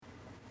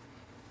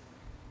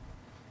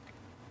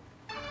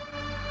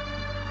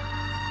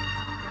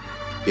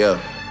Yeah.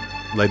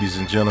 Ladies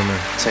and gentlemen.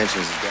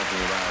 Tensions is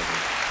definitely rising.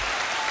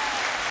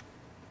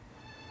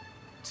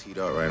 Teed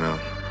up right now.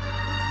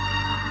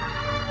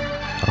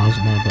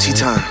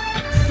 T-time.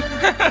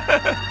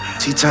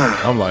 T-time.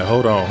 I'm like,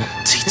 hold on.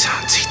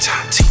 T-time,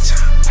 T-time,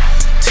 T-time.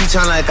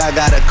 T-time like I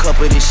got a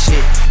cup of this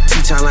shit.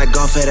 T-time like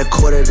golf at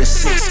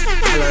 5:45.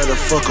 I love to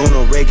fuck on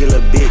a regular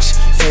bitch.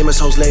 Famous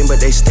hoes lame, but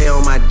they stay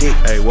on my dick.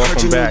 Hey,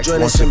 welcome back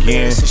once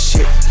again.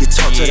 Shit. You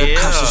talk to the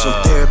cops or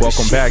some therapy.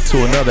 Welcome back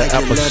to another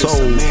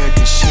episode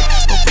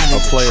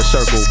of Player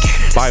Circle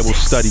Bible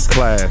Study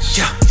Class.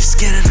 Yeah, you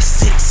scared of the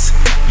six.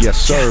 Yes,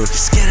 sir. You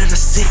scared of the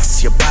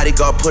six. Your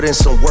bodyguard put in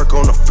some work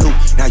on the flute.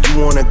 Now you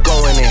wanna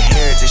go and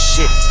inherit the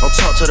shit. Don't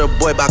talk to the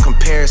boy about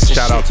comparison.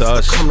 Shout out to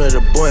us. Come to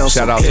the boy on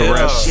shout some out to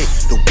Reps. Shit.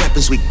 The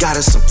weapons we got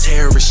is some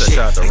terrorist shit.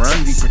 Shout out to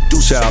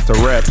Reps. Shout out to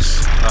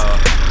Reps.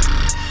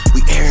 We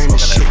airing the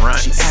shit.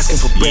 She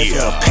asking for bread for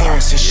her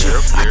parents and shit.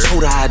 I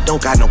told her I don't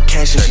got no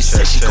cash and she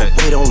said she could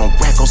wait on a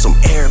rack on some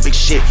Arabic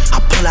shit.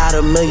 I pull out $1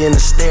 million to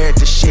stare at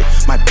the shit.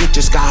 My dick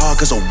just got hard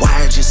cause a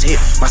wire just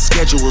hit. My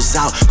schedule was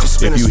out.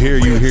 If you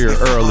hear, you hear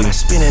early.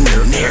 Spinning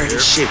the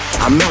narrative shit.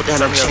 I melt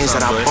down the chains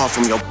that I bought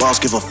from your boss.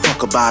 Give a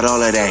fuck about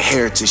all of that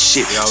heritage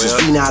shit.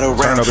 Since we not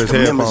around, the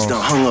members done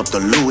hung up the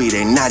Louis.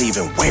 They not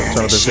even wearing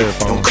that shit.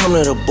 Don't come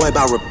to the boy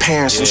about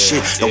repairing some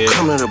shit. Don't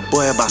come to the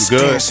boy about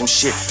sparing some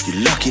shit.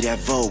 You lucky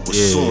that Vogue.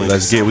 Yeah,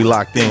 let's get we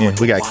locked in.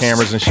 We got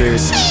cameras and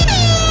shit.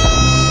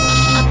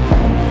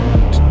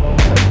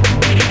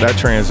 That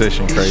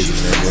transition crazy,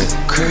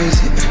 nigga.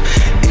 Crazy,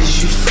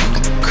 is you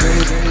fucking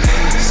crazy?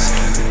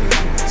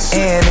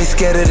 And they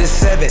scared of the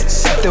 7.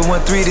 After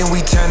 1-3, then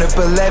we turn up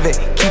 11.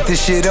 Keep the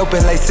shit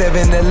open like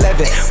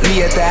 7-Eleven. We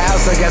at the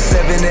house, I got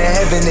 7 in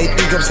heaven. They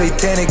think I'm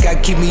satanic, I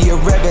keep me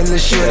a rebel.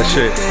 Let's that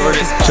shit.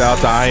 Shout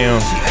out to I Am.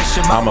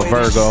 I'm a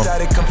Virgo.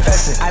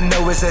 That's the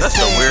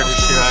weirdest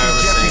shit I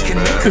ever seen,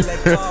 man.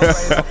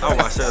 I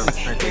watched that.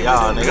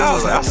 Y'all, nigga. I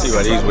was like, I see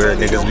why these weird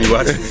niggas be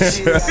watching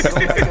this shit.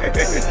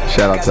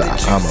 Shout out to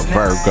I'm a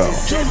Virgo,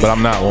 but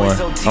I'm not one.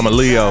 I'm a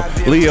Leo.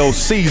 Leo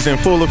season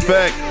full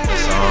effect.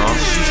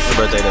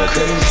 Your birthday the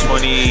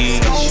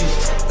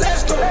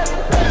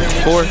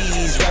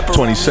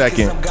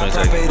 22nd.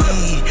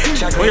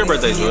 When your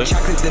birthday, Joy?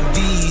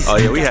 Oh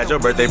yeah, we had your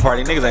birthday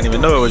party. Niggas ain't even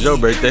know it was your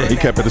birthday. He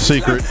kept it a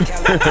secret.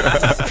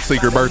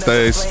 Secret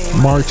birthdays.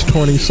 March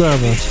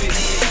 27th.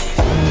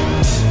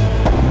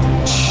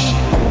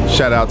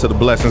 Shout out to the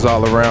blessings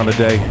all around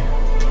today.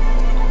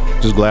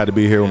 Just glad to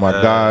be here with my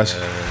guys.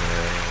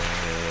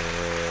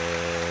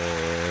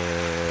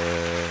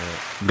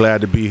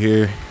 Glad to be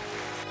here.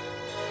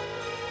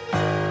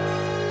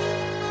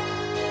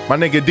 My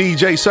nigga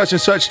DJ such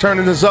and such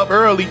turning us up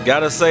early.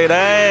 Gotta say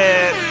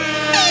that.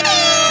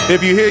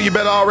 If you here, you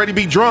better already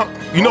be drunk.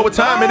 You know what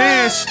time it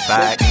is.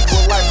 Facts.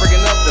 People like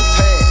bringing up the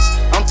past.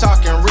 I'm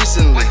talking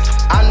recently.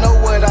 I know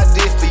what I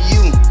did for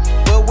you,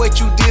 but what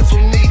you did for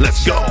me.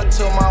 Let's go. Shout out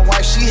to my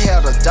wife, she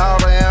had a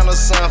daughter and a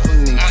son for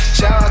me.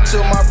 Shout out to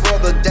my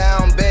brother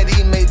down bad,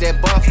 he made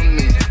that bump for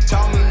me.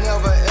 Taught me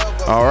never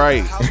ever. All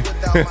right.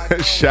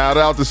 Shout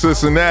out to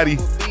Cincinnati.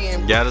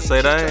 Gotta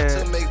say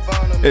that.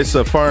 It's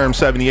a firm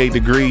 78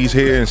 degrees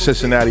here in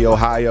Cincinnati,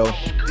 Ohio.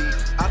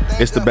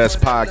 It's the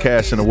best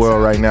podcast in the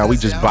world right now. We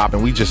just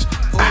bopping. We just,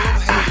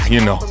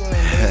 you know.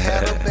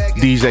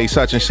 DJ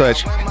such and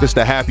such. This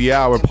the happy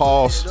hour.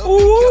 Pause.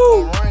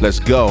 Ooh. Let's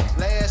go.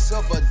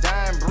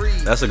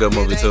 That's a good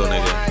movie too,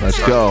 nigga. Let's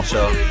go.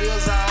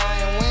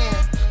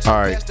 All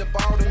right.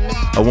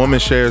 A woman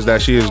shares that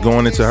she is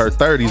going into her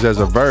 30s as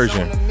a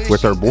virgin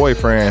with her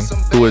boyfriend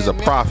who is a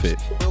prophet.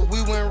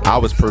 I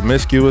was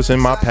promiscuous in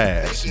my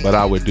past, but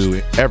I would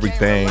do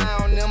everything.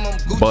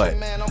 But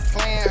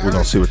we're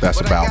gonna see what that's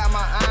about.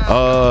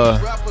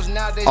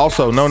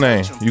 Also, No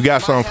Name, you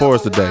got something for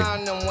us today?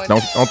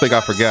 Don't think I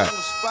forgot.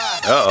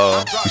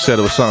 You said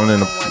it was something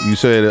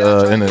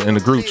in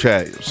the group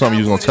chat. Something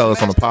you was gonna tell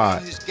us on the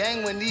pod.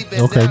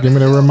 Okay, give me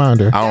the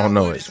reminder. I don't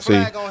know it. See?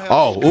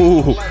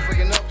 Ooh.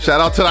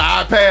 Shout out to the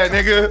iPad,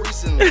 nigga.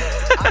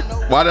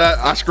 Why did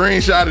I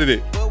screenshotted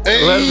it?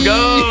 Hey, let's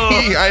go.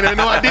 I didn't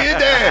know I did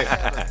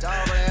that.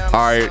 All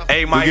right.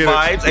 Hey, Mike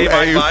vibes. Hey,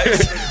 Mike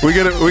vibes.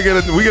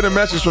 We get a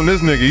message from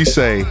this nigga. He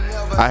say,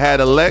 I had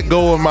to let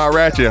go of my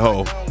ratchet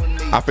hoe.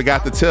 I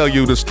forgot to tell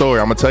you the story.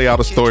 I'm gonna tell y'all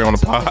the story on the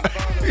pod.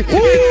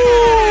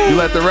 You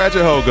let the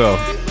ratchet hoe go.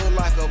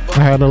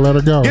 I had to let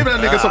her go. Give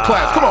that nigga some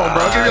claps. Come on,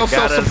 bro. Give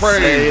yourself some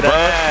praise, bro.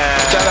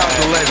 Shout out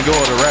to letting go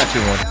of the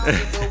ratchet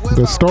one.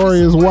 The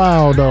story is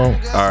wild, though.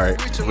 All right.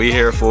 We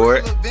here for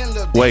it.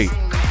 Wait.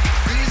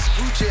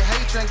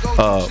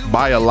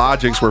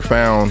 Biologics were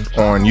found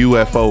on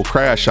UFO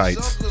crash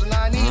sites.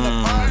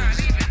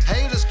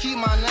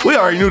 We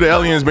already knew the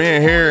aliens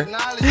being here.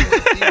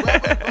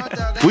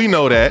 We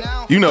know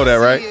that. You know that,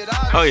 right?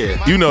 Oh, yeah.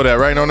 You know that,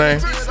 right, No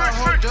Name?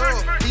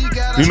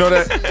 You know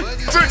that?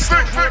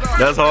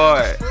 That's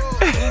hard.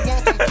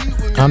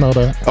 I know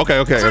that. Okay.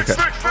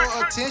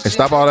 And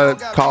stop all that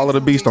call of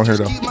the beast on here,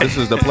 though. This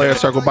is the Player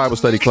Circle Bible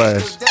Study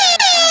class.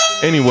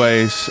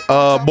 Anyways,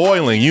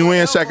 boiling.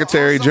 UN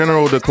Secretary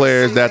General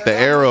declares that the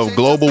era of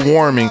global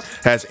warming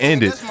has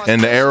ended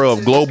and the era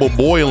of global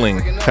boiling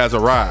has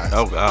arrived.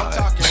 Oh, God.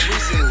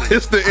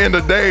 It's the end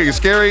of days.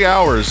 Scary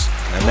hours.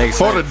 That makes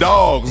for sense. The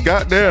dogs.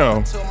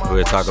 Goddamn.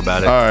 We'll talk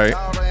about it. All right.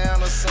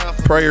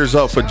 Prayers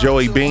up for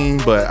Joey Bean,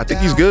 but I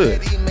think he's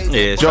good.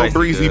 Yeah, Joe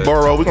Breezy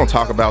Burrow. We're going to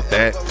talk about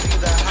that.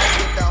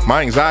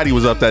 My anxiety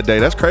was up that day.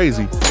 That's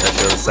crazy.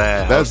 That's really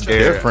sad. That's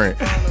different.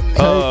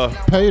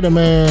 Pay the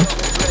man.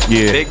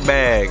 Yeah. Big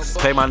bags.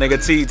 Pay my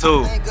nigga T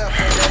too.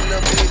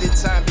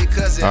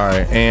 All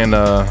right. And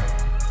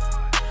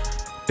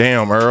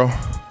damn, Earl.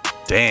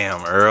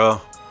 Damn,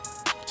 Earl.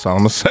 That's all I'm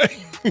going to say.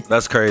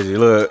 That's crazy.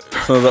 Look,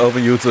 as soon as I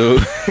open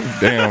YouTube.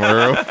 Damn,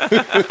 Earl.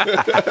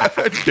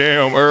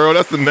 Damn, Earl.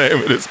 That's the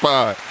name of this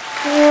pod.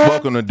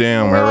 Welcome to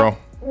Damn, Errol.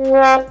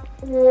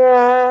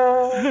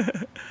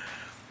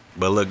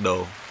 But look,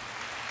 though.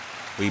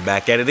 We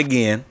back at it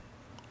again.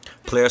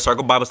 Player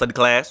Circle Bible Study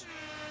class.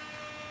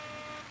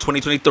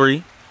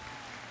 2023.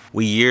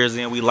 We years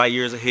in. We light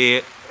years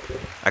ahead.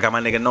 I got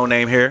my nigga No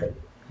Name here.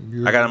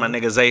 I got my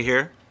nigga Zay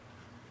here.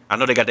 I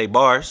know they got their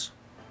bars.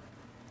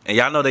 And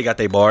y'all know they got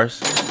their bars.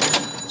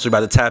 So we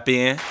about to tap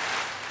in.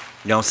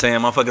 You know what I'm saying?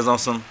 Motherfuckers on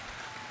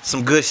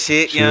some good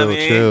shit. You know what I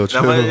mean?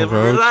 Chill,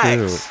 bro.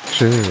 Relax.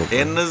 Chill, bro.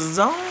 In the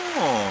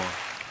zone.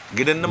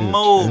 Get in the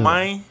mode,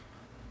 man.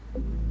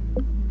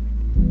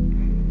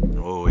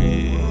 Oh,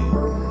 yeah.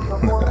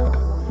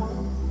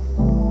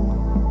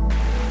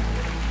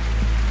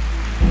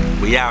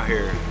 We out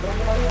here.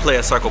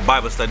 Player Circle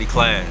Bible Study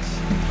class.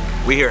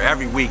 We here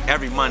every week,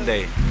 every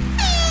Monday.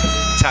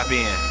 Tap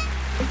in.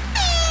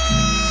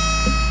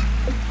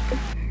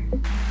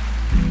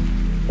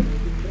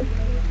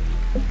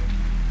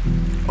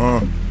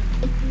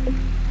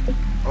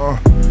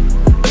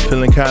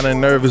 Feeling kinda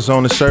nervous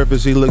on the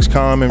surface, he looks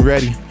calm and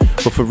ready.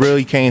 But for real,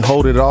 he can't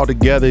hold it all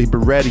together.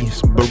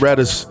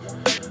 Berettas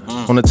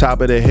on the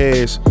top of their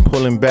heads,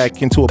 pulling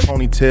back into a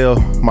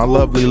ponytail. My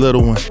lovely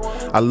little one,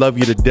 I love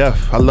you to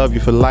death. I love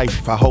you for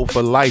life. I hope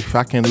for life.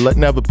 I can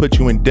never put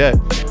you in debt,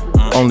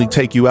 only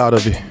take you out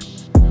of it.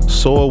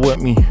 Soar with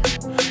me,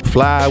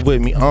 fly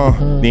with me.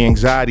 The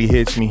anxiety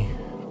hits me.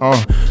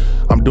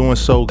 I'm doing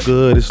so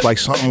good, it's like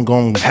something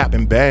gonna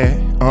happen bad.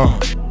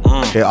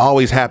 It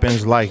always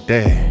happens like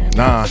that.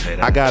 Nah,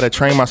 I gotta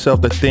train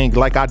myself to think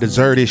like I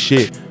deserve this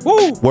shit.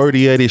 Woo.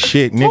 Worthy of this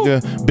shit,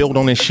 nigga. Woo. Build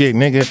on this shit,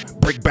 nigga.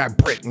 Brick by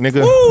brick,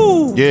 nigga.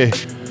 Woo. Yeah.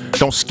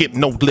 Don't skip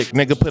no lick,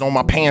 nigga. Put on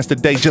my pants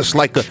today just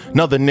like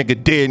another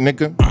nigga did,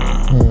 nigga.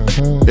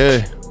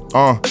 Yeah.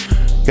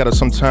 Gotta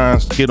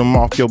sometimes get them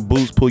off your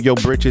boots, pull your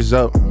britches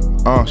up.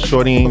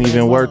 Shorty ain't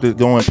even worth it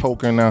going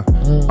poker now.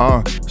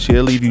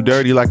 She'll leave you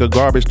dirty like a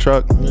garbage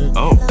truck.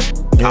 Oh,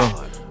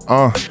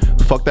 God.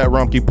 Fuck that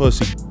rumpy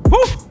pussy. Woo.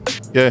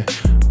 Yeah,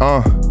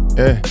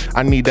 yeah.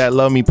 I need that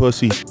love me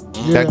pussy.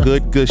 Yeah. That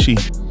good gushy.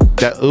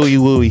 That ooey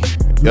wooey.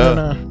 Yeah.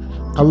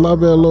 Man, I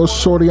love it, a little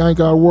shorty. I ain't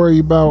gotta worry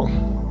about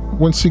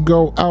when she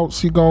go out,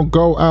 she gon'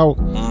 go out.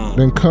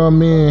 Then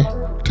come in,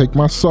 take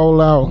my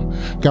soul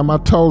out. Got my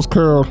toes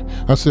curled.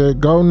 I said,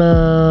 go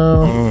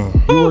now.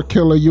 You a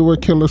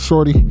killer,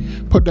 shorty.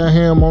 Put that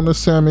ham on the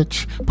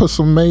sandwich. Put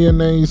some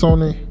mayonnaise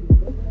on it.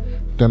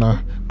 Then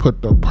I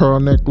put the pearl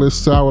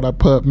necklace out. I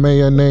put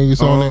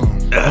mayonnaise on it.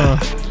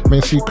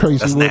 Man, she crazy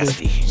That's with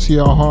nasty. it. She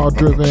all hard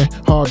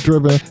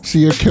driven.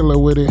 She a killer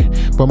with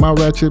it. But my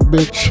ratchet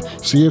bitch,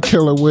 she a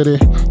killer with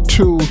it.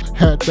 Two,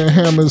 had the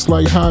hammers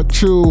like hot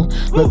chew.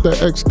 Let the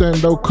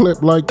extendo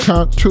clip like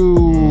cop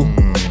two.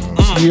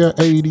 She a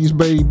 80s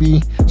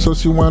baby, so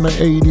she want the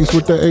 80s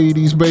with the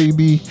 80s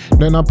baby.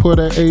 Then I put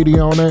an 80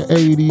 on that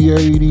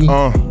 80.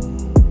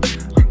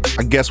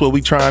 I guess what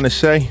we trying to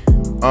say,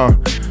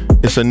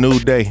 it's a new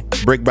day.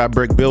 Brick by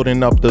brick,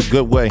 building up the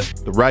good way,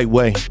 the right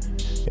way.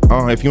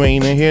 If you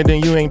ain't in here,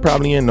 then you ain't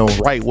probably in the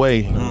right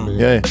way.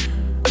 Yeah,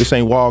 this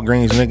ain't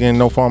Walgreens, nigga, and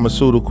no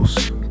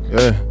pharmaceuticals.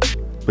 Yeah,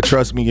 but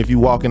trust me, if you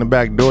walk in the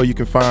back door, you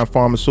can find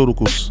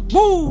pharmaceuticals.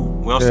 Woo.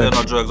 We don't sell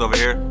no drugs over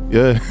here.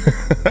 Yeah,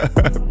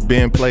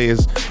 being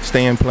players,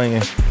 staying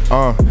playing.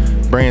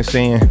 Brand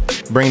saying,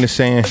 bring the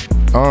sand.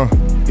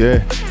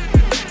 Yeah,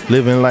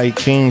 living like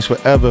kings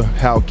forever.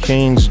 How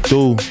kings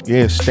do.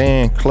 Yeah,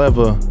 staying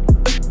clever.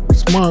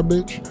 Smart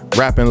bitch.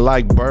 Rapping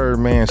like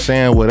Birdman,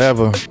 saying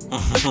whatever.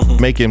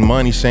 Making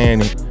money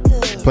saying it.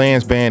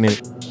 Plans banning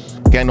it.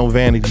 Got no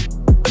vanity.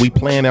 We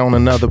playing on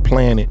another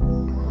planet.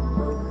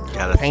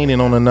 Painting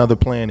on another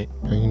planet.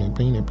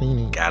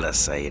 Painting. Gotta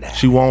say that.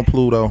 She want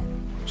Pluto.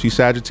 She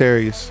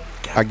Sagittarius.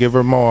 I give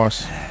her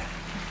Mars.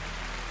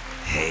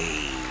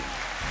 Hey.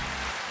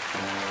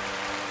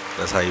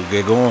 That's how you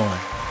get going.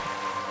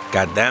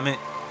 God damn it.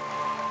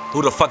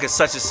 Who the fuck is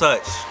such and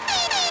such?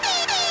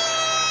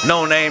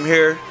 No Name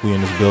here. We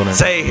in this building.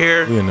 Say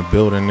here. We in the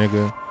building,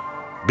 nigga.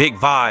 Big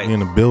vibe. We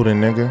in the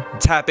building, nigga.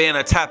 Tap in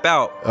or tap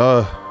out.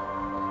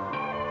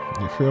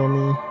 You feel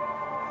me?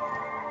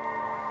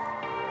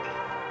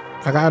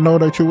 I gotta know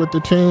that you with the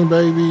team,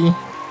 baby.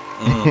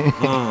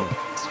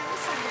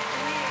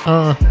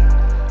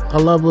 I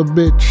love a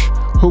bitch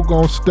who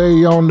gon'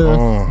 stay on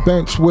the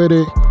bench with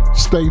it.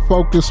 Stay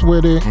focused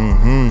with it.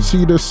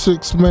 See the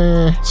 6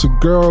 man, it's a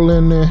girl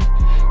in there.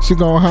 She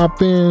gon'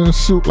 hop in and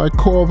shoot like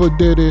Corver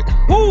did it.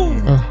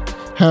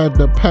 Had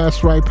to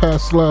pass right,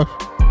 pass left.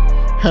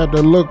 Had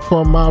to look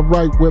for my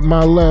right with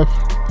my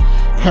left.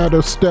 Had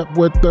to step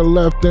with the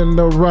left and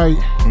the right.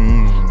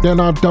 Then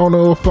I don't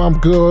know if I'm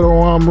good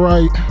or I'm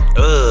right.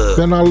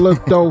 Then I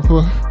looked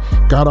over,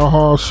 got a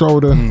hard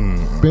shoulder.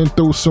 Been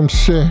through some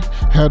shit,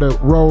 had to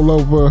roll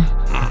over.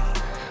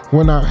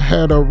 When I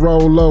had to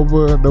roll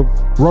over, the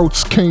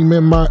roach came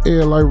in my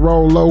ear like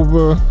roll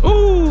over.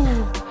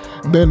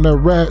 Then the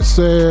rat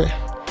said,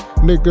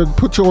 nigga,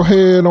 put your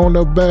head on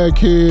the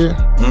backhead.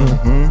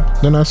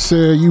 Then I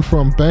said, you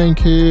from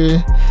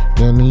Bankhead?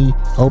 Then he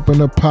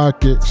opened a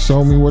pocket,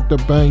 showed me what the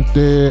bank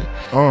did.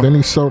 Then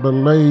he showed the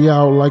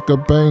layout like a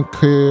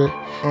bankhead.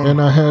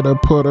 And I had to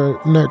put a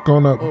neck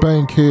on a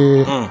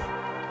bankhead.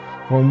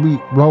 When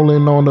we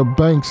rolling on the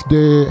banks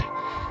dead,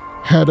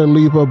 had to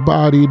leave a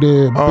body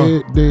there,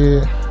 bed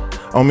dead.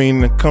 I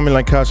mean, coming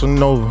like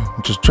Casanova,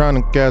 just trying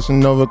to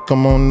Casanova,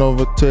 come on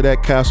over to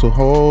that castle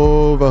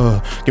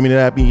over. Give me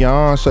that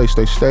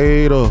Beyonce,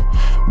 stayed up,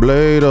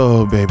 blade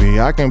up,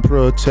 baby, I can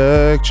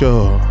protect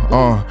you.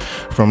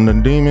 From the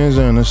demons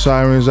and the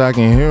sirens, I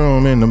can hear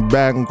them in the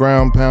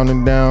background,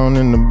 pounding down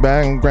in the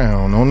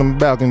background. On the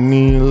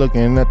balcony,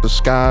 looking at the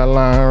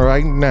skyline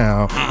right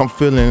now. I'm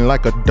feeling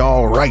like a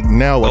dog right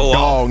now, a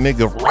dog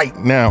nigga right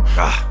now.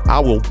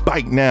 I will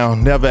bite now,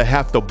 never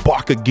have to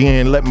bark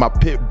again, let my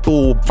pit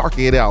bull bark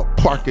it out,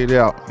 park it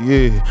out,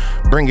 yeah,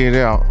 bring it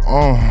out.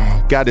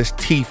 Got his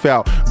teeth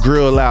out,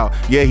 grill out,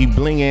 yeah, he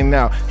blinging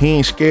out. He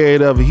ain't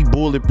scared of it, he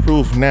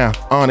bulletproof now.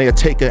 They'll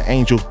take an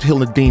angel,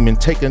 kill a demon,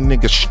 take a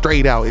nigga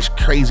straight out. It's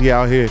crazy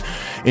out here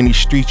in these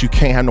streets. You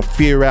can't have no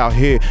fear out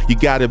here. You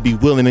gotta be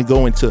willing to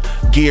go into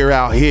gear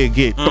out here,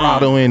 get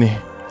throttle in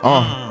it.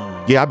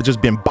 Yeah, I've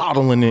just been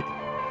bottling it.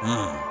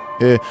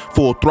 Yeah,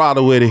 full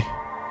throttle with it.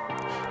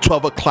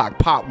 12 o'clock,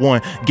 pop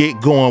one, get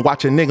going,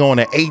 watch a nigga on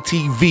an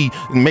ATV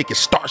and make it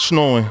start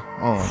snowing.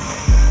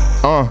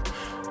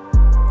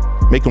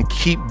 Make him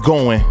keep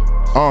going.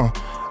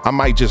 I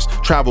might just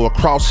travel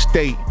across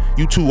state.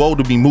 You too old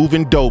to be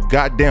moving dope.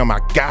 Goddamn, I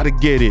gotta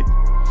get it.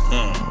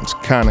 It's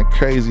kind of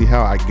crazy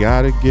how I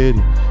gotta get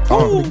it.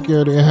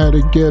 Had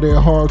to get it,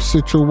 hard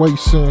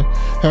situation.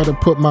 Had to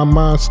put my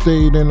mind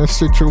state in a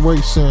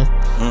situation.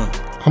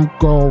 I'm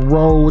gonna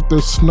roll with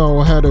the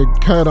snow. Had a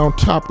cat on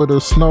top of the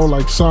snow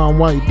like Sean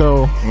White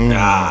though.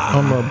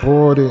 I'm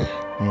aboarded,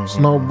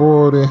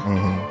 snowboarded,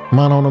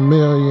 mine on a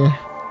million,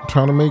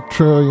 trying to make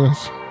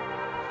trillions.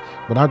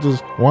 But I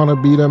just wanna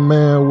be the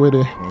man with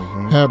it.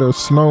 Had a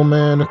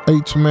snowman,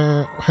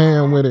 H-man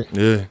hand with it.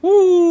 Yeah.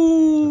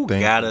 Woo!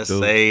 Gotta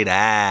say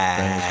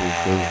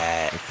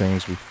that. The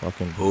things we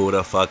fucking do. Who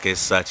the fuck is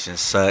such and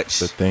such?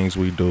 The things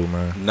we do,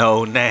 man.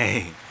 No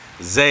name.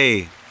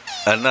 Zay,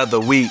 another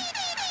week.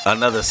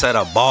 Another set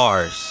of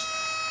bars,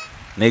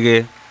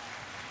 nigga,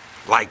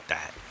 like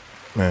that.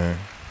 Man.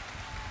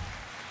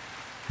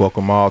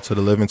 Welcome all to the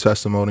living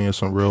testimony of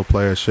some real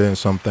player shit and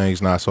some things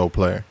not so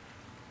player.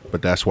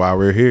 But that's why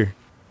we're here.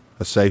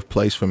 A safe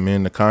place for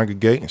men to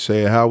congregate and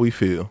say how we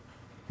feel.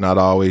 Not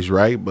always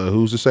right, but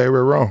who's to say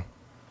we're wrong?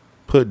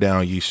 Put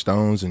down ye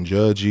stones and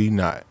judge ye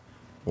not.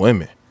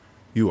 Women,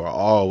 you are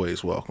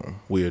always welcome.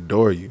 We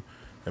adore you.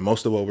 And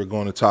most of what we're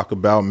going to talk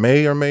about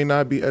may or may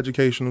not be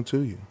educational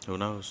to you. Who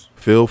knows?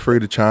 Feel free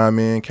to chime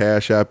in,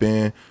 Cash App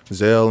in,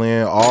 Zelle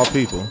in, all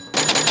people.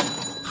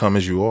 Come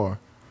as you are.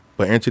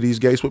 But enter these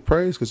gates with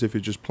praise, because if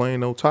you're just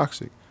plain old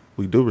toxic,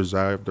 we do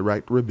reserve the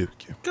right to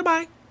rebuke you.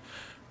 Goodbye.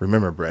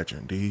 Remember,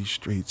 brethren, these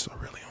streets are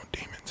really on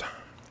demon time.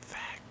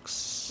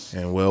 Facts.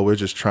 And, well, we're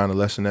just trying to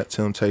lessen that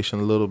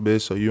temptation a little bit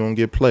so you don't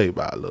get played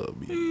by a little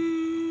bit.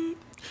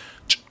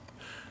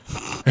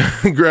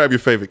 Grab your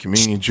favorite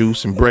communion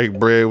juice and break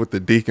bread with the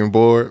deacon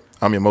board.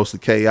 I'm your mostly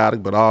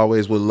chaotic, but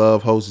always with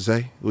love,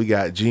 Jose. We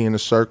got G in the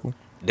circle.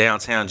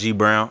 Downtown G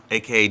Brown,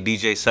 a.k.a.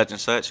 DJ such and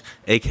such,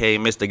 a.k.a.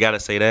 Mr. Gotta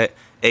Say That,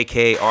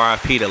 a.k.a.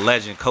 R.I.P. the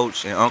legend,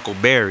 Coach, and Uncle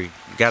Barry.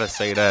 Gotta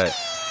say that.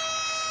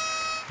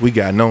 We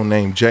got no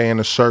name J in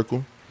the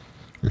circle.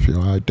 If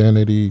your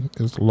identity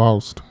is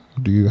lost,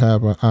 do you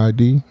have an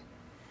ID?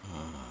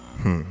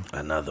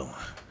 Another one.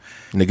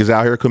 Niggas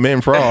out here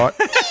committing fraud.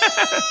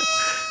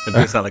 It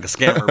does sound like a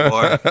scammer,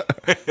 boy.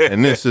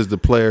 And this is the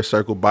Player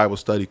Circle Bible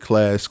Study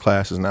class.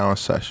 Class is now in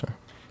session.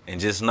 And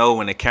just know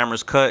when the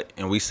camera's cut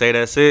and we say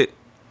that's it,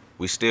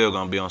 we still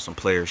gonna be on some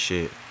player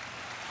shit.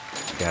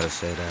 Gotta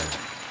say that.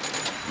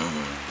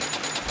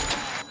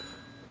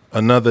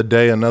 Another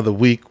day, another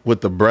week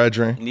with the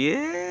brethren.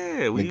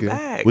 Yeah, we Nigga,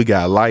 back. we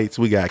got lights,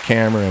 we got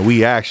camera, and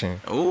we action.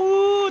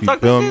 Ooh, You talk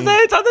feel that shit, me?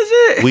 Zay, talk that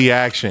shit. We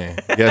action.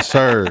 Yes,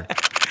 sir.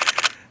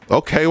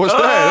 Okay, what's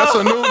that? That's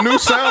a new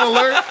sound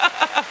alert.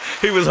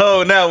 He was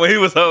holding that one. Hey,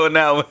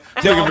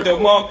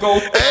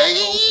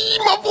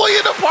 my boy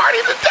in the party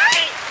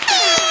today.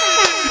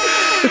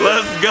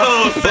 Let's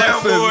go,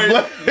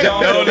 Soundboard.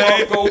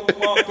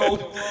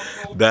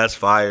 That's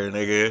fire,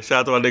 nigga.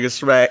 Shout out to my nigga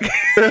Smack.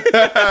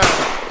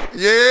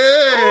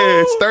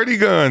 Yeah, it's 30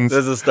 guns. This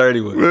is a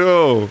sturdy one.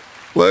 Yo,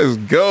 Let's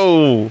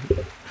go.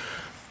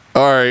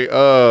 All right.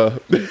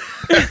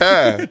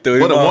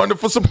 What a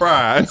wonderful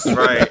surprise.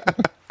 Right.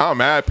 I'm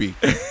happy.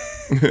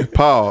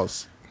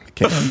 Pause.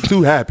 Can't be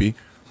too happy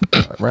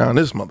around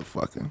this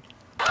motherfucker.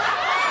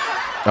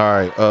 All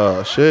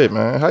right. Shit,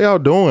 man. How y'all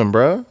doing,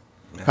 bruh?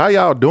 How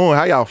y'all doing?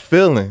 How y'all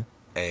feeling?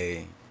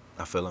 Hey,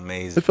 I feel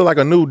amazing. It feel like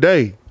a new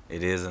day.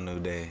 It is a new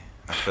day.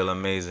 I feel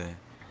amazing.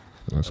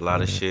 That's A lot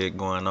cool. of shit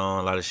going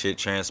on. A lot of shit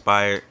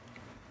transpired.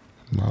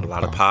 A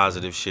lot of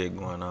positive shit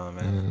going on,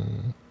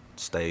 man.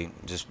 Stay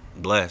just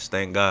blessed.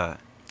 Thank God.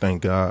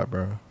 Thank God,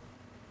 bro.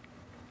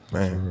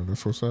 Man,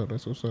 That's what's up.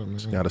 That's what's up, man.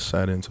 gotta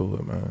set into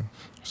it, man.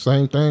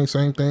 Same thing,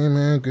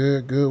 man.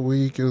 Good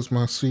week. It was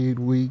my seed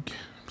week.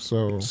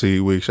 So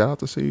Seed week. Shout out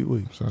to Seed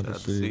week. shout out to to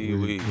seed Seed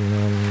week. Week. You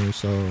know what I mean?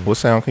 So What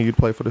sound can you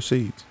play for the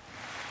seeds?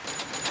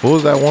 What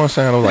was that one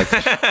sound? I was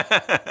like,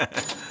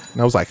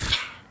 and I was like,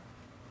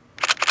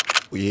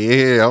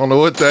 yeah, I don't know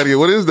what that is.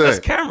 What is That's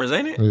that? cameras,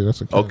 ain't it? yeah,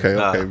 that's a Okay,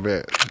 Nah. okay,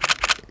 bet.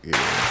 Yeah,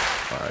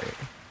 all right.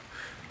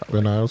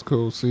 But no, it was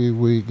cool. Seed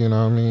week, you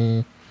know what I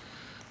mean?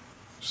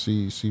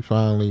 She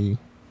finally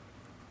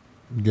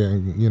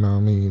getting, you know what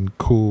I mean,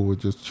 cool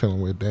with just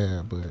chilling with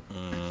dad, but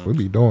we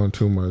be doing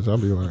too much. I'll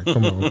be like,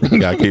 come on. You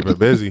gotta keep her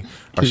busy,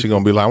 or she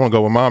gonna be like, I want to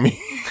go with mommy.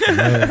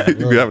 Man,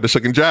 You be having to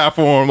shuck and jive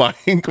for him, like,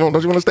 come on,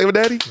 don't you want to stay with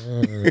daddy?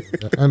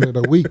 the end of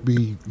the week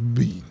be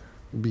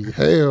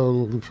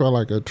hell. It felt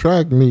like a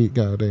track meet,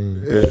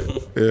 goddamn.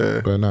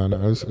 Yeah. But no,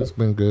 it's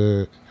been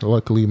good.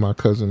 Luckily, my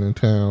cousin in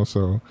town,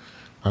 so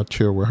I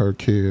chill with her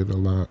kid a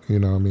lot. You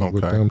know what I mean?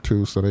 With Okay. them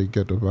two, so they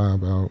get the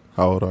vibe out.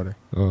 How old are they?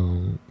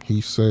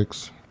 He's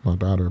 6. My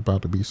daughter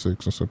about to be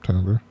 6 in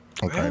September.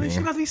 Okay, Really? She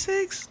then. about to be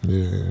 6?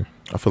 Yeah,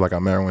 I feel like I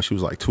met her when she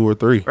was like 2 or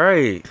 3.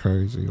 Right.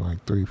 crazy.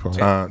 Like 3, 4.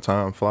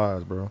 Time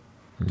flies, bro.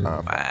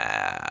 Time.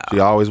 Wow. She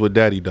always with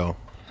daddy though.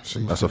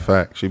 She, That's a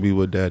fact. She be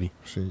with daddy.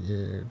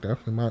 yeah,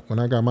 definitely. When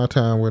I got my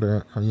time with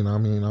her, you know what I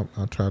mean?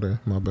 I try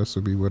my best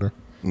to be with her.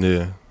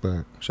 Yeah.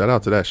 But Shout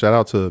out to that. Shout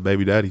out to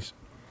baby daddies.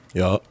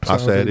 Yup. I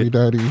said baby it.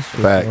 daddies.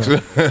 Facts.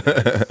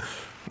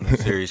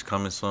 Series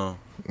coming soon.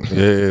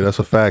 Yeah, that's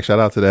a fact. Shout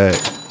out to that.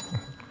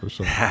 For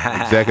sure.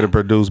 Executive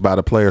produced by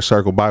the Player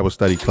Circle Bible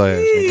Study class.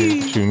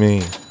 Nigga. What you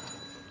mean?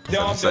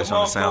 Sex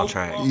on the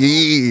soundtrack.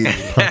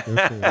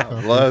 Yeah.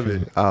 I love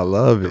it. I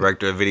love it.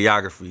 Director of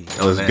videography.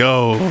 Let's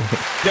go.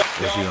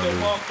 What you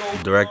gonna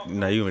do? Direct?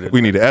 No, you.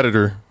 We need an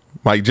editor.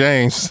 Mike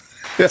James.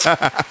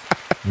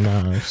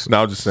 Nice.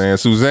 No, I'm just saying.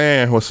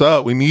 Suzanne, what's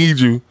up? We need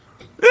you.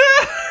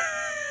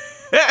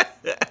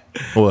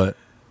 What?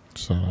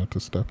 Shout out to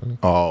Stephanie.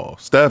 Oh,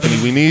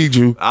 Stephanie, we need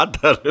you. I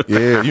thought.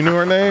 Yeah, you knew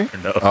her name?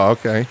 No. Oh,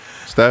 okay.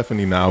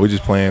 Stephanie. Nah, we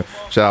just playing.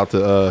 Shout out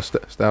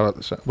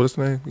to what's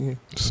the name? Yeah.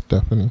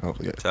 Stephanie. Oh,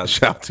 yeah. Shout out to-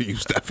 Shout out to you,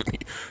 Stephanie.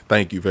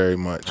 Thank you very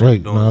much.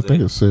 Wait, doing, no, I Zay?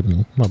 think it's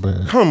Sydney. My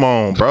bad. Come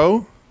on,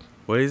 bro.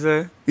 What is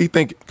that? You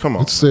think? Come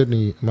on. It's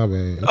Sydney. My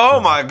bad. Oh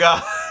my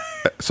God!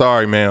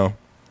 Sorry, ma'am.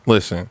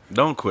 Listen.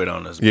 Don't quit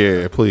on us.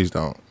 Yeah, please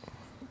don't.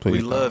 Please We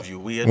don't. love you.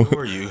 We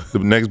adore you. The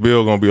next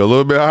bill gonna be a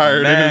little bit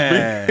higher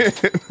Man, than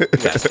this. we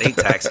got state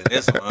tax in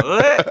this one.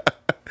 What?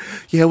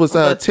 Yeah, it was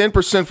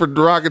 10% for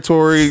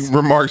derogatory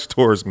remarks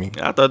towards me.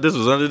 I thought this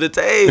was under the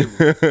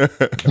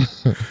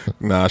table.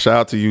 Nah, shout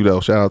out to you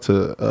though. Shout out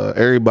to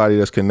everybody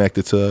that's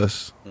connected to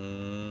us.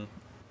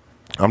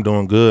 I'm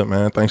doing good,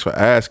 man. Thanks for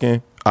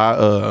asking.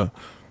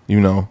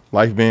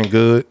 Life being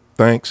good.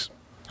 Thanks.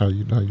 How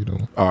you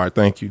doing? All right,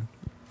 thank you.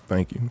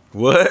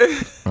 What?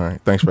 All right,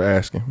 thanks for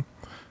asking.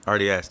 I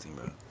already asked him,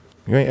 bro.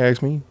 You ain't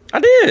asked me. I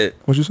did.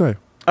 What'd you say?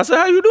 I said,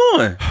 "How you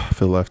doing?" I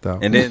feel left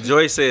out. And then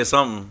Joy said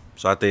something,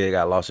 so I think it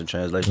got lost in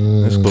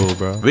translation. It's cool,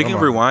 bro. We can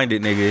I'm rewind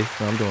it, nigga.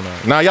 I'm doing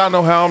that. Now y'all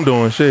know how I'm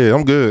doing. Shit,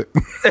 I'm good.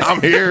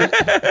 I'm here.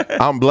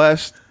 I'm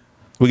blessed.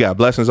 We got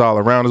blessings all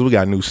around us. We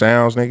got new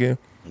sounds, nigga.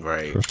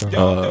 Right. For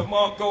sure.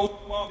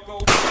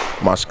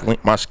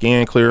 My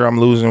skin clear. I'm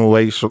losing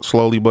weight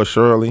slowly but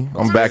surely.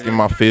 I'm back in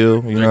my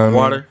field. You know what I mean?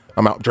 water?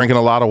 I'm out drinking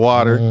a lot of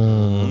water.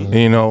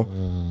 You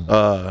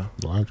know,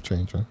 Life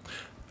changing.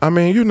 I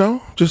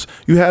mean, just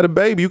you had a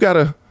baby. You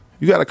gotta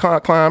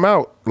climb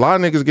out. A lot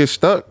of niggas get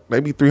stuck. They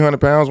be 300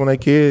 pounds when they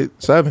kid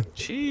 7.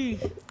 Gee.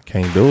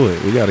 Can't do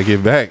it. We gotta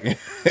get back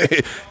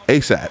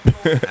ASAP.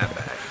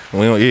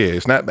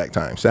 Snapback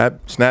time.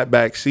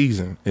 Snapback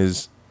season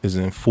is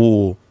in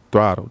full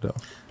throttle though.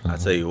 I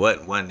tell you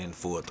what, wasn't in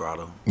full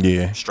throttle.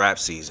 Yeah, Strap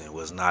season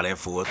was not in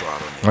full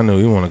throttle. I know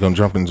you want to come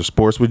jump into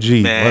sports with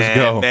G. Let's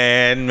go.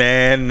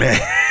 Man.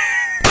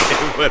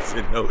 It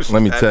wasn't no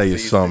Let me strap tell you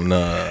season. something.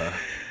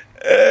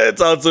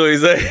 Talk to him,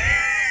 Zay.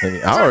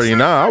 I already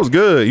know. I was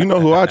good. You know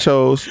who I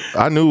chose.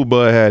 I knew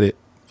Bud had it,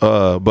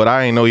 but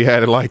I ain't know he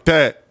had it like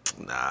that.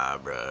 Nah,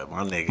 bro.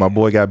 My nigga. My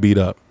boy got beat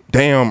up.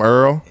 Damn,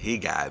 Earl. He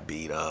got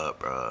beat up,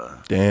 bro.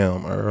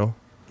 Damn, Earl.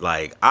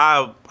 Like,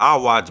 I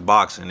watch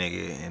boxing,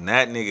 nigga, and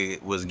that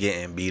nigga was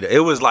getting beat up.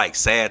 It was, like,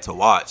 sad to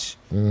watch.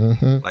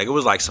 Mm-hmm. Like, it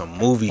was like some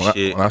movie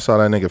shit. When I saw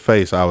that nigga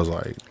face, I was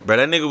like, Bro,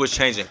 that nigga was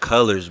changing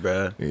colors,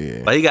 bro.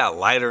 Yeah. Like, he got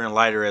lighter and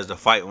lighter as the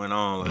fight went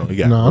on. Like, he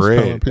got No, I was telling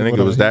red. That people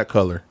nigga was that that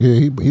color. Yeah,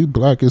 he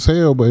black as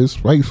hell, but his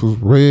face was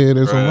red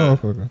as a Bruh.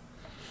 motherfucker.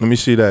 Let me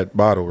see that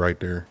bottle right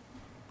there.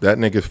 That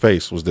nigga's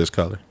face was this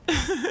color.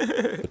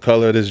 The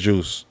color of this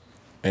juice.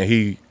 And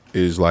he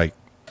is like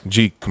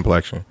G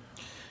complexion.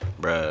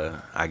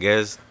 Bruh, I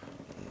guess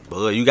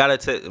Bud, you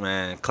gotta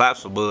man,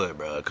 claps for Bud,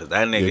 bruh, because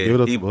that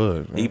nigga,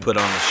 he put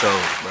on the show,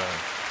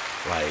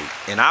 bruh.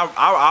 Like, and I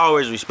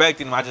always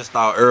respected him. I just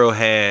thought Earl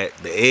had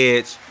the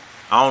edge.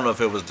 I don't know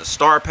if it was the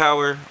star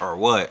power or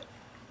what.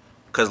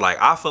 Cause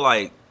like I feel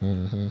like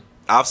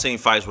I've seen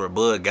fights where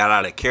Bud got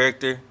out of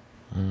character,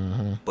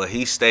 but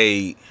he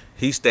stayed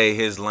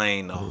his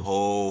lane the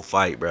whole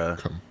fight, bruh.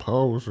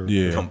 Composer.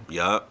 Yeah.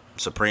 Yup.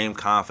 Supreme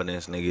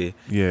confidence, nigga.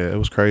 Yeah, it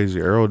was crazy.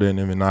 Earl didn't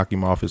even knock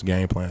him off his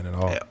game plan at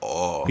all. At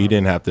all. He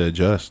didn't have to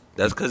adjust.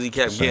 That's because he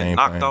kept getting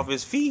knocked off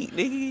his feet,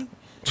 nigga.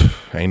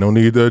 Ain't no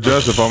need to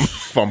adjust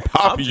if I'm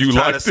popping you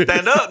like this. I'm trying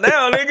to stand up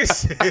now, nigga.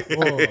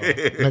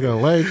 Nigga,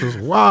 legs was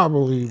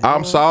wobbly. Bro.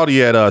 I'm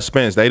salty at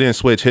Spence. They didn't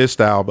switch his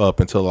style up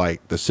until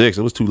like the 6th.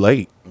 It was too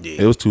late.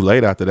 Yeah. It was too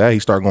late after that. He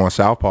started going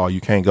southpaw.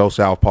 You can't go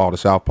southpaw to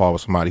southpaw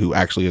with somebody who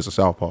actually is a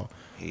southpaw.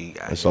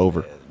 It's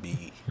over.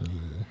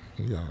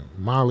 Yeah,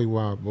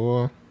 mollywop,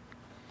 boy.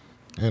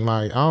 And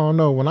like, I don't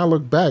know, when I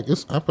look back,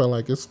 I felt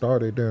like it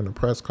started during the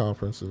press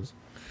conferences.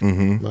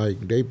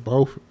 Like they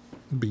both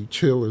be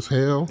chill as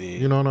hell. Yeah.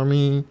 You know what I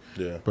mean?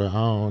 Yeah. But I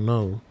don't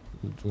know.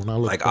 When I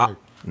look back,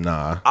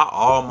 I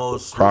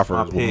almost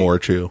Crawford was more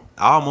chill.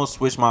 I almost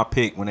switched my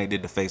pick when they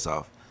did the face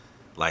off.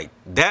 Like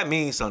that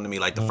means something to me.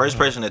 Like the first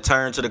person to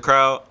turn to the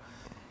crowd,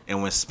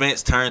 and when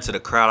Spence turned to the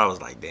crowd, I was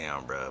like,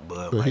 damn, bro.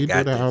 But he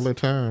do that all the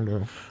time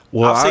though.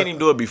 Well, I've seen him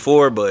do it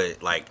before,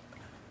 but like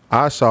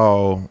I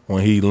saw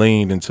when he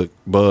leaned into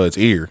Bud's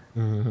ear.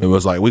 It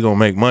was like, we gonna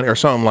make money or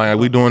something like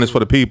we doing this for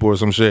the people or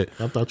some shit.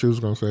 I thought you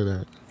was gonna say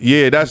that.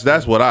 Yeah,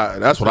 that's what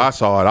I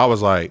saw. And I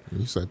was like,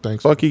 you said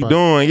thanks. Fuck he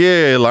doing?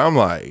 Yeah, like, I'm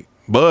like,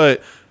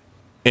 Bud,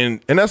 and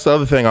that's the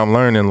other thing I'm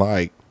learning.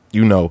 Like,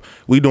 you know,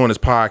 we doing this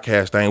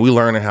podcast thing. We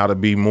learning how to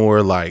be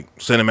more like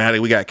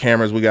cinematic. We got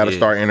cameras. We got to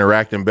start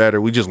interacting better.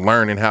 We just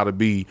learning how to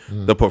be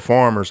the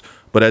performers.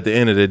 But at the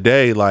end of the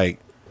day, like,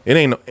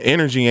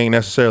 energy ain't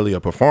necessarily a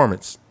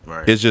performance.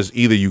 Right. It's just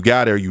either you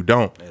got it or you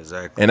don't.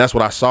 Exactly. And that's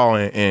what I saw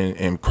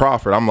in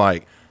Crawford. I'm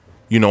like,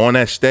 you know, on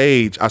that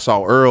stage, I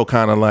saw Earl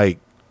kind of like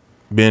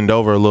bend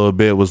over a little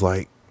bit, was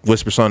like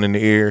whisper something in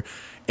the ear.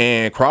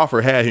 And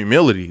Crawford had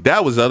humility.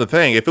 That was the other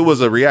thing. If it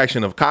was a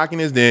reaction of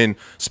cockiness, then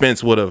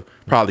Spence would have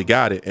probably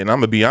got it. And I'm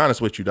going to be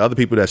honest with you. The other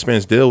people that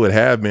Spence deal with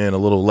have been a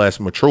little less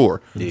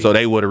mature. Yeah. So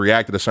they would have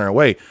reacted a certain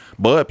way.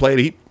 Bud played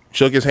it. He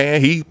shook his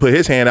hand. He put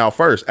his hand out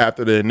first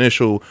after the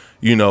initial,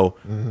 you know,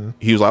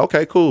 he was like,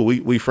 okay, cool.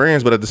 We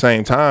friends. But at the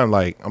same time,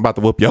 like, I'm about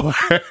to whoop your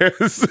ass.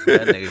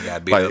 That nigga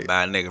got beat up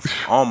by a nigga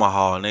from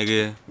Omaha,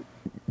 nigga.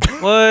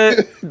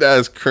 What?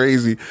 That's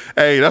crazy.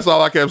 Hey, that's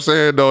all I kept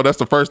saying, though. That's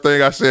the first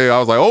thing I said. I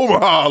was like,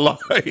 Omaha.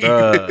 Like,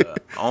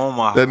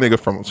 Omaha. That nigga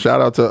from, shout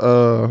out to,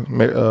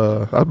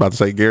 I was about to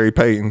say Gary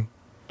Payton.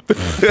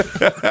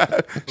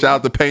 Shout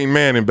out to Peyton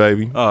Manning,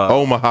 baby.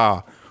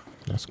 Omaha.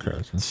 That's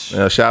crazy.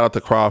 Shout out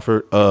to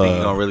Crawford. Think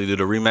he gonna really do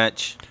the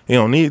rematch? He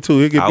don't need to.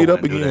 He'll get beat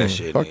up again. That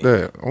shit, fuck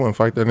that. I wouldn't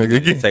fight that nigga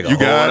again. Take a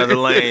whole other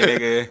lane,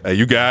 nigga. Hey,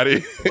 you got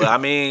it. But I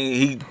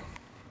mean,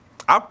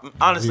 I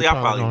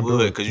probably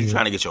would, because you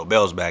trying to get your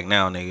belts back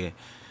now, nigga.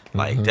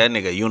 Like, that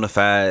nigga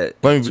unified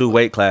 2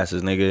 weight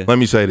classes, nigga. Let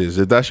me say this.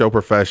 If that's your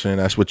profession,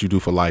 that's what you do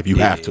for life. You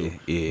have to.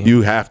 Yeah.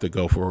 You have to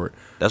go for it.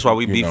 That's why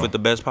we beef with the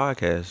best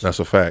podcast. That's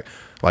a fact.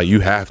 Like, you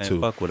have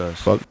to. Fuck with us.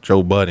 Fuck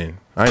Joe Budden.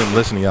 I ain't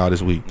listening to y'all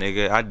this week.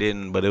 Nigga, I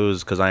didn't, but it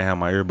was because I ain't have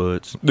my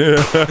earbuds.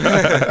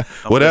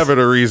 Whatever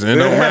the reason. It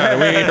don't matter.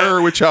 We ain't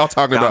heard what y'all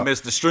talking about. Y'all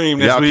missed the stream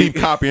this week. Y'all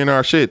keep copying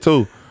our shit,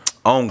 too.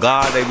 On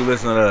God, they be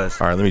listening to us.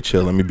 All right, let me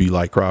chill. Let me be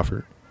like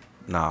Crawford.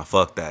 Nah,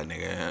 fuck that,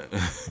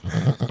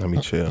 nigga. Let me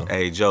chill.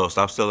 Hey, Joe,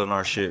 stop stealing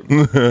our shit.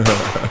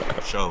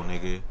 Show,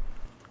 nigga.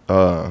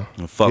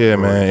 Fuck yeah,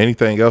 man.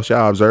 Anything else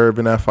y'all observed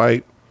in that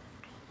fight?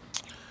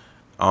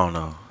 I don't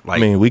know. Like,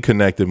 I mean, we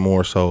connected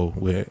more so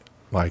with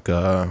like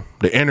the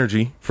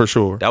energy for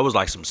sure. That was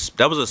like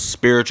that was a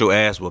spiritual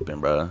ass whooping,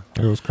 bro.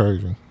 It was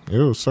crazy. It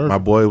was surgical. My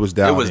boy was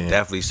dialed in. It was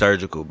definitely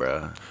surgical,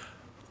 bro.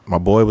 My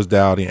boy was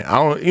dialed in. I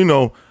don't, you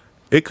know,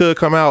 it could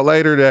come out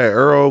later that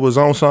Earl was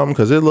on something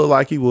because it looked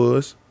like he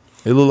was.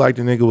 It looked like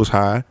the nigga was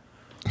high.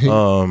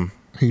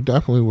 He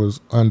definitely was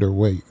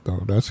underweight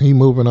though. He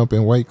moving up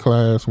in weight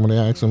class. When they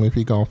asked him if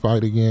he gonna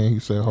fight again, he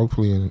said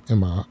hopefully in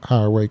my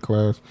higher weight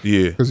class.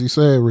 Yeah, because he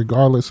said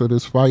regardless of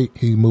this fight,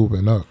 he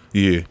moving up.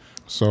 Yeah.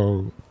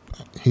 So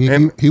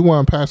he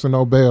wasn't passing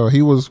no bail.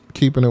 He was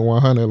keeping it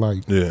 100.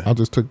 Like, I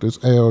just took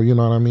this L. You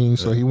know what I mean?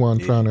 So he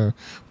wasn't trying to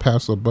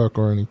pass a buck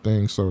or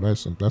anything. So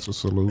that's a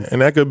salute.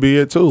 And that could be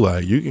it too.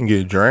 Like, you can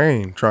get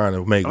drained trying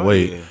to make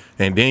weight,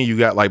 and then you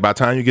got like by the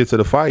time you get to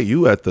the fight,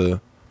 you at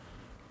the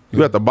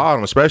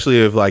bottom.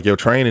 Especially if like your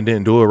training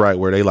didn't do it right,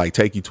 where they like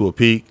take you to a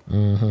peak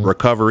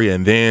recovery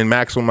and then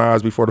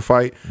maximize before the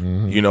fight.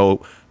 You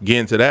know,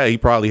 getting to that, he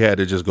probably had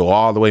to just go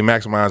all the way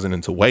maximizing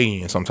into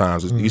weigh-in.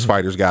 Sometimes these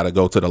fighters got to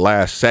go to the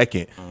last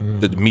second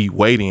to meet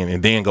weight in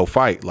and then go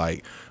fight.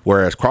 Like,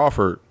 whereas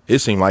Crawford, it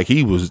seemed like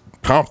he was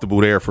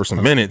comfortable there for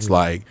some minutes,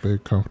 like very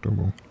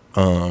comfortable.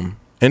 And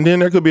then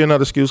there could be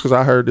another excuse because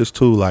I heard this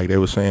too. Like they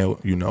were saying,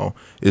 you know,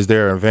 is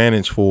there an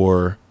advantage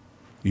for,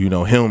 you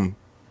know, him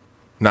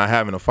not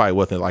having a fight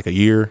within like a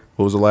year?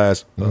 What was the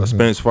last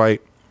Spence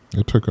fight?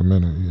 It took a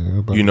minute,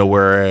 yeah. You know,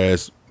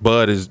 whereas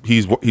Bud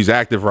he's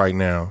active right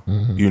now,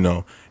 you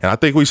know, and I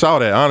think we saw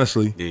that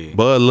honestly. Yeah.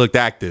 Bud looked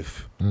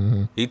active.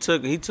 He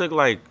took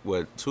like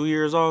what 2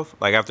 years off,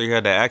 like after he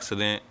had that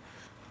accident.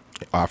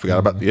 I forgot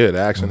about the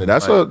accident.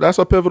 That's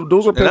a pivotal.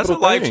 Those are pivotal. That's a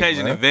life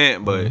changing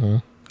event,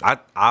 but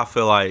I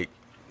feel like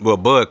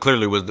Bud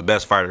clearly was the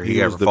best fighter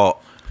he ever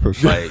fought. For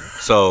sure. Like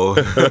so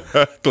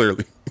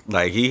clearly.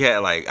 Like he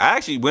had I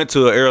actually went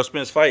to an Errol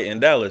Spence fight in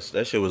Dallas.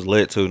 That shit was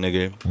lit too,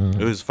 nigga.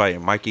 It was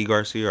fighting Mikey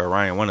Garcia or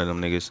Ryan, one of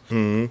them niggas,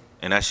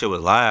 and that shit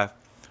was live.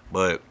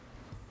 But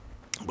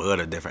Bud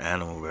a different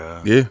animal,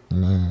 bro. Yeah,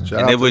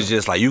 and it was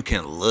just like you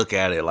can look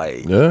at it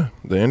like the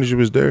energy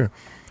was there.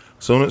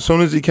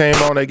 Soon as he came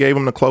on, they gave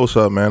him the close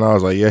up, man. I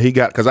was like, yeah, he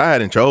got, because I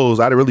hadn't chose.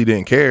 I really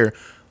didn't care.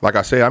 Like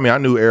I said, I mean, I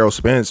knew Errol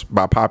Spence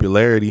by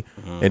popularity,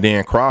 and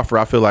then Crawford.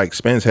 I feel like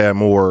Spence had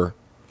more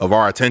of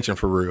our attention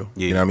for real.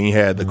 Yeah. You know what I mean? He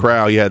had the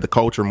crowd, he had the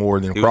culture more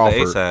than Crawford.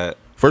 Was the A-side.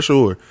 For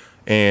sure.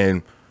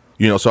 And,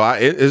 you know, so I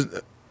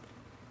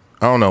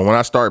don't know, when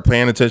I started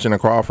paying attention to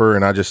Crawford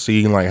and I just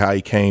seen like how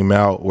he came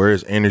out, where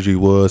his energy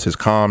was, his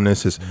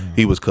calmness,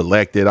 he was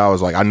collected. I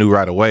was like, I knew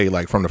right away,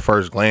 like from the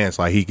first glance,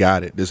 like he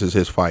got it. This is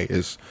his fight.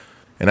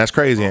 And that's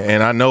crazy.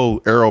 And I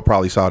know Errol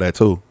probably saw that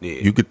too.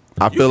 Yeah.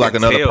 I feel like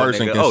another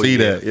person can see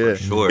that. Yeah.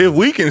 Sure. If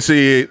we can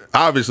see it,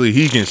 obviously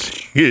he can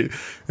see it.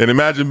 And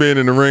imagine being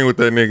in the ring with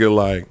that nigga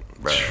like,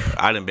 bro,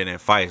 I done been in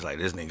fights like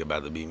this nigga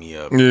about to beat me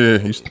up. Yeah,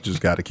 he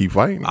just got to keep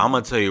fighting. I'm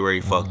gonna tell you where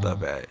he fucked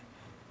up at.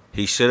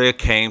 He should have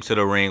came to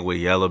the ring with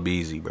Yellow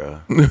Beezy,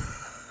 bro.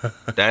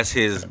 That's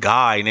his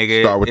guy,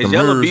 nigga. Is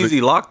Yellow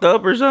Beezy locked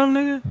up or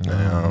something, nigga?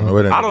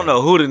 Yeah, I don't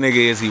know who the nigga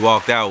is he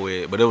walked out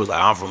with, but it was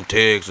like, I'm from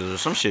Texas or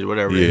some shit,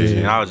 whatever it is.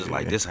 And I was just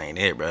like, this ain't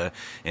it, bro.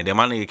 And then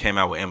my nigga came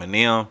out with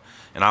Eminem,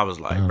 and I was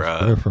like,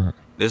 bro,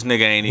 this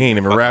nigga ain't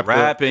even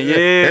rapping. Yeah.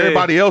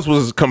 Everybody else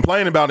was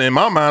complaining about it. In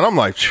my mind, I'm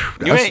like,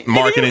 that's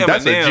marketing.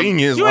 That's a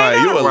genius. Like,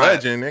 you a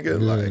legend, nigga.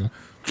 Like,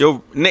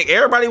 yo, Nick,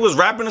 everybody was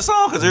rapping the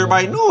song because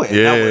everybody knew it.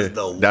 Yeah, that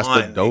was that's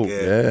the dope.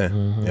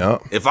 Nigga. Yeah,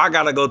 If I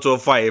gotta go to a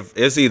fight,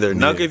 it's either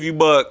Nuck If You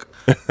Buck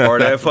or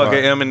that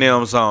fucking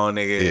Eminem song,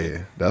 nigga.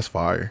 Yeah, that's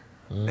fire.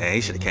 Man,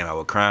 he should have came out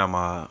with Crime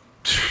Mob.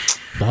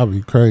 That'd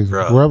be crazy.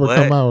 Bro, whoever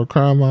come out with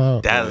Crime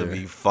Mob, that'd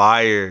be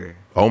fire.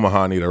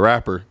 Omaha need a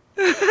rapper.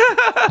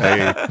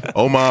 Hey,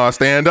 Omaha,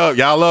 stand up.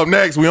 Y'all up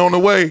next. We on the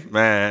way.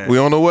 Man. We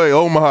on the way.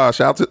 Omaha,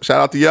 shout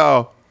out to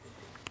y'all.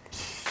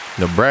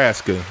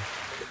 Nebraska.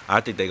 I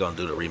think they gonna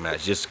do the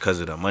rematch just because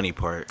of the money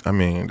part. I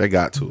mean, they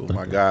got to.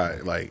 My guy,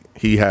 like,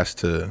 he has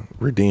to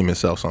redeem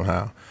himself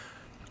somehow.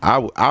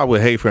 I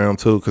would hate for him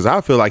too, because I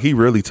feel like he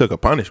really took a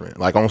punishment.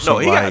 Like on some,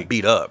 he got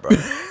beat up, bro.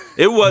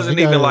 It wasn't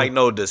even like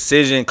no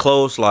decision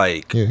close.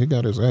 Like, yeah, he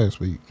got his ass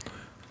beat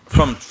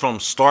from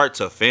start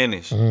to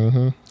finish.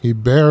 He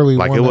barely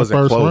like won it wasn't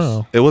that first close.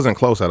 round. It wasn't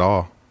close at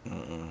all.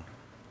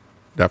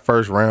 That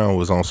first round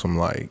was on some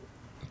like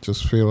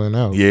just feeling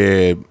out.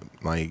 Yeah,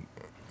 like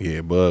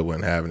Bud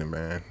wasn't having it,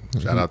 man.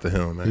 Shout out to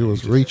him, man. He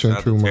was reaching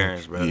too much.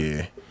 Terrence, bro.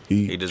 Yeah,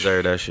 he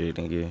deserved that shit,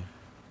 nigga.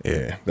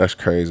 Yeah, that's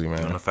crazy,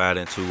 man. Unified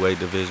in 2 weight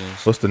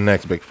divisions. What's the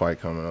next big fight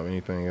coming up?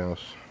 Anything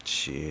else?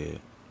 Shit.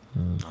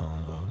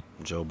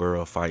 Joe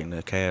Burrow fighting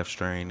a calf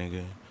strain,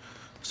 nigga.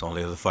 It's the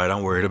only other fight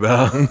I'm worried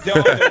about.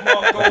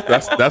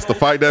 that's the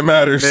fight that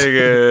matters,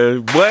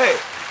 nigga.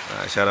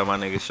 What? Shout out my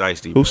nigga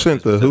Shiesty. You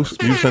sent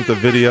the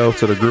video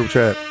to the group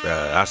chat?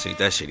 I seen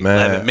that shit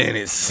 11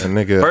 minutes. And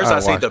nigga, first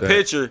I seen the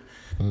picture.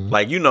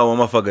 Like, you know,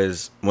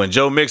 when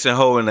Joe Mixon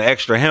holding the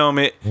extra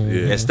helmet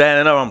and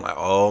standing up, I'm like,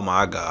 oh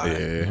my God.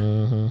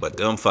 Yeah. But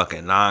them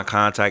fucking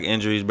non-contact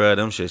injuries, bro,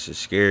 them shits is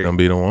scary. Them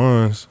be the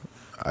ones.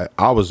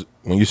 I was,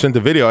 when you sent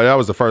the video, that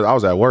was the first, I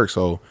was at work,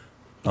 so.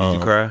 Did you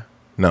cry?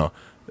 No.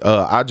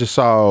 I just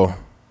saw,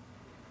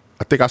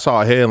 I think I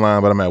saw a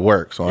headline, but I'm at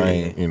work, so I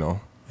ain't, you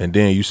know. And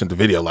then you sent the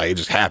video, like, it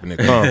just happened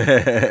to come.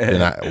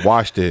 And I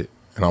watched it.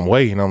 And I'm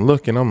waiting, I'm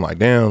looking, I'm like,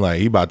 damn,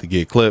 like, he about to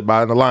get clipped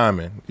by the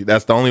lineman.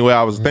 That's the only way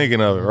I was thinking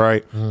of it,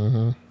 right?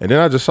 And then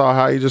I just saw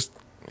how he just,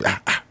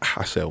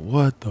 I said,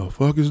 what the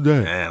fuck is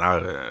that?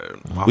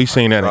 Man, we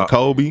seen that in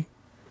Kobe.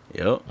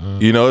 Yep.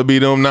 You know, it be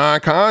them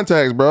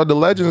non-contacts, bro. The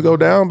legends go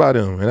down by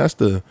them. And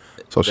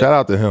so shout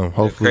out to him,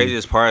 hopefully. The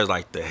craziest part is,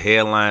 like, the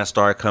headlines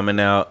start coming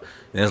out.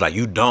 And it's like,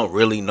 you don't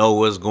really know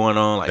what's going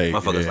on. Like,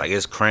 motherfuckers, like,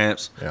 it's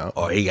cramps. Yeah.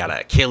 Or he got an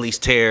Achilles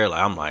tear.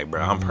 Like, I'm like,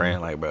 bro, I'm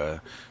praying, like, bro,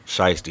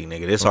 shiesty,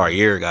 nigga. This our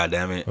year,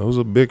 goddammit. It was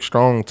a big,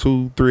 strong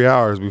 2-3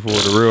 hours before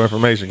the real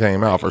information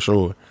came out, for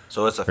sure.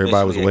 So it's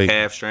officially a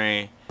calf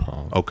strain.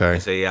 Okay. They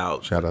say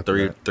out shout out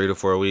 3 to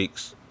 4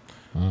 weeks.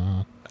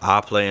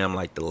 I'll play him,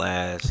 like, the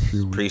last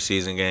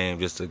preseason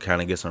game just to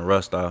kind of get some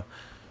rust off.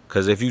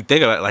 Because if you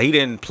think about it, like, he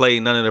didn't play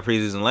none of the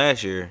preseason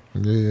last year.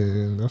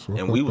 Yeah, that's what.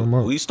 And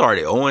we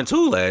started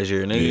 0-2 last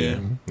year,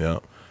 nigga. Yeah.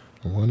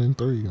 1-3,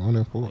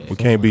 1-4. We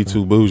can't be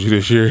too bougie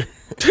this year.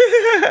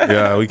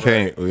 Yeah, we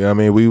can't. I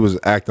mean, we was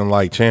acting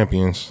like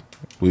champions.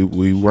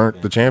 We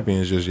weren't the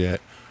champions just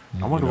yet.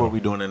 I wonder what we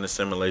doing in the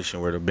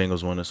simulation where the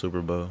Bengals won the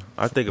Super Bowl.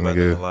 I think about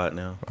that a lot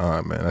now. All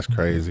right, man, that's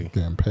crazy.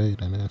 Getting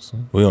paid in that,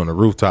 son. We on the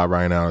rooftop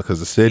right now because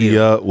the city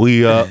up,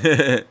 we up.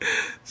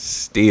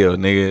 Still,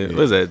 nigga. What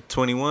was that,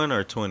 21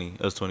 or 20?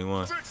 It was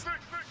 21.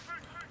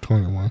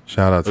 21.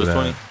 Shout out to It was that.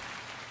 20.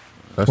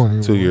 That's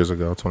 21. 2 years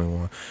ago,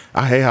 21.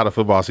 I hate how the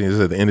football season is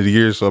at the end of the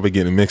year, so I'll be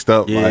getting mixed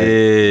up. Yeah.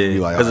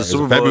 Like, Because the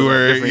Super Bowl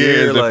February,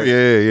 is a different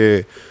year.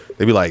 yeah.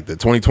 They be like the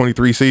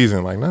 2023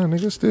 season. Like, nah,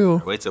 nigga,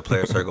 still. Wait till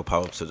Player Circle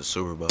pop up to the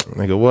Super Bowl.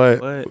 Nigga, what?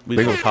 We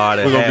gonna pod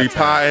at We're gonna be halftime.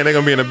 pie and they're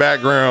gonna be in the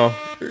background.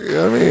 You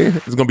know what I mean?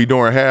 It's gonna be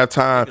during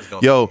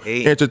halftime. Yo,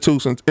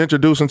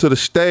 introducing to the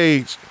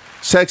stage,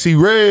 Sexy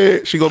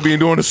Red. She gonna be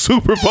doing the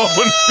Super Bowl in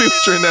the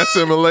future in that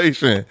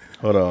simulation.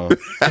 Hold on.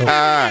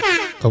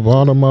 Of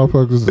all the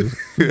motherfuckers that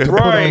put on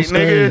Right,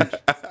 stage,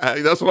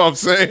 nigga. That's what I'm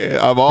saying.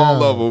 Of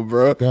all of them,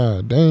 bro.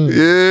 God damn.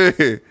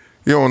 Yeah.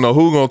 You don't know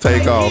who gonna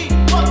take off.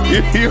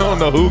 You don't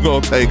know who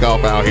gonna take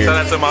off out here.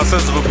 Shout out to my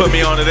sister for putting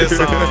me onto this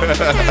song.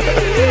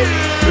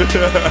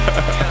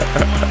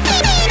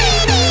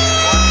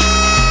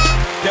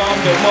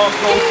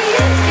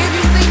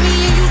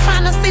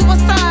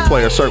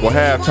 Player Circle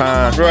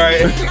halftime.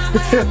 Right.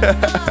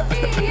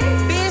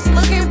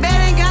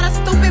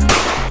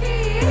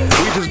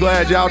 We just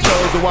glad y'all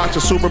chose to watch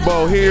the Super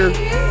Bowl here.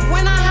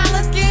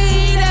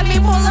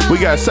 We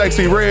got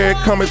Sexy Red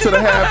coming to the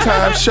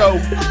halftime show.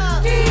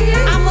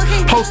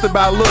 Hosted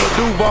by Lil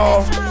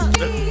Duval.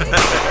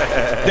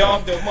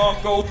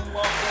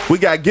 We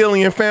got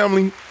Gillian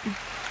family.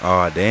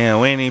 Oh, damn.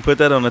 We ain't even put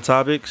that on the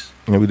topics.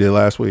 Yeah, we did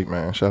last week,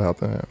 man. Shout out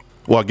to that.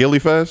 What, Gilly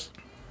Fest?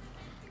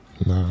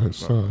 Nah,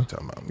 it's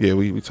Yeah,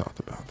 we talked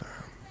about that.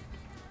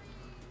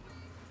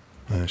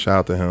 Man, shout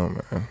out to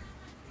him, man.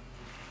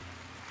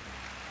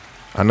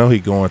 I know he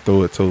going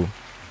through it too.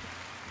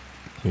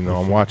 You know,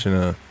 I'm watching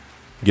the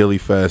Gilly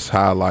Fest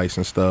highlights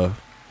and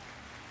stuff.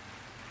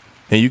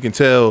 And you can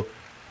tell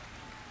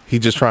he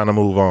just trying to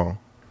move on.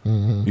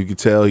 Mm-hmm. You can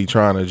tell he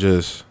trying to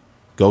just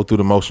go through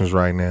the motions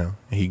right now.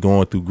 And he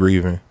going through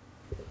grieving.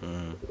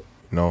 You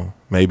know,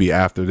 maybe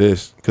after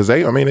this. Because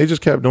they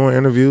just kept doing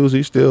interviews.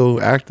 He's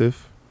still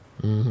active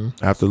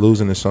after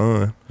losing his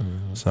son.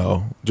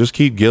 So just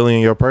keep Gilly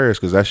in your prayers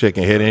because that shit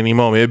can hit any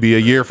moment. It'd be a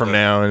year from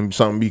now and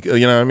something be,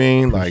 you know what I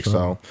mean? Like,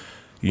 so,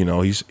 you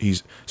know,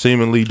 he's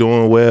seemingly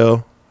doing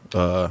well.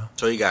 So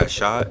he got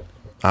shot?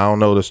 I don't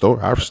know the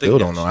story. I still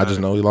don't know. shot. I just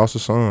know he lost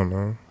his son,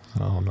 man. I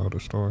don't know the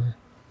story.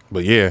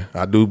 But yeah,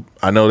 I do.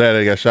 I know that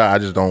he got shot. I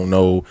just don't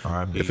know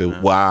if it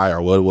why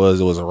or what it was.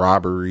 It was a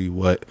robbery.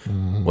 What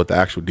the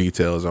actual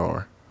details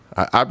are.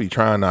 I'd be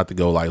trying not to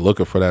go like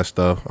looking for that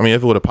stuff. I mean,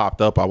 if it would have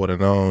popped up, I would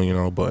have known, you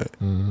know. But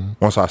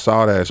once I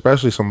saw that,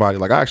 especially somebody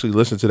like I actually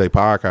listen to their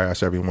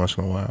podcast every once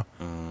in a while.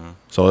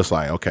 So it's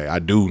like, okay, I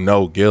do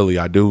know Gilly.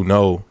 I do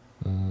know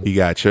he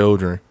got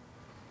children.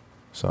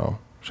 So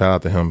shout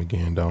out to him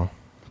again, though.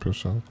 For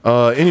sure.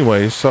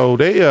 Anyway, so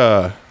they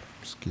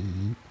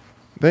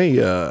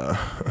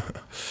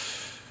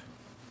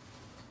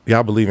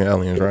y'all believe in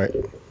aliens, right?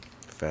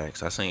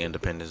 Facts. I seen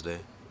Independence Day.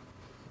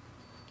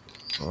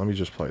 Let me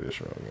just play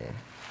this real again.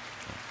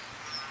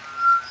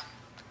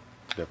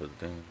 That was the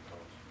thing.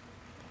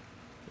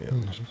 Yeah,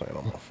 I'm just playing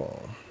on my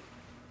phone.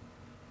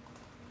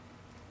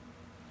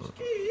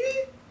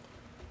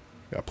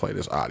 Gotta play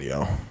this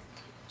audio.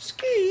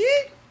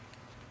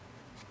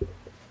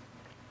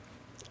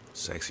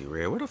 Sexy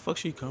Red. Where the fuck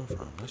she come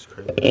from? That's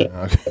crazy.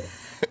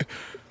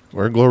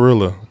 We're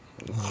Glorilla.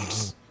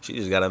 She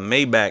just got a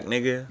Maybach,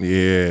 nigga.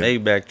 Yeah.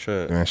 Maybach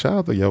truck. Man, shout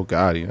out to Yo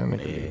Gotti. That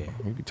nigga,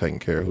 he be taking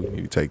care of who he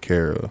need to take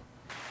care of.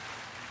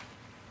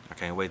 I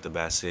can't wait to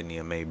buy Sydney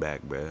a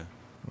Maybach, bruh.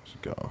 Let's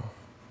go.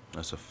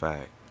 That's a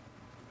fact.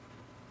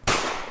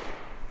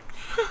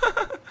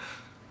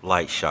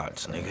 Light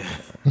shots, nigga.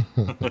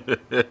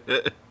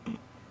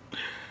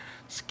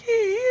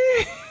 Ski.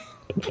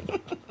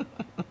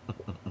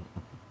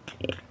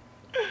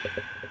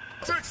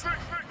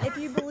 If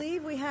you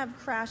believe we have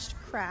crashed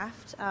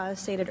craft,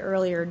 stated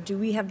earlier, do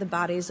we have the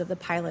bodies of the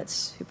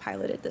pilots who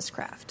piloted this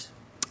craft?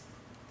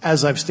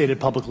 As I've stated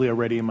publicly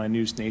already in my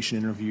News Nation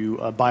interview,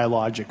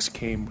 biologics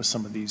came with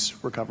some of these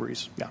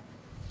recoveries. Yeah.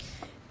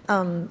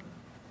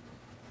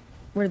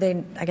 Were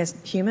they, I guess,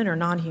 human or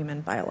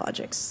non-human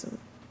biologics?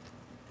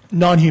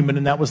 Non-human,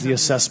 and that was the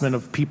assessment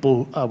of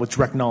people with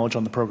direct knowledge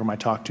on the program I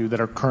talked to that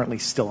are currently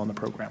still on the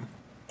program.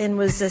 And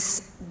was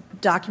this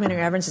documentary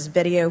evidence, this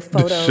video,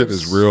 photos? This shit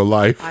is real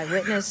life.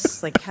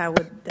 Eyewitness? Like, how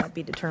would that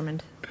be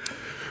determined?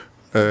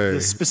 The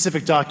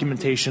specific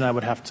documentation I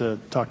would have to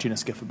talk to you in a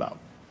skiff about.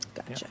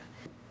 Gotcha.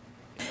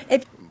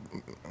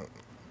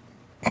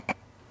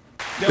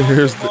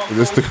 Here's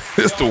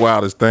the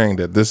wildest thing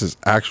that this is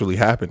actually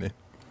happening.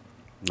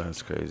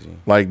 That's crazy.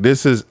 Like,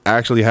 this is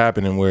actually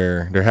happening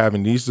where they're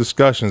having these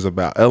discussions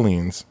about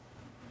aliens.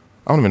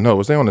 I don't even know.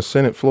 Was they on the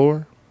Senate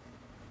floor?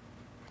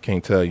 I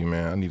can't tell you,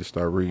 man. I need to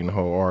start reading the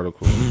whole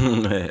article.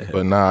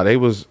 But nah, they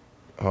was...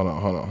 Hold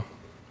on.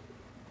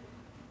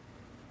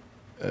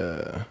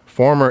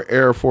 Former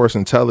Air Force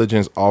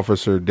intelligence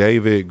officer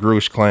David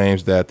Grush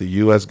claims that the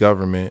U.S.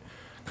 government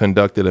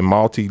conducted a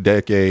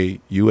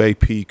multi-decade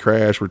UAP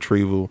crash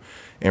retrieval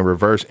and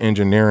reverse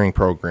engineering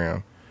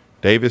program.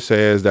 David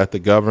says that the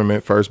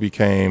government first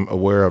became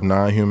aware of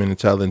non-human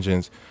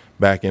intelligence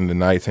back in the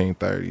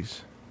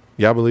 1930s.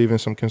 Y'all believe in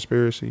some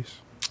conspiracies?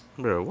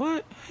 Bro,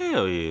 what?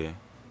 Hell yeah.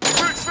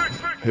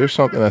 Here's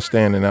something that's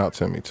standing out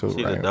to me too.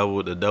 See right?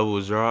 the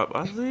double drop.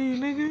 I see,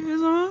 nigga,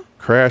 it's on.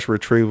 Crash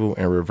retrieval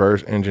and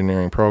reverse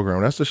engineering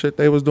program. That's the shit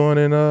they was doing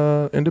in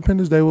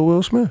Independence Day with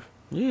Will Smith.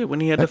 Yeah, when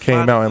he had that to fly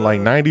came out in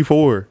like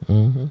 '94.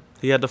 Mm-hmm.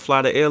 He had to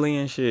fly the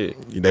alien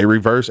shit. They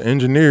reverse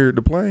engineered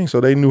the plane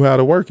so they knew how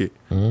to work it.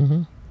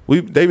 Mm-hmm.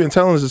 They've been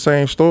telling us the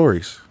same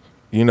stories,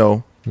 you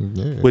know.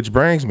 Yeah. Which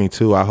brings me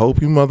to, I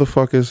hope you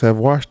motherfuckers have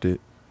watched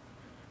it.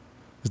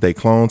 Is they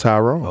clone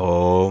Tyrone?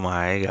 Oh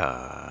my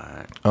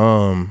god.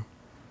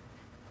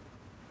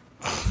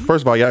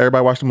 First of all, y'all,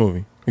 everybody watch the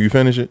movie. You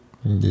finish it?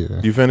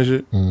 Yeah. You finish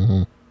it?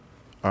 Mm-hmm.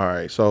 All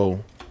right.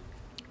 So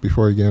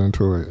before you get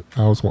into it,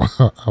 I was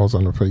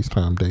on a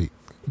FaceTime date.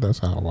 That's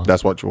how I watched.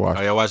 That's what you watched.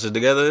 Oh, y'all watched it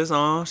together? It's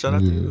on. Shout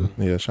out to you.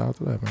 Yeah, shout out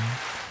to that, man.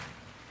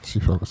 She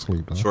fell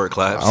asleep though. Short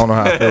claps. I don't know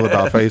how I feel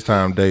about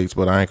FaceTime dates,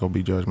 but I ain't gonna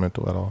be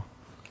judgmental at all.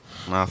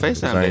 Nah,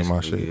 FaceTime ain't dates my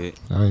my shit. shit.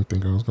 I didn't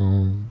think I was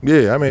going.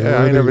 Yeah, I mean,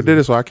 I ain't never did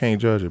it, so I can't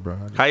judge it, bro.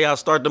 How y'all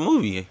start the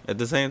movie at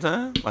the same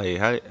time? Like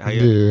how y'all?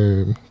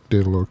 Yeah,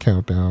 did a little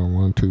countdown.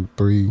 1, 2,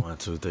 3. 1,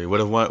 2, 3.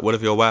 What if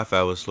your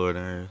Wi-Fi was slower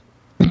than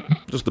hers?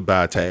 Just a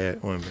bad tad.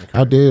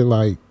 I did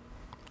like.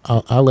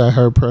 I let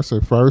her press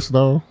it first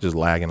though. Just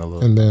lagging a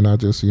little. And then I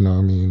just, you know what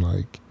I mean,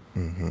 like.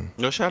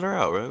 Go shout her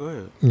out, bro. Go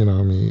ahead. You know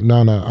what I mean?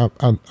 No.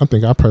 I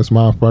think I pressed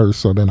mine first,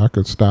 so then I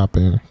could stop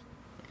and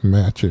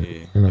match it.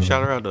 Yeah. You know.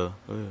 Shout her out though.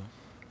 Go ahead.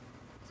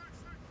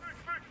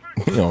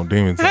 You know,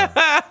 demon time.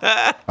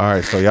 All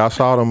right, so y'all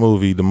saw the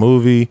movie. The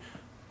movie.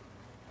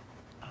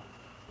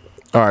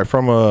 All right,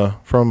 from a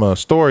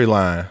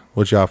storyline,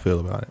 what y'all feel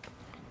about it?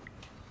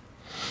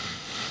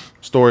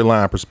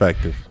 Storyline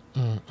perspective.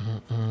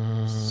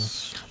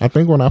 I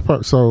think when I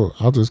first, so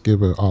I'll just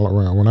give it all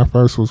around. When I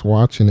first was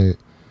watching it,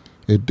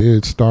 it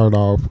did start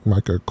off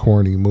like a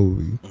corny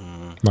movie,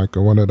 like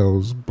one of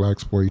those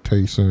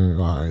blaxploitation.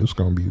 All right, it's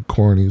gonna be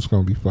corny, it's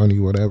gonna be funny,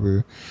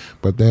 whatever.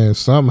 But then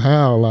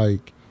somehow,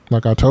 like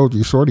I told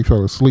you, Shorty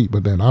fell asleep,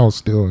 but then I was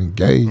still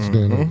engaged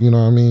in it. You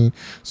know what I mean?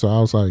 So I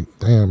was like,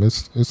 damn,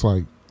 it's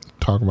like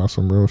talking about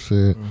some real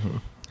shit,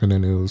 and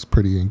then it was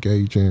pretty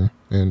engaging.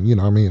 And you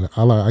know what I mean?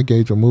 I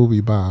gauge a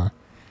movie by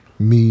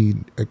me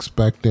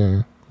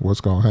expecting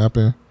what's gonna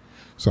happen.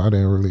 So I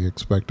didn't really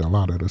expect a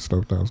lot of the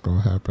stuff that was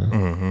gonna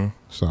happen.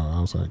 So I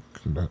was like,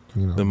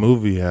 you know, the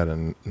movie had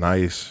a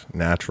nice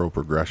natural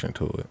progression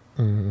to it,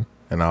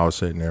 and I was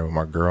sitting there with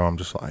my girl. I'm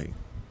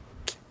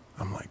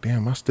like,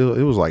 damn,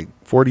 it was like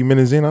 40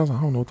 minutes in. I was like,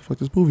 I don't know what the fuck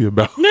this movie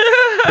about.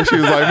 And she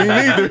was like, me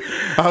neither.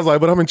 I was like,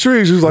 but I'm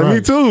intrigued. She was like,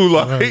 me too.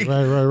 Like,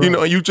 right. you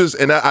know,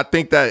 and I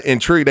think that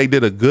intrigue, they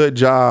did a good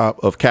job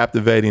of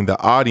captivating the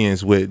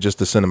audience with just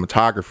the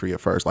cinematography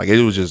at first. Like,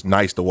 it was just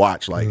nice to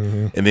watch. Like,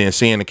 and then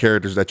seeing the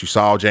characters that you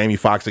saw, Jamie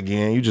Foxx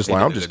again, you just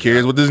like, I'm just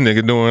curious what this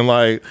nigga doing.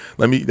 Like,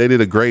 they did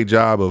a great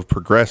job of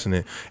progressing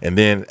it. And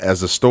then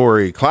as the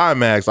story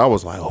climax, I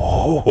was like,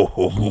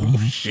 oh,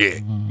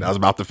 shit. That was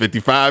about the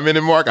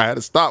 55-minute mark. I had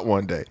to stop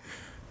one day.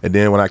 And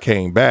then when I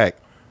came back,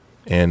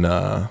 and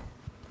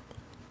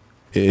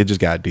it just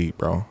got deep,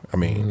 bro. I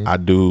mean, I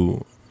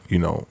do, you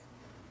know,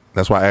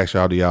 that's why I asked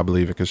y'all, do y'all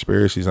believe in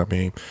conspiracies? I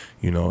mean,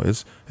 you know,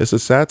 it's a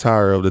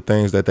satire of the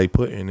things that they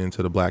put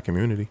into the black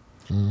community.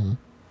 The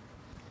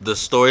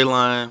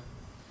storyline,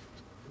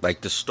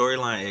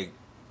 it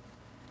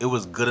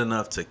was good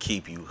enough to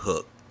keep you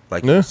hooked,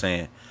 like you were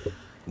saying.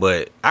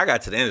 But I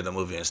got to the end of the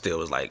movie and still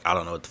was like, I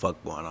don't know what the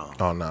fuck going on.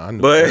 Oh, no, I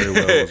knew very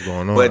well what was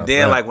going on. But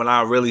then, like, when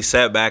I really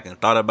sat back and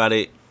thought about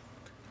it,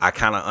 I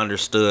kind of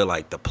understood,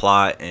 like, the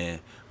plot and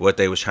what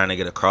they was trying to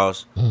get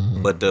across.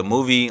 But the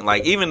movie,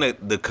 like, even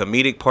the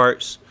comedic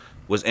parts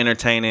was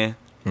entertaining.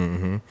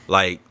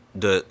 Like,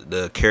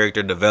 the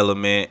character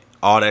development,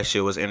 all that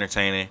shit was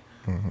entertaining.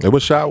 It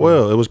was shot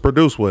well. It was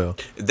produced well.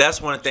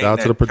 That's one thing Shout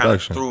out to the that kind of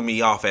production. threw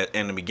me off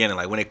in the beginning.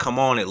 Like, when it come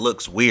on, it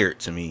looks weird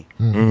to me.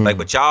 Like,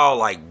 but y'all,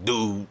 like,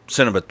 do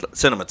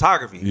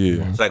cinematography.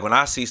 Yeah. It's like, when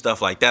I see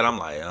stuff like that, I'm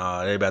like,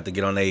 oh, they about to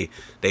get on they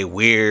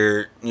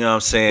weird, you know what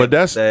I'm saying? But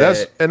that's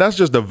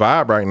just the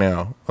vibe right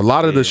now. A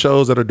lot of the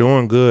shows that are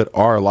doing good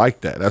are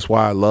like that. That's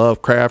why I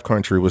love Craft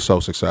Country was so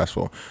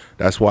successful.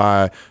 That's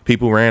why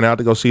people ran out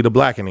to go see The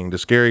Blackening, the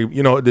scary.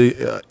 You know,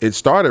 it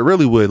started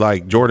really with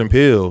like Jordan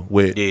Peele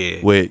with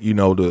you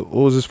know what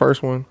was his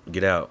first one?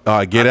 Get Out.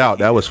 Get Out.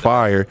 That was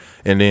fire.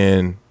 And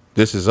then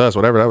This Is Us,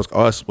 whatever. That was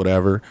Us,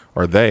 whatever,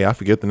 or They. I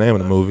forget the name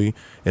of the movie.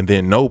 And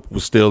then Nope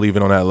was still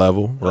even on that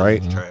level,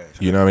 right? Trash.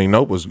 You know what I mean?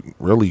 Nope was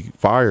really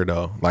fire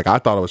though. Like I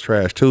thought it was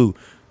trash too,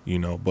 you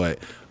know, but.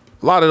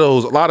 A lot of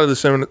the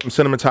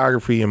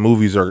cinematography and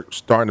movies are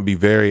starting to be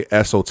very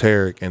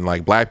esoteric, and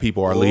like black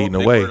people are leading the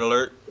way.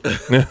 Alert.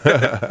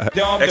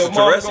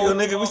 Extraterrestrial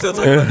nigga, we still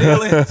talking about the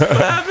aliens. What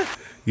happened?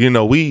 You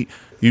know,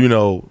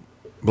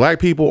 black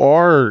people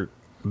are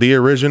the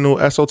original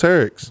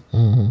esoterics.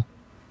 Mm-hmm.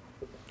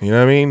 You know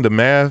what I mean? The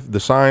math, the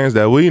science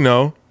that we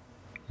know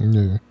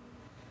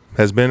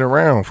has been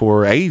around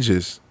for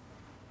ages.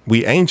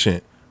 We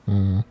ancient,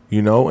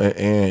 you know,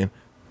 and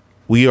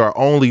we are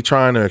only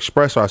trying to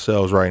express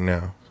ourselves right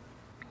now.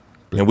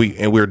 And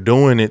we're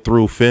doing it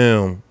through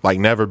film like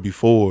never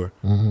before.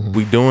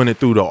 We doing it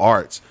through the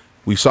arts.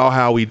 We saw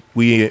how we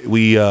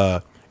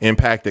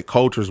impacted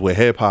cultures with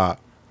hip hop.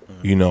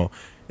 You know,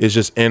 it's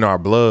just in our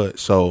blood.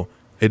 So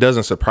it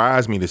doesn't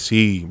surprise me to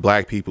see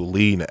black people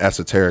lead the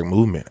esoteric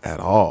movement at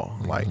all.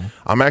 Like,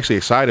 I'm actually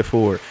excited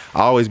for it.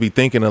 I always be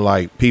thinking of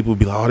like, people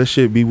be like, oh, this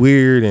shit be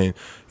weird. And,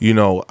 you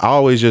know, I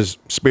always just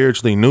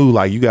spiritually knew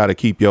like, you got to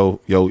keep your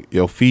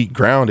feet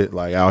grounded,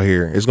 like out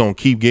here. It's going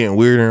to keep getting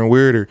weirder and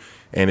weirder.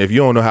 And if you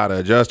don't know how to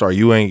adjust, or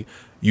you ain't,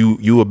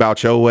 you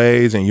about your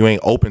ways and you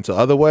ain't open to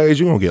other ways,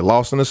 you gonna get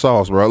lost in the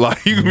sauce, bro.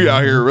 Like, you can be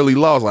out here really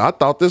lost. Like, I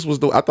thought I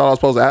thought I was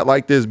supposed to act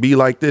like this, be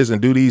like this,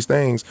 and do these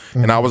things,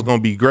 and I was gonna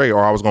be great,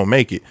 or I was gonna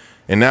make it.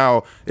 And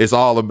now it's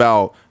all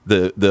about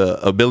the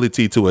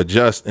ability to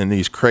adjust in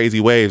these crazy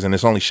waves, and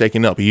it's only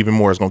shaking up even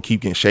more. It's gonna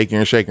keep getting shakier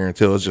and shakier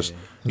until it's just,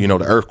 you know,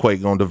 the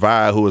earthquake gonna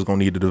divide who is gonna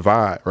need to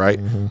divide, right?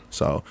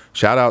 So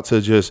shout out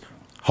to just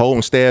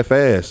holding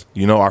steadfast.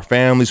 You know, our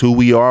families, who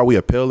we are, we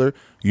a pillar,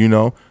 you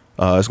know.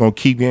 It's gonna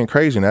keep getting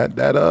crazy. And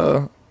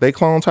that they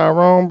clone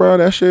Tyrone, bro.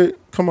 That shit,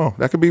 come on,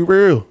 that could be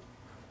real.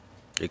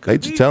 They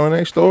just telling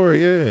their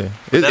story, yeah.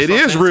 It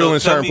is real in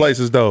certain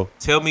places, though.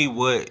 Tell me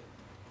what.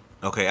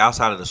 Okay,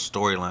 outside of the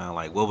storyline,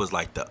 like, what was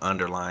like the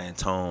underlying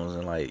tones,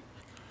 and like,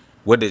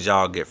 what did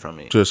y'all get from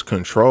it? Just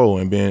control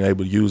and being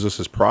able to use us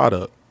as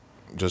product.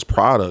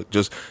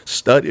 Just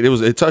study.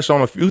 It touched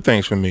on a few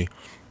things for me.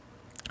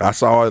 I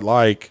saw it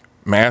like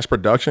mass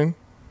production,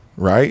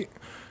 right?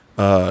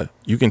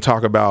 You can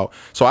talk about,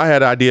 so I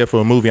had an idea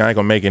for a movie. I ain't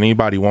gonna make it.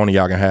 Anybody want it,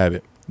 y'all can have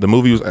it. The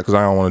movie was, because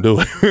I don't want to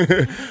do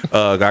it.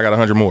 I got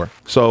 100 more.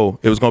 So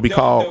it was gonna be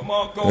called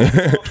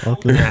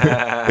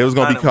it's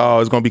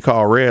gonna be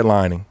called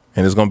Redlining.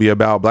 And it's going to be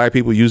about black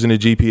people using the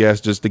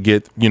GPS just to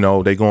get, you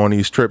know, they go on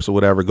these trips or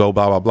whatever, go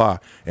blah, blah, blah.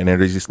 And then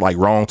there's just like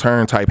wrong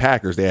turn type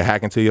hackers. They're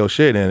hacking to your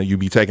shit and you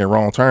be taking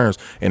wrong turns,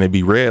 and it'd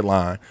be red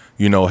line.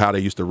 You know how they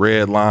used to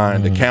red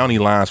line the county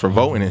lines for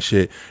voting and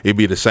shit. It'd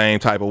be the same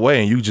type of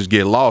way, and you just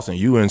get lost, and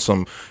you in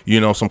some, you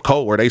know, some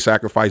cult where they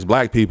sacrifice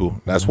black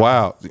people. That's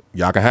wild.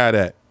 Y'all can have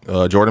that.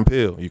 Jordan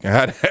Peele, you can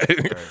have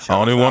that. I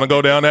don't even want to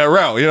go down that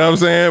route, you know what I'm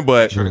saying?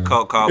 But sure, the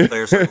call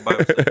players.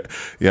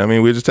 Yeah, I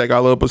mean, we just take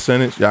our little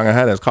percentage. Y'all can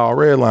have that. It's called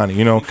redlining,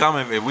 you know.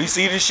 If we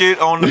see this shit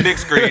on the big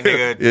screen,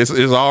 nigga, it's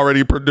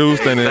already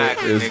produced, and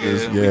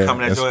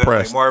it's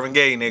pressed. Like Marvin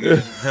Gaye, nigga,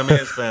 him and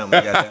his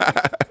family.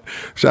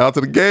 Shout out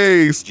to the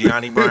gays,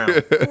 Gianni Brown,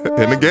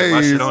 and the gays.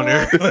 My shit on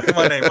there.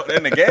 My name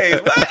and the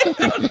gays.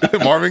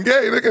 What? Marvin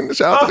Gaye, nigga.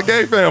 Shout out to the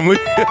gay family.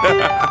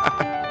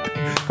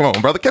 Come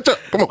on, brother, catch up.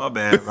 Come on. My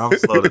bad. I'm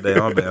slow today.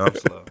 I'm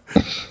slow.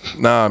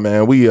 Nah,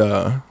 man. We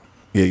man.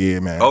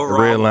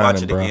 Overall,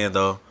 watch it again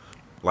though.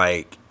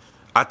 Like,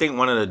 I think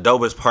one of the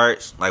dopest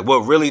parts, like what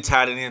really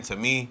tied it into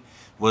me,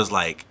 was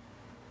like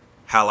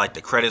how like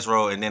the credits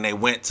roll, and then they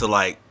went to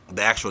like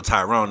the actual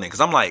Tyrone thing.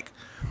 Cause I'm like,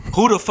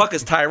 who the fuck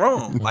is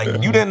Tyrone? Like,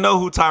 you didn't know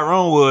who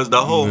Tyrone was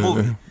the whole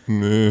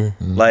movie.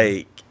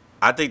 Like,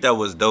 I think that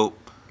was dope.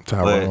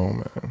 Tyrone,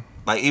 man.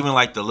 Like, even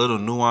like the little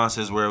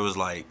nuances where it was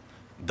like,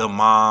 the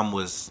mom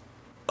was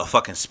a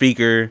fucking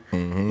speaker,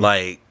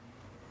 like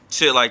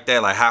shit like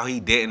that, like how he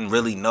didn't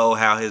really know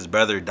how his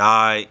brother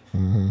died,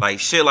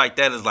 like shit like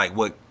that is like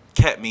what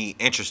kept me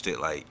interested,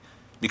 like,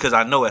 because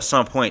I know at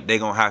some point they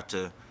gonna have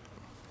to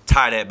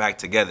tie that back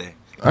together.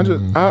 I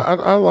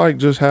like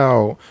just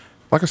how,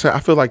 like I said,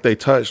 I feel like they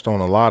touched on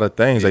a lot of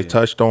things. They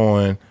touched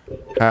on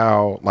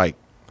how, like,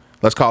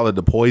 let's call it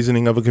the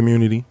poisoning of a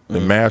community, the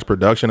mass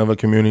production of a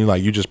community,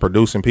 like you just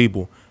producing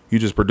people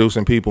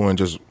and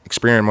just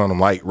experimenting on them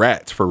like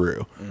rats for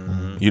real.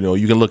 You know,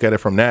 you can look at it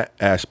from that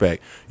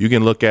aspect. You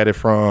can look at it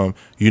from,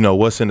 you know,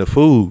 what's in the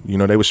food. You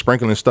know, they were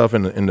sprinkling stuff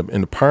in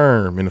the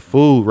perm, in the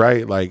food,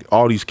 right? Like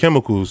all these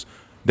chemicals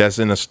that's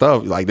in the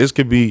stuff. Like this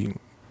can be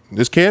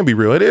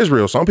real. It is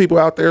real. Some people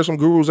out there, some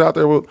gurus out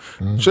there with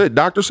shit.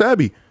 Dr.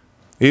 Sebi,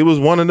 he was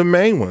one of the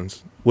main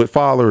ones with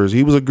followers.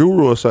 He was a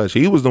guru or such.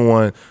 He was the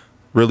one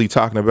really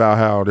talking about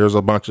how there's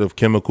a bunch of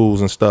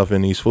chemicals and stuff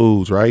in these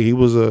foods, right? He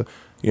was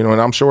you know,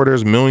 and I'm sure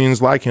there's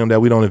millions like him that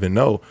we don't even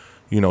know,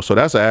 you know. So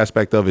that's an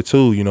aspect of it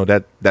too, you know,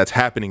 that's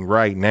happening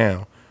right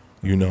now,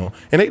 you know.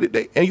 And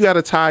they and you got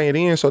to tie it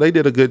in. So they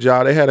did a good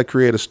job. They had to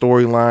create a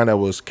storyline that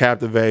was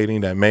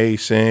captivating, that made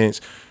sense.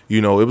 You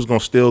know, it was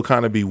gonna still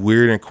kind of be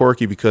weird and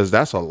quirky because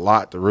that's a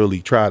lot to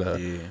really try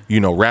to,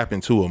 you know, wrap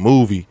into a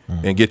movie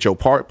and get your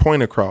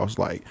point across.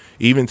 Like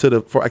even to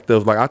the fact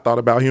of like I thought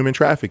about human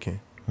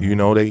trafficking. You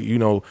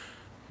know,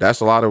 that's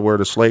a lot of where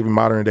the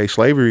modern day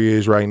slavery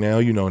is right now.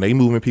 You know, they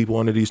moving people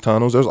under these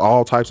tunnels. There's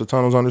all types of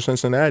tunnels under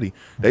Cincinnati.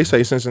 They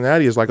say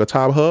Cincinnati is like a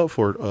top hub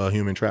for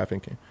human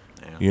trafficking.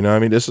 You know what I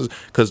mean? This is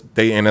because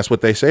and that's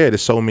what they said.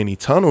 There's so many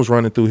tunnels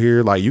running through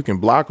here. Like, you can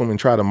block them and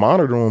try to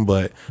monitor them,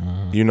 but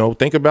you know,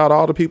 think about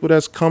all the people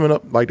that's coming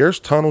up. Like, there's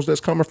tunnels that's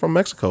coming from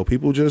Mexico.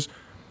 People just,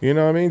 you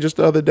know what I mean? Just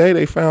the other day,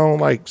 they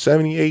found like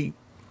 78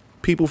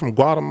 people from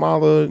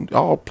Guatemala,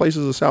 all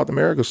places of South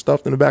America,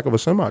 stuffed in the back of a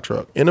semi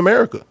truck in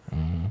America.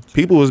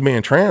 People was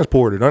being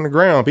transported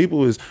underground. People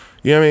was,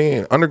 you know what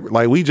I mean?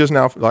 Like, we just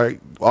now, like,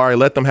 all right,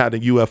 let them have the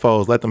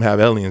UFOs, let them have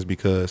aliens,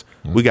 because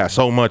we got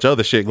so much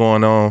other shit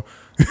going on.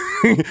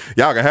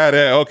 Y'all can have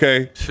that,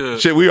 okay?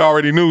 Shit we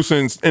already knew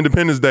since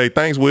Independence Day.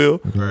 Thanks, Will.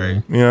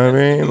 Right. You know what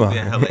I mean? Like,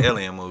 hella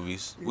alien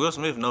movies. Will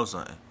Smith knows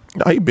something.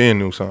 No, he been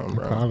knew something,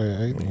 bro. Probably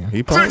an alien.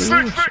 He probably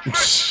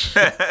is.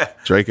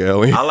 Drake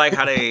alien. I like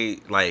how they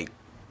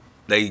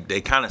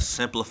kind of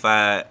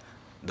simplified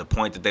the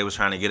point that they was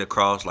trying to get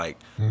across, like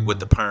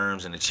with the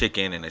perms and the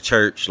chicken and the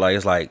church. Like,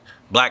 it's like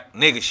black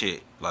nigga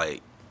shit.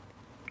 Like,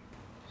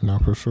 No,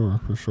 for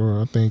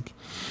sure. I think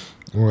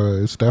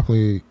it's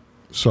definitely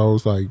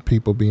shows like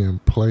people being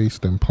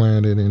placed and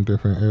planted in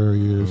different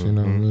areas, you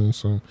know what I mean?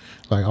 So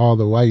like all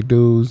the white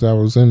dudes that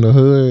was in the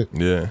hood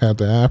had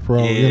the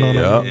afro, you know what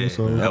I mean?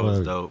 So that was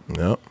like, dope.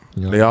 Yep.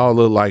 you know, They all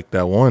look like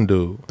that one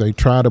dude. they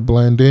try to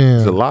blend in,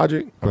 Is it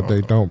Logic? but they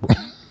don't.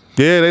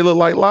 Yeah, they look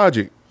like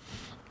Logic.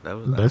 That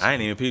was I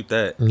ain't even peeped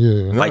that.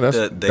 Yeah. Like No,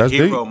 the that's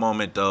hero deep.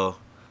 moment though.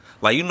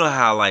 Like, you know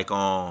how like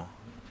one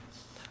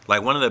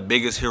of the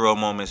biggest hero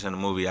moments in the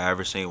movie I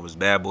ever seen was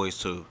Bad Boys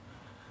 2.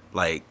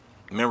 Like,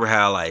 remember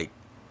how like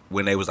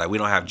when they was like, we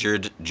don't have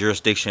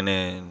jurisdiction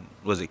in,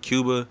 was it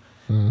Cuba?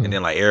 And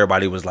then like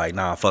everybody was like,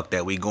 nah, fuck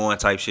that, we going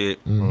type shit.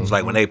 It's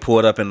like when they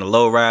pulled up in the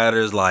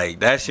lowriders,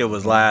 like that shit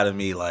was live to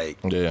me. Like,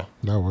 Yeah.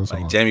 That was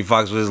like hard. Jamie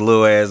Foxx with his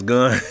little ass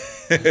gun.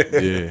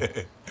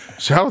 Yeah.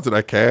 Shout out to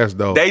that cast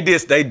though. They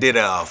did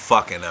a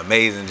fucking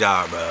amazing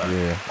job, bro.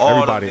 Yeah.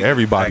 All them niggas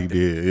Everybody acted.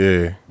 did.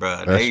 Yeah.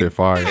 Bruh, That shit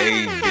fire.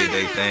 They did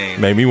their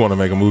thing. Made me want to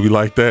make a movie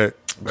like that.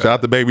 Shout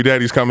out to Baby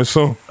Daddy's coming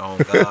soon. Oh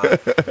God.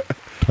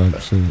 Type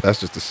shit. That's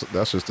just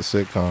a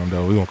sitcom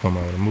though. We gonna come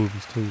out with the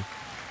movies too.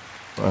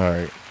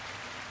 All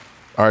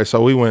right.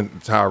 So we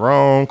went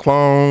Tyrone,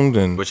 cloned,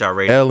 and Which I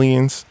rated.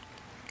 aliens.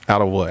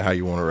 Out of what? How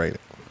you want to rate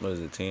it? What is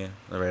it? 10?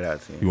 I rate out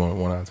of 10. You want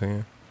 1 out of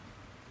 10?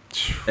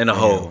 In the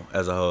whole,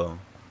 as a whole.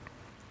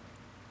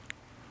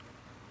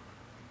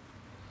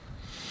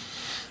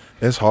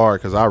 It's hard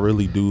because I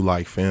really do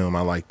like film.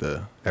 I like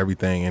the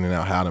everything in and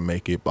out, how to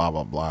make it, blah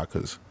blah blah.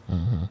 Because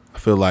I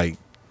feel like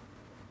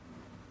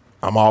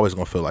I'm always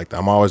gonna feel like that.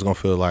 I'm always gonna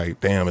feel like,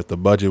 damn, if the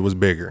budget was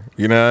bigger,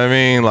 you know what I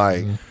mean?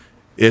 Like,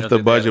 if the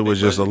budget was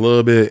just a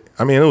little bit,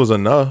 I mean, it was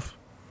enough,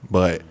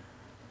 but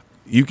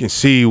you can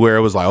see where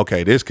it was like,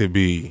 okay, this could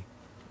be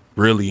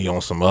really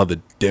on some other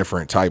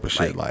different type of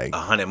shit, like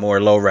 100 more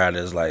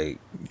lowriders, like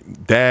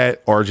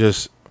that, or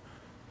just,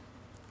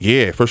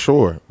 yeah, for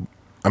sure.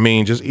 I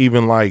mean, just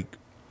even like,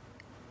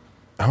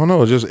 I don't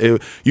know,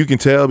 you can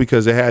tell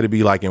because it had to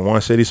be like in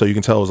one city, so you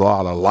can tell it was a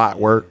lot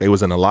work. They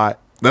was in a lot.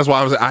 That's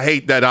why I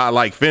hate that I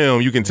like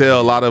film. You can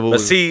tell a lot of it. But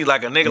Was, see,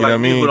 like a nigga know like what I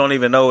me mean? who don't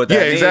even know what that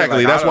yeah, means.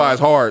 exactly. Like, That's why it's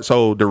hard.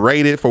 So to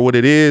rate it for what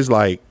it is,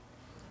 like,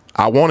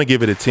 I want to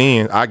give it a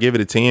 10. I give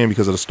it a 10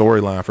 because of the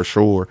storyline for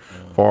sure.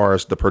 As far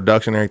as the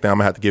production and everything, I'm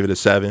gonna have to give it a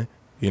 7.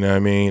 You know what I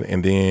mean?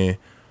 And then,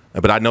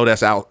 but I know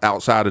that's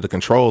outside of the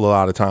control a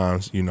lot of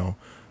times. You know,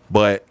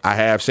 but I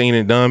have seen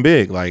it done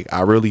big. Like,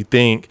 I really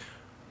think,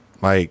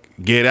 like,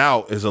 Get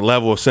Out is a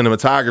level of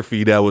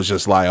cinematography that was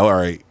just like, all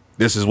right,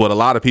 this is what a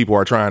lot of people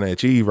are trying to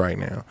achieve right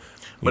now.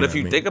 But if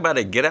you think about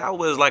it, Get Out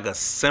was like a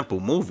simple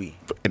movie.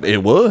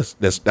 It was.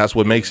 That's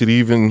what makes it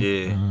even.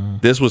 Yeah.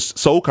 This was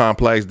so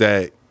complex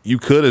that you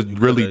could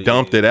have really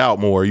dumped it out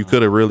more. You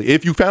could have really,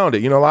 if you found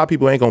it. You know, a lot of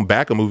people ain't gonna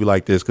back a movie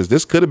like this because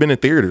this could have been in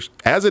theaters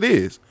as it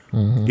is.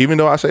 Even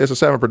though I say it's a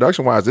 7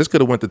 production wise, this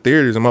could have went to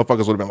theaters and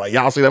motherfuckers would have been like,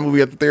 y'all see that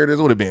movie at the theaters?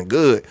 It would have been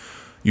good.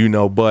 You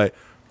know, but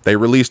they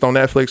released on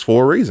Netflix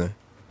for a reason.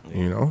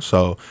 You know,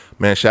 so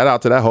man, shout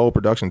out to that whole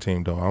production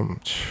team though.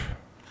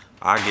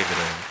 I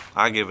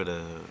give it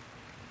a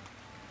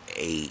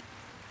 8.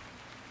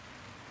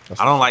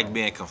 I don't like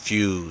being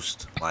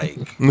confused. Like,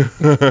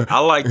 I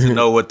like to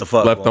know what the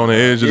fuck Left going on the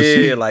edge of the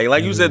seat. Yeah,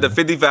 like you said, the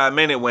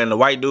 55-minute when the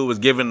white dude was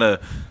giving the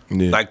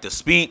like the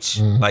speech,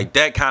 like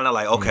that kind of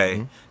like,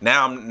 okay,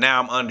 now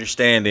I'm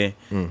understanding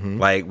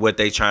like what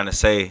they trying to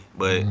say,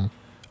 but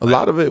a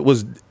lot of it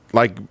was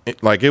like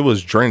it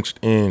was drenched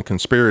in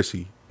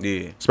conspiracy.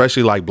 Yeah,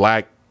 especially like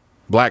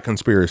black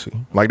conspiracy.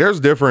 Like, there's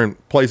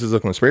different places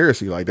of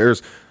conspiracy. Like,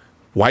 there's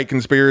white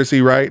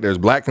conspiracy, right? There's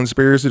black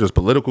conspiracy, there's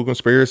political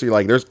conspiracy.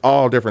 Like, there's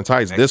all different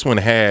types. This one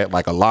had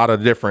like a lot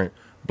of different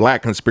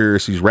black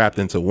conspiracies wrapped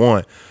into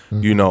one.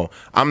 You know,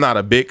 I'm not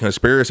a big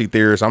conspiracy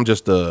theorist. I'm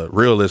just a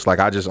realist. Like,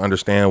 I just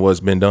understand what's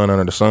been done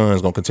under the sun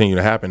is going to continue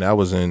to happen. That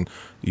was in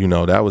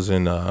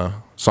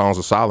Songs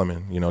of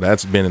Solomon. You know,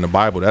 that's been in the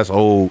Bible. That's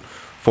old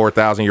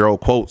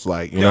 4,000-year-old quotes.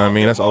 Like, you know what I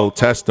mean? That's old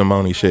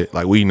testimony shit.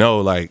 Like, we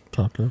know, like,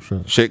 Talk that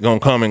shit. shit gonna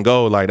come and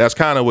go. Like, that's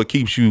kind of what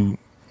keeps you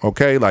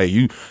Okay, like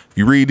if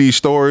you read these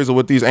stories of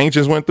what these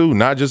ancients went through,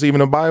 not just even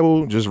the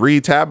Bible, just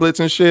read tablets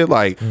and shit.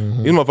 Like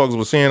these motherfuckers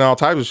was seeing all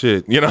types of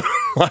shit. You know,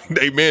 like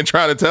they been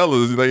trying to tell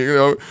us. Like, you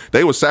know,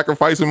 they was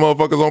sacrificing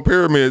motherfuckers on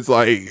pyramids.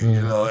 Like,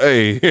 you know,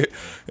 hey,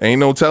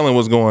 ain't no telling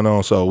what's going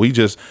on. So I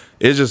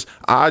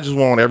just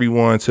want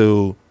everyone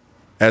to,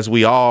 as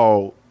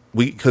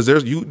because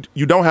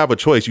you don't have a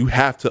choice. You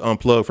have to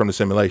unplug from the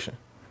simulation.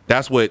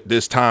 That's what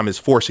this time is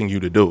forcing you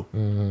to do.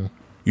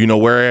 You know,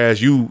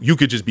 whereas you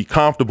could just be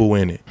comfortable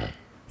in it.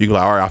 You go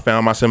like, all right, I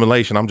found my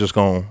simulation. I'm just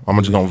gonna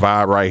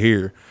vibe right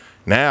here.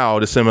 Now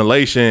the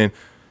simulation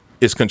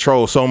is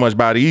controlled so much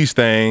by these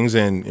things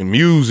and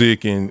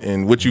music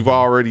and what you've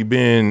already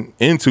been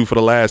into for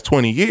the last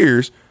 20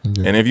 years.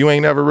 And if you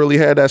ain't never really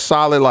had that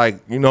solid, like,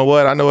 you know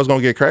what, I know it's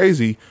gonna get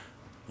crazy.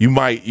 You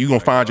gonna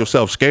find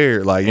yourself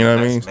scared. Like, you know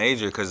what I mean? That's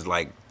major, because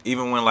like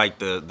even when like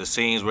the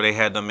scenes where they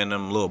had them in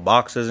them little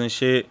boxes and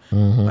shit,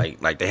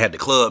 like they had the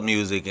club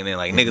music and then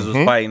like niggas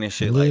was fighting and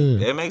shit. Like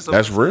it makes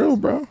that's real,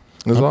 bro.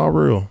 It's all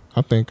real.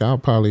 I think I'll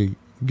probably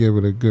give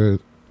it a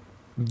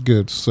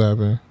good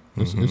 7.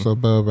 It's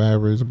above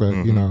average, but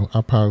you know,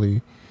 it'll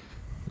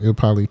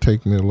probably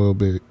take me a little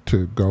bit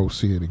to go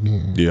see it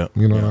again. Yeah.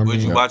 You know what I mean?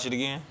 Would you watch it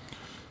again?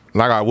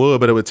 Like I would,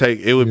 but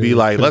it would be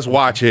like, let's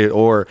watch it,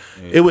 or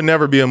it would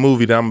never be a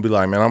movie that I'm gonna be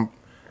like, man,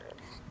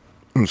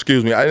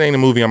 excuse me, it ain't a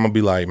movie I'm gonna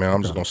be like, man,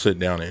 I'm just gonna sit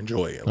down and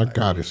enjoy it. Like, I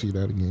gotta see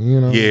that again,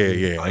 you know?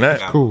 Yeah. And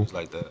that's cool.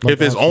 Like that.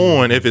 If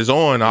it's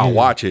on, I'll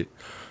watch it.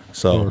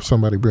 So or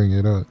somebody bring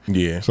it up.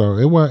 Yeah. So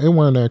it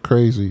wasn't that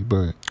crazy,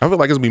 but I feel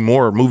like it's gonna be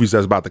more movies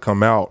that's about to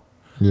come out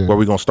where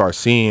we're gonna start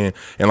seeing.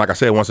 And like I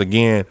said, once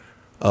again,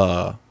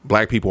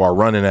 black people are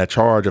running that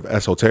charge of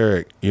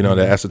esoteric. You know,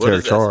 that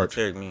esoteric charge.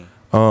 Esoteric mean?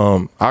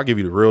 I'll give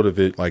you the real of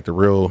it, like the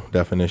real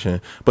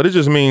definition. But it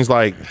just means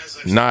like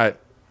not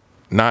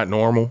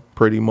normal,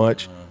 pretty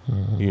much.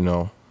 You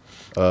know.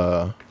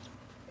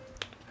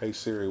 Hey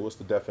Siri, what's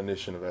the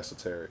definition of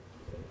esoteric?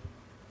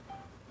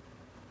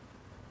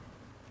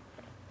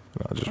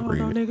 I'll just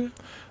read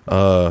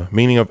it.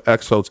 Meaning of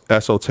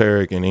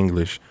esoteric in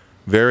English: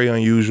 very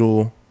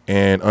unusual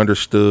and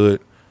understood.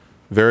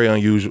 Very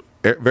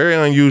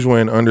unusual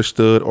and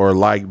understood or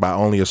liked by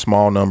only a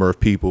small number of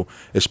people,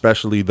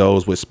 especially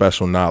those with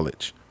special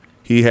knowledge.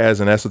 He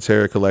has an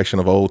esoteric collection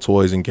of old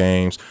toys and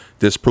games,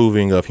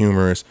 disproving of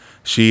humorous.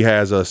 She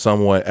has a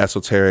somewhat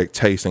esoteric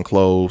taste in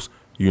clothes,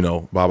 you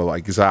know, blah, blah, blah,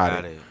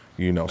 exotic,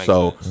 you know. Makes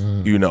so,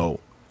 sense. You know,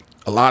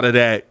 a lot of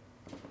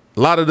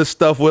the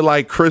stuff with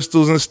like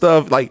crystals and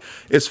stuff, like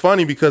it's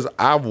funny because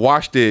I've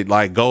watched it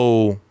like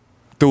go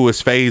through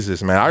its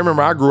phases, man. I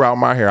remember I grew out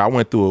my hair. I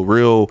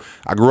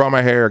grew out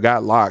my hair,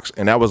 got locks,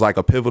 and that was like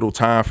a pivotal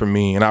time for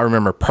me. And I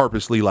remember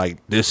purposely like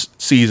this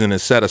season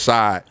is set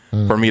aside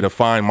for me to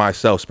find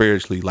myself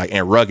spiritually, like,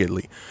 and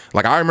ruggedly.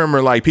 Like I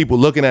remember like people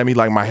looking at me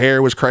like my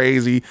hair was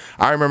crazy.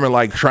 I remember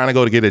like trying to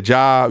go to get a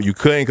job. You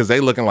couldn't because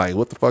they looking like,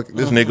 what the fuck?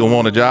 This nigga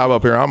want a job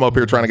up here. I'm up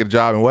here trying to get a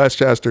job in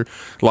Westchester.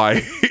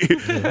 Like,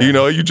 you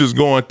know, you just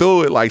going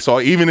through it. Like,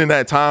 so even in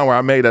that time where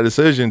I made that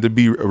decision to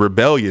be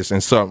rebellious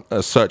in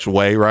such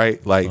way, right?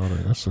 Like,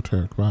 the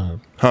esoteric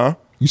vibe. Huh?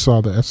 You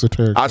saw the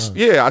esoteric vibe.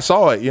 Yeah, I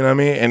saw it, you know what I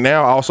mean? And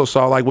now I also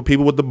saw like with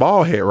people with the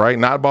bald head, right?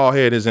 Not bald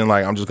head is in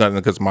like, I'm just gonna,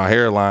 because my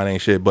hairline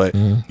ain't shit, but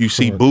you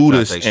see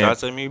Buddhists. Take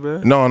shots at me,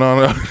 bro? No.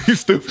 You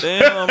stupid.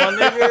 Damn, my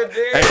nigga.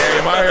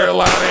 Hey, my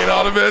hairline ain't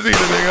all the best either,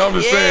 nigga. I'm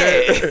just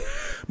saying.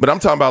 But I'm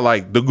talking about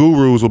like the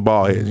gurus with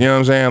bald heads. You know what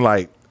I'm saying?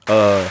 Like,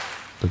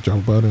 the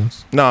Joe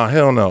Buttons. Nah,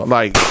 hell no.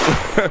 Like,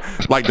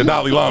 like the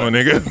Dalai Lama,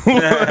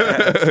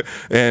 nigga.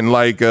 And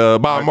like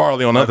Bob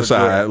Marley on the other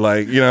side.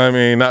 Like, you know what I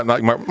mean? Not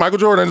like Michael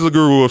Jordan is a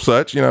guru of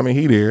such. You know what I mean?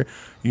 He there.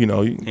 You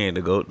know. He ain't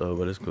the GOAT though,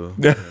 but it's cool.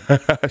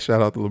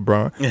 Shout out to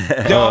LeBron.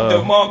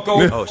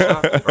 Oh, shout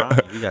out to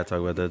LeBron. We gotta talk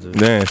about that too.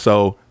 Man,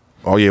 so,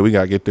 oh yeah, we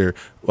gotta get there.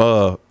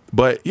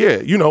 But yeah,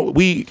 you know,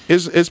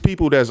 it's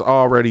people that's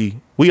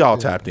already, we all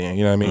tapped in,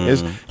 you know what I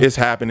mean? It's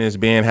happening, it's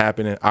been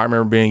happening. I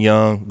remember being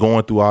young,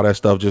 going through all that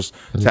stuff, just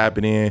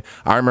tapping in.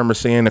 I remember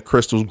seeing the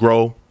crystals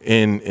grow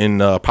in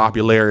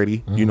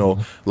popularity. You know,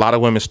 a lot of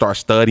women start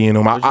studying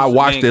them. I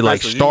watched it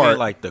like start.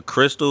 Like the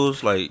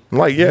crystals, like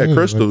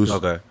crystals.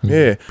 Okay.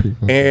 Yeah.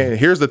 And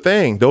here's the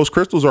thing, those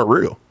crystals are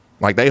real.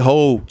 Like they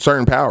hold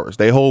certain powers,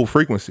 they hold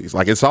frequencies.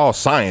 Like it's all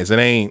science. It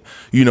ain't,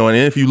 you know, and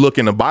if you look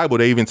in the Bible,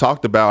 they even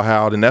talked about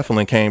how the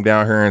Nephilim came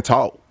down here and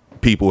taught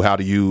people how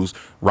to use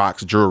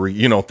rocks, jewelry,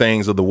 you know,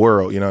 things of the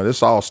world. You know,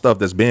 this all stuff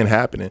that's been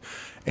happening.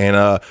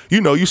 And,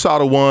 you know, you saw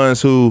the ones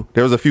who,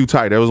 there was a few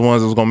type. There was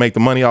ones that was going to make the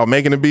money off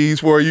making the beads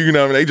for you. You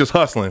know, they just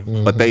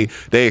hustling. But they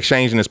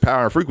exchanging this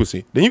power and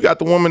frequency. Then you got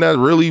the woman that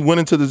really went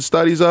into the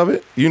studies of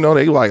it. You know,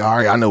 they like, all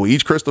right, I know what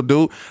each crystal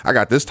do. I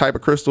got this type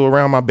of crystal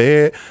around my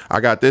bed. I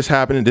got this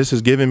happening. This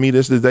is giving me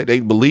this. They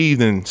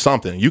believed in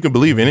something. You can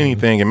believe in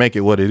anything and make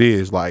it what it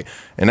is. Like,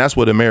 and that's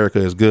what America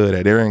is good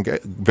at. They're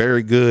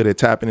very good at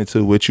tapping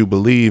into what you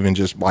believe and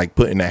just like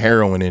putting the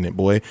heroin in it,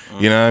 boy.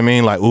 You know what I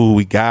mean? Like, ooh,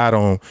 we got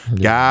him.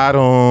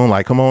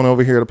 Like, come on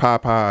over here to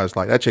Popeyes.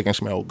 Like, that chicken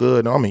smell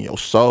good. No, I'm in your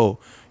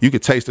soul. You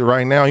could taste it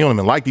right now. You don't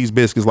even like these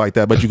biscuits like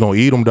that, but you gonna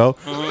eat them though.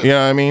 You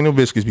know what I mean? Them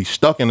biscuits be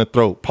stuck in the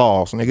throat.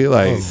 Pause, nigga.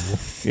 Like,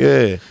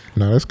 yeah.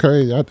 No, that's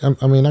crazy.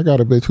 I mean, I got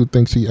a bitch who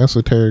thinks she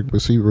esoteric,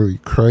 but she really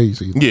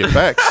crazy. Yeah,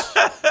 facts.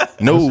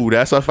 No,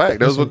 that's a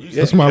fact. That's what.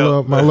 That's my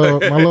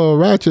little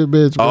ratchet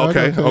bitch. Bro.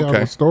 Okay, I gotta tell y'all okay.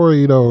 the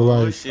story though,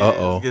 like,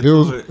 It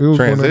was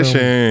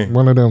transition.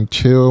 one of them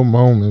chill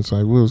moments.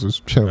 Like, we was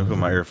just chilling. I put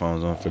my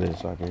earphones on for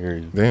this so I can hear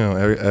you. Damn,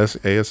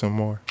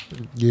 ASMR.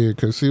 Yeah,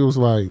 because she was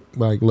like,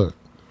 look,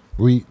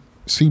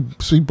 she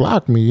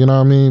blocked me, you know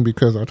what I mean?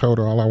 Because I told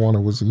her all I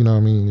wanted was, you know what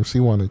I mean? If she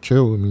wanted to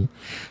chill with me,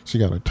 she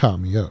got to top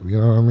me up, you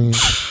know what I mean?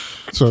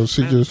 So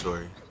she just,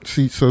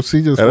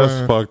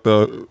 that's fucked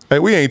up. Hey,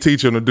 we ain't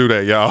teaching to do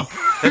that, y'all.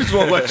 I just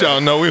want to let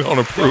y'all know we don't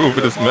approve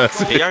of this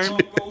message. Can y'all hear me?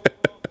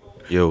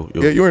 Yo.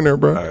 Yeah, you in there,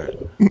 bro. All right.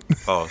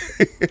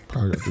 Pause.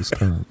 probably got this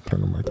turn the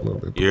mic a little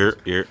bit.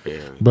 Ear.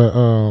 But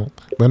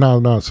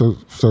no.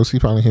 So she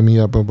finally hit me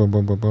up, boom,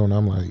 and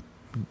I'm like,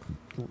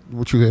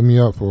 what you hit me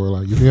up for?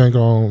 Like, if you ain't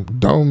gonna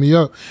dome me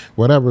up,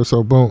 whatever.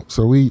 So boom.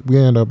 So we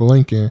end up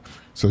linking.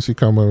 So she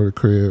come over to the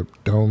crib,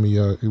 dome me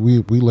up.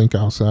 We link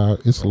outside.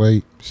 It's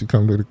late. She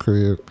come to the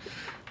crib,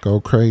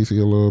 go crazy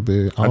a little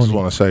bit. I just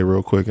want to say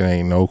real quick, it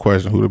ain't no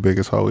question who the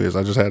biggest hoe is.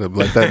 I just had to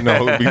let that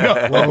know.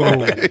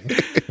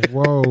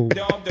 Whoa.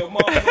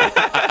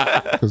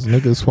 Because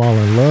niggas fall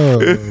in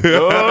love.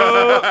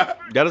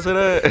 Gotta say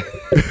that.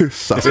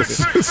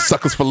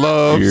 Suckers for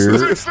love.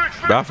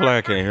 But I feel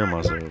like I can't hear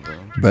myself, bro.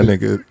 That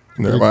nigga.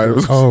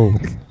 Oh,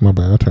 my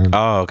bad. I turned.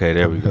 Oh, okay,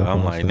 there we go.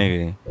 I'm like,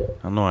 nigga,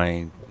 I know I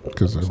ain't.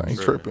 Because I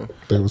ain't tripping.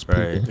 They was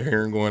Right. peeping. Your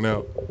hearing going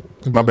out.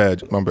 My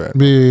bad.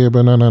 Yeah,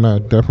 but no,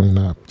 definitely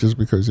not. Just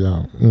because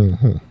y'all.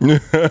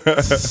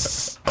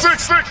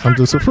 I'm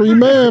just a free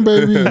man,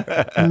 baby.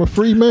 I'm a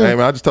free man. Hey,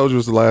 man, I just told you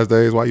it's the last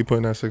days. Why you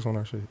putting that 6 on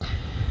that shit?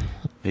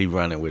 He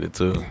running with it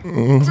too.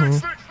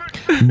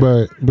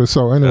 But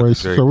so anyway,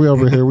 so we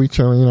over here, we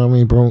chilling, you know what I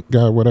mean, bro,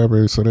 God,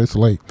 whatever. So it's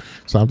late.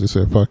 So I just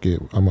said, fuck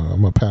it, I'm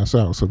gonna pass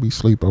out. So we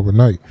sleep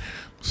overnight.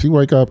 She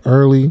wake up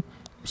early,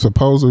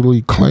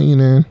 supposedly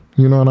cleaning,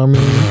 you know what I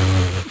mean?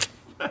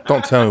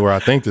 Don't tell me where I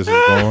think this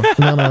is going.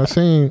 No,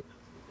 seen.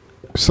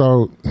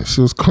 So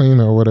she was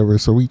cleaning or whatever.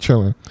 So we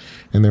chilling,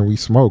 and then we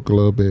smoke a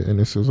little bit, and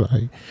this was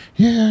like,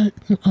 yeah,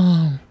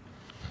 I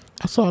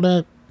saw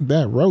that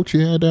roach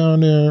you had down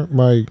there,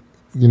 like,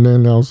 and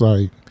then I was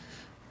like,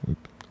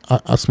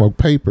 I smoke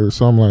paper,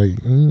 so I'm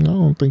like, I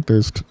don't think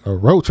there's a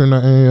roach in the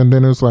end. And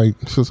then it's like,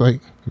 she's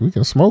like, we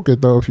can smoke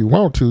it though if you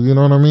want to, you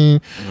know what I mean?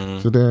 Mm-hmm.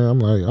 So then I'm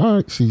like, all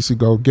right, she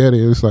go get it.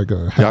 It's like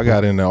y'all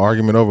got in an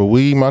argument over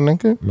weed, my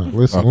nigga? No,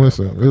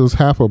 listen. It was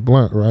half a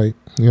blunt, right?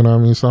 You know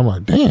what I mean? So I'm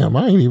like, damn,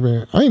 I ain't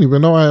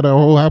even know I had a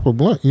whole half a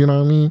blunt, you know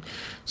what I mean?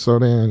 So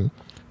then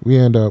we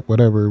end up,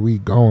 whatever, we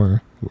going.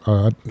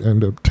 I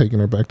end up taking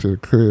her back to the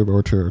crib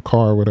or to her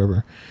car or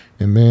whatever.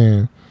 And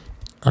then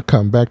I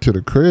come back to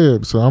the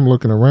crib, so I'm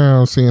looking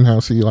around, seeing how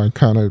she like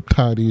kind of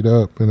tidied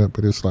up,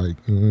 but it's like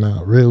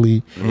not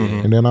really.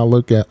 Mm-hmm. And then I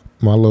look at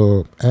my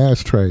little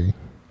ashtray,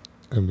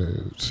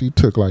 and she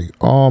took like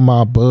all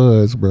my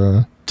buds,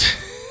 bruh.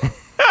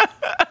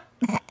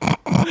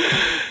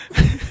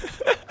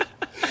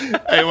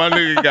 Hey, my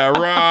nigga got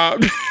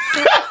robbed.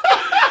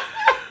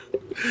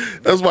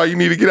 That's why you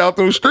need to get out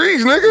those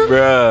streets, nigga.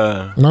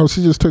 Bruh. No,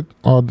 she just took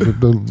all the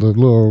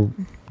little.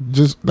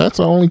 Just that's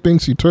the only thing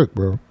she took,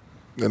 bro.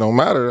 It don't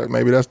matter.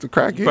 Maybe that's the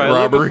crackhead Probably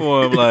robbery.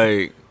 for him,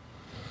 like,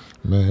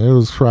 man, it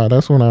was fried.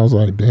 That's when I was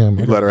like, damn.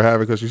 You let her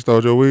have it because she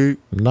stole your weed?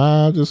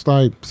 Nah, just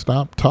like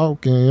stop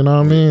talking. You know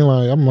what I mean?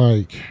 Like I'm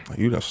like,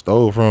 you done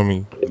stole from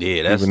me.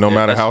 Yeah, that's no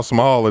matter how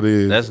small it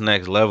is. That's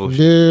next level. Yeah.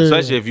 Shit.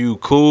 Especially if you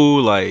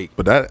cool, like.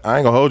 But that I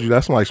ain't gonna hold you.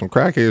 That's like some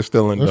crackhead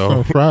stealing,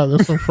 though.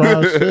 That's some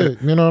fried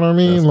shit. You know what I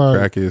mean? That's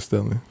like crackhead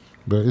stealing.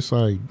 But it's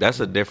like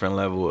that's a different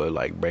level of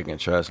like breaking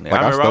trust. Now.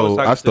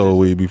 Like I stole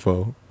weed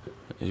before.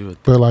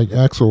 But like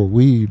actual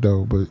weed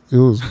though, but it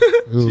was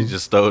she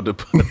just stole the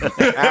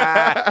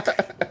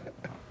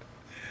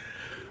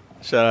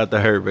shout out to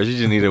her, but she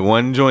just needed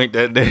one joint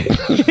that day.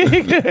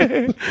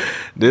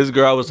 This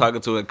girl I was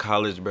talking to in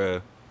college,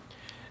 bro,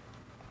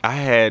 I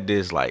had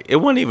this like, it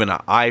wasn't even an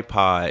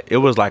iPod, it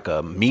was like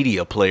a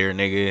media player,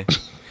 nigga.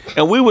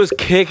 And we was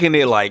kicking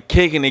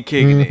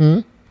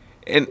it.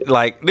 And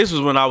like this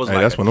was when I was like,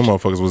 that's when them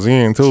motherfuckers was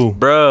in too,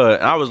 bruh.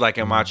 I was like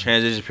in my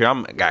transition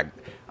period.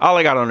 All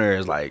I got on there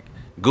is like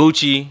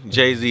Gucci,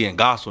 Jay-Z, and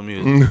gospel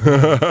music.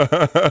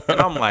 And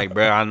I'm like,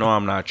 bruh, I know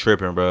I'm not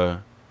tripping,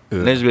 bruh. Yeah.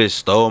 And this bitch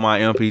stole my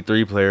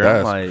MP3 player.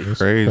 That's I'm like,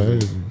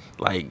 crazy.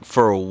 Like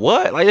for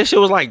what? Like this shit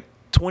was like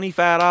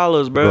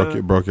 $25,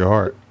 bro. Broke your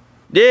heart.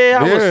 Yeah,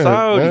 I was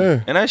salty.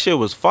 Yeah. And that shit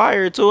was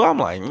fire too. I'm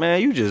like, man,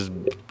 you just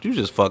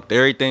fucked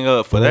everything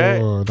up for that.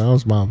 That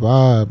was my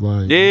vibe.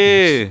 Like,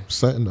 yeah,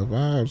 setting the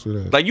vibes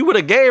with that. Like you would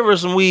have gave her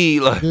some weed.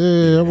 Like,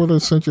 yeah, I would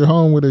have sent you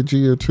home with a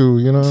G or two.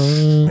 You know what I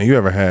mean? And you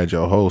ever had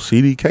your whole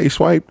CDK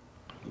swiped?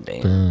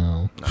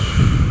 Damn.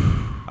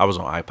 I was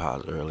on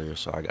iPods earlier,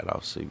 so I got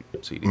off CD.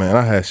 Man,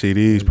 I had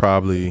CDs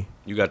probably.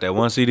 You got that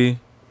one CD?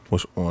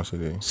 What's one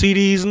CD?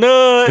 CD's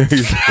nuts. You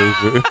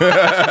stupid.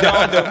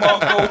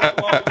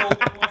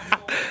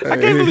 I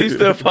can't believe he's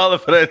still falling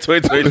for that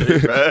 2023,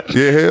 bro.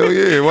 Yeah, hell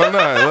yeah. Why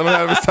not? Let him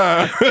have his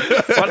time.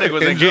 My nigga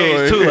was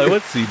engaged too. Like,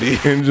 what CD?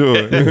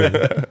 Enjoy.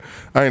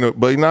 I ain't know,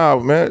 but nah,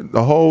 man,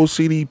 the whole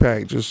CD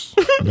pack just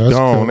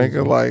gone,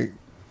 nigga. Like,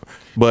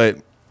 but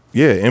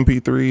yeah,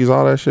 MP3s,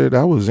 all that shit,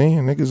 that was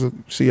in. Niggas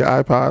would see an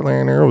iPod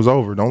laying there, it was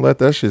over. Don't let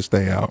that shit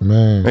stay out.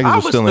 Man. Niggas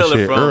was stealing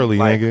shit from, early,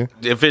 like, nigga.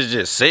 If it's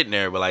just sitting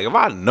there, but like if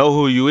I know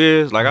who you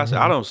is, like I said,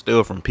 I don't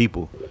steal from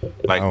people.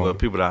 Like well,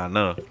 people that I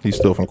know. He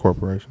steal from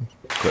corporations.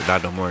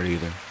 Not no more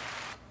either.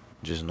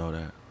 Just know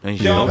that.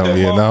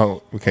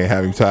 No, we can't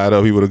have him tied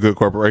up. He with a good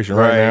corporation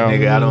right now.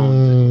 Nigga, I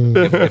don't.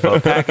 If a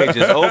package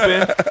is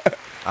open,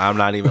 I'm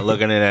not even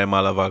looking at that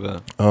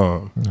motherfucker.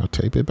 I'll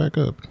tape it back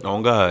up.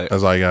 On God.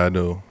 That's all you gotta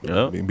do.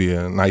 Yep. Be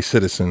a nice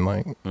citizen,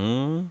 like.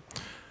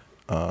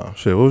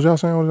 Shit, what was y'all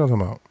saying? What was y'all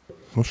talking about?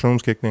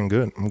 Mushrooms kicked in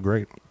good. I'm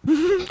great.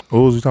 What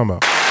was you talking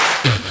about?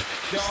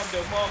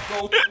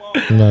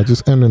 Nah,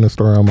 just ending the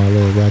story on my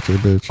little ratchet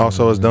bitch.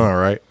 Also, it's done,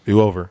 right?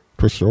 You over?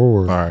 For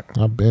sure. All right.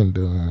 I've been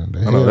done.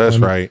 I know that's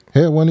right.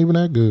 Head wasn't even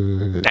that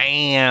good.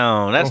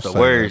 Damn, that's the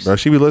worst. Bro,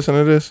 she be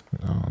listening to this?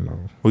 I don't know.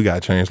 We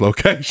gotta change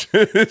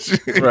location.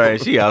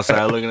 Right, she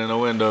outside looking in the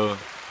window.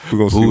 We're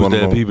gonna see Who's one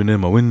that of them. peeping in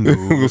my window?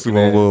 We're gonna see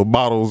one of the little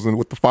bottles and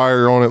with the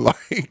fire on it,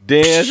 like.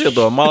 Damn, she'll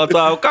throw a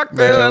Molotov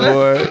cocktail.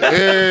 Boy.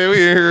 Yeah, we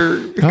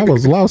here. I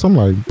was lost. I'm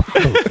like,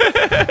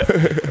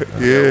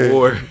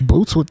 yeah.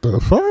 Boots with the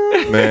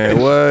fire. Man,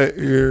 what?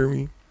 You hear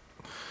me?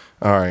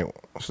 All right,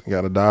 so you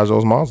gotta dodge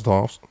those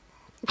Molotovs.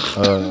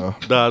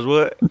 Dodge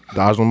what?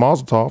 Dodge them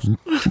Molotovs.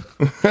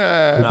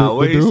 Nah,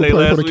 what did you say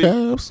last week?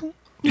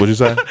 What'd you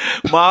say?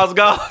 Miles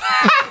golf.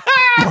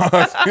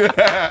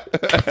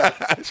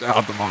 Shout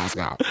out to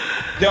Moscow.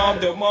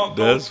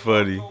 That's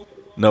funny.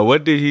 No,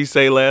 what did he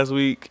say last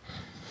week?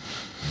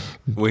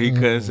 When he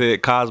couldn't say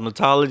it,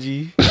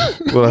 cosmetology.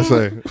 What'd I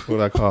say?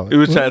 What'd I call it? He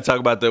was trying to talk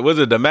about was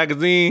it the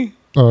magazine?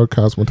 Oh,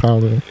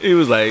 cosmetology. He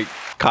was like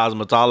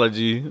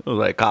cosmetology. It was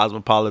like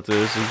cosmopolitan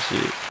or some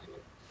shit.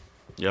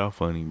 Y'all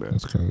funny, bro.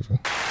 That's crazy.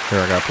 Here,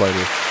 I gotta play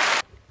this.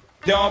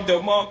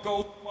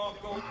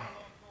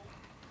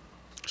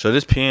 So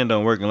this pen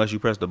don't work unless you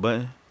press the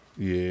button?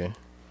 Yeah.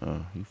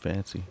 Oh, you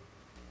fancy.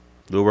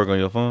 Do it work on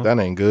your phone? That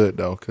ain't good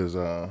though, cause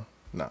I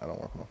don't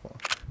work on my phone.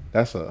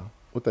 That's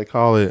what they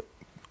call it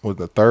with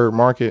the third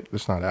market.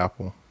 It's not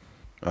Apple.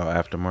 Oh,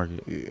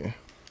 aftermarket. Yeah.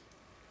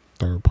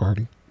 Third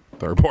party.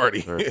 Third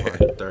party.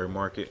 Third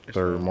market.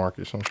 Third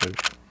market. Some shit.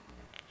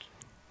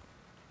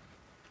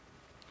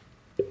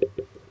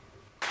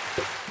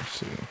 Let's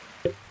see.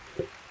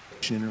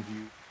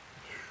 Interview.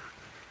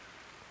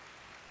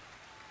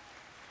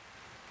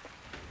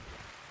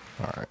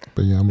 All right.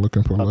 But yeah, I'm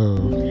looking for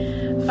love.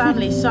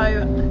 Family. So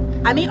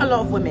I meet a lot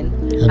of women,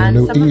 And a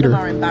new some eater. of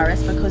them are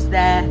embarrassed because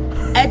they're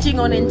edging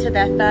on into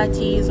their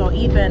 30s or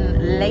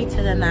even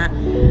later than that,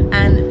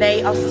 and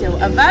they are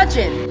still a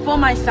virgin. For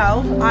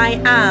myself,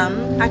 I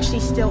am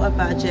actually still a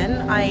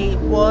virgin. I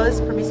was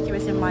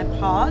promiscuous in my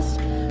past,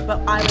 but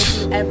I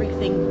will do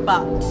everything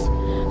but.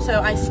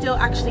 So I still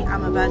actually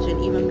am a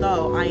virgin, even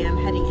though I am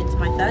heading into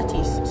my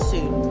 30s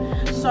soon.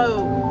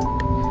 So,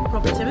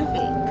 Prophet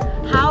Timothy,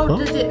 how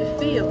does it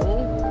feel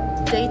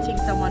dating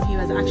someone who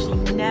has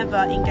actually never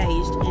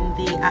engaged in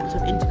the act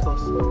of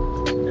intercourse?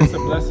 It's a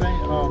blessing.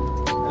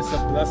 It's a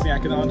blessing. I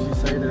can honestly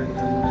say that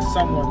as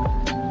someone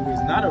who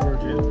is not a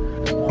virgin,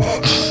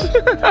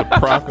 A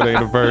prophet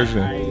ain't a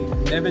virgin. I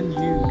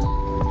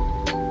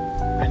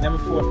never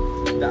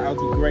thought that I would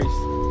be graced,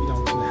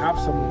 to have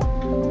someone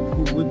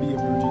who would be a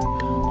virgin.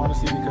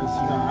 Honestly, because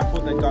I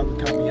thought that God would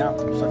count me out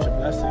from such a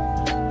blessing.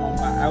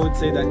 I would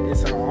say that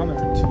it's an honor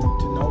to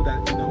know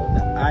that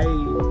that I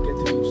get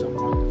to be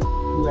someone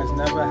who has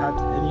never had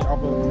any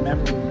other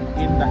memory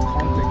in that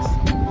context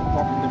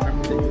apart from the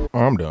memory that you.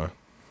 I'm done.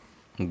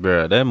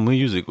 Bruh, that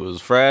music was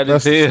fried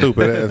That's as hell.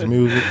 stupid ass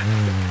music.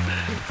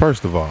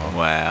 First of all,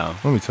 Wow.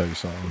 let me tell you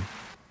something.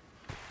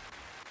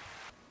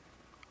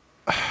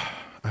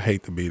 I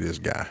hate to be this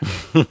guy.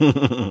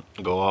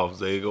 Go off,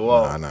 Zay. Go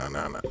off. Nah. I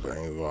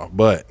ain't go off.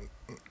 But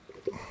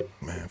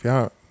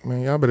man,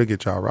 y'all better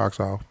get y'all rocks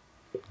off.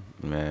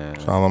 Man.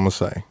 That's all I'm gonna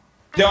say.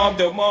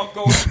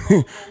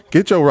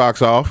 Get your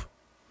rocks off,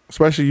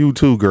 especially you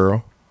too,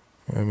 girl.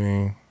 I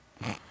mean,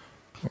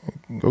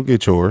 go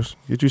get yours.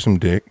 Get you some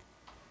dick.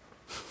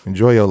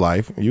 Enjoy your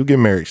life. You get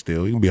married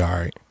still. You'll be all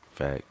right.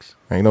 Facts.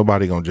 Ain't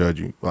nobody gonna judge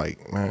you.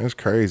 Like, man, it's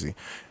crazy.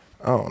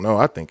 I don't know.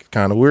 I think it's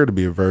kind of weird to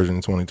be a virgin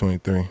in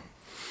 2023.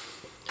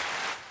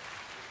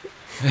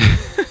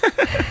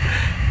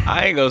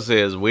 I ain't gonna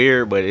say it's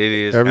weird, but it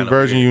is. Every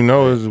virgin weird. you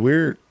know is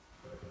weird.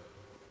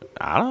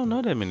 I don't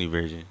know that many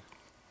virgins.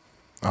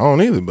 I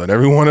don't either, but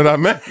everyone that I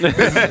met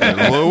is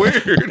a little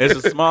weird.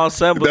 It's a small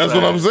sample. That's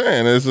what I'm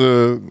saying. It's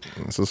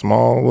a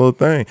small little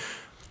thing.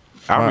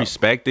 I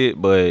respect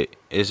it, but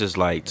it's just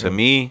like, to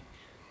me,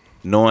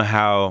 knowing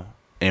how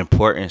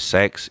important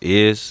sex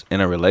is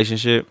in a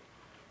relationship,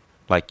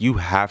 Like, you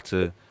have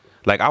to.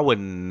 Like, I would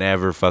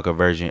never fuck a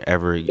virgin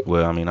ever.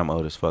 Well, I mean, I'm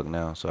old as fuck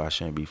now, so I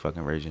shouldn't be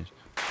fucking virgins.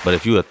 But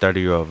if you a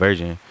 30-year-old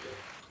virgin,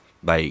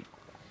 like,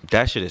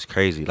 that shit is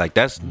crazy. Like,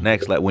 that's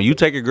next. Like, when you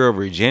take a girl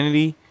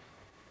virginity,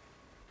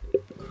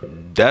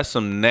 that's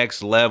some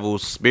next level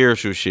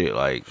spiritual shit.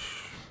 Like,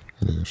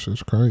 yeah,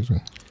 shit's crazy.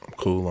 I'm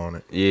cool on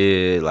it.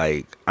 Yeah,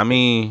 like, I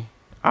mean,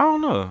 I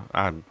don't know.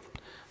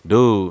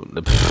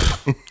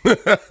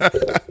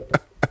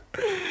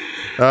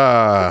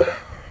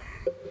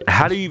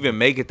 How do you even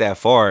make it that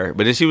far?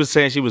 But then she was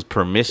saying she was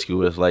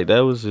promiscuous. Like, that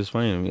was just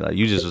funny to me. Like,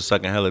 you just was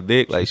sucking hella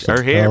dick. Like,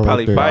 her hair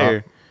probably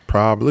fire.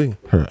 Probably.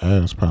 Her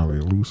ass probably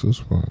loose as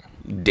fuck.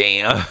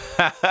 Damn.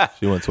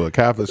 She went to a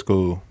Catholic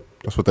school.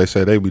 That's what they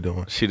say they be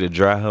doing. She the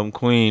dry hump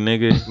queen,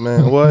 nigga.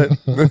 Man, what?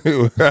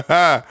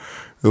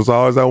 It was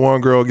always that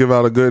one girl give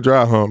out a good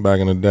dry hump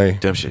back in the day.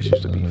 Them shit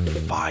used to be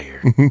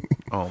fire.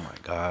 Oh, my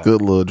God.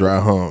 Good little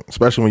dry hump.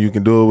 Especially when you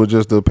can do it with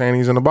just the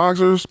panties and the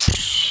boxers.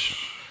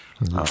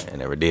 I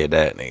never did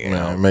that,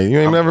 nigga. Man, you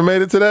ain't never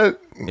made it to that?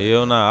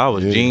 Hell no, I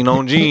was jean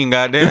on jean,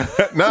 goddamn.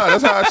 Nah,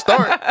 that's how I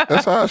start.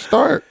 That's how I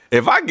start.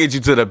 If I get you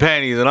to the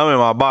panties and I'm in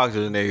my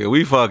boxers, nigga,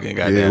 we fucking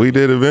goddamn. Yeah, we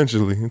did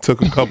eventually. It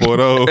took a couple of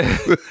those.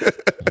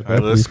 All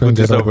right, let's scoot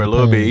this over a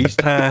little bit each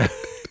time.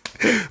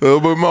 A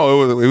little bit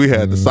more. We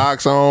had the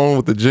socks on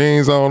with the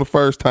jeans on the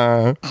first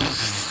time.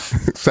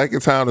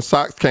 Second time the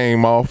socks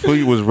came off,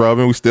 feet was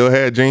rubbing. We still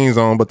had jeans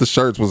on, but the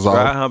shirts was off.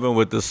 Dry humping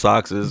with the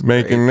socks is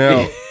making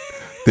out.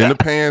 Then the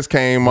pants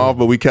came off,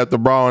 but we kept the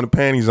bra and the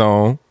panties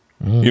on.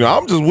 You know,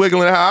 I'm just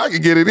wiggling how I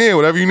can get it in.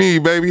 Whatever you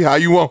need, baby. How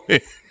you want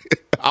it.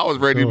 I was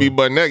ready to be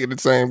butt naked the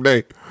same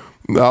day.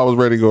 I was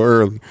ready to go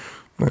early.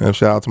 Man,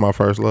 shout out to my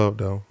first love,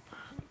 though.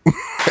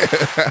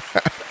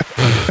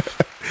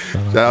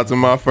 Shout out to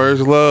my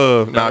first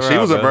love. Nah, she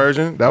was a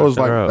virgin. That was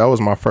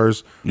my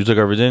first. You took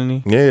her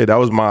virginity? Yeah, that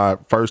was my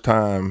first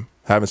time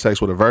having sex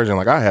with a virgin.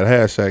 Like, I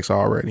had sex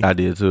already. I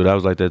did too. That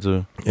was like that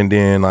too. And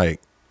then, like,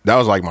 that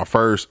was like my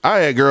first. I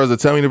had girls that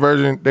tell me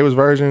they was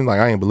virgin. Like,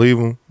 I ain't believe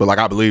them, but like,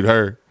 I believed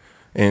her.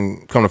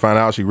 And come to find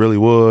out, she really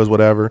was,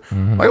 whatever.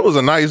 Mm-hmm. Like, it was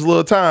a nice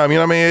little time. You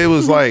know what I mean? It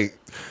was like,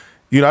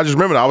 you know, I just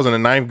remember I was in the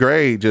 9th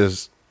grade,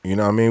 just, you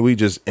know what I mean? We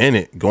just in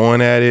it,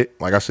 going at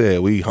it. Like I said,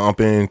 we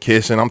humping,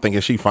 kissing. I'm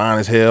thinking she fine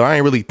as hell. I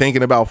ain't really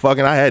thinking about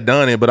fucking. I had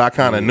done it, but I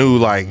kind of knew,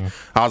 like,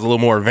 I was a little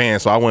more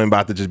advanced, so I wasn't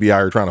about to just be out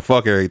here trying to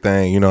fuck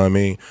everything. You know what I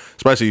mean?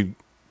 Especially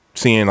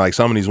seeing, like,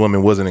 some of these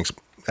women wasn't,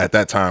 at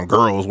that time,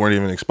 girls weren't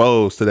even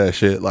exposed to that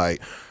shit.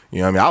 Like, you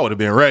know what I mean? I would have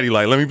been ready.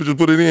 Like, let me just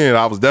put it in.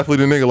 I was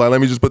definitely the nigga. Like,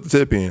 let me just put the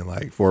tip in.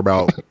 Like, for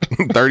about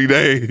 30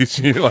 days.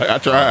 You know, like, I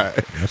tried.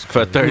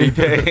 For 30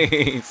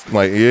 days.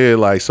 Like, yeah,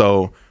 like,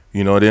 so,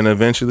 you know, then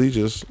eventually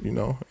just, you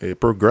know, it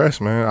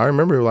progressed, man. I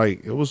remember,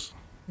 like, it was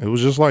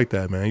just like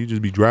that, man. You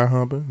just be dry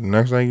humping. The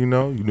next thing you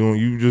know,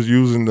 you just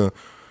using the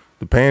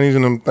panties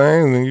and them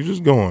things, and you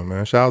just going,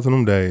 man. Shout out to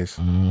them days.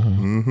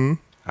 Mm-hmm.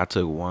 I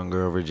took one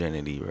girl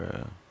virginity,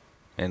 bro.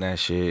 And that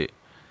shit,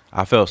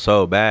 I felt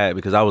so bad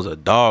because I was a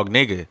dog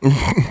nigga.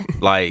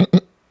 Like,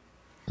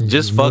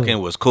 just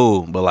fucking was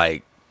cool, but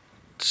like,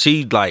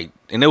 she like,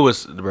 and it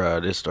was, bro,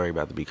 this story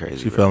about to be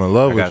crazy. She fell in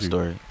love with you. I got a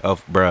story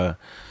of, bro.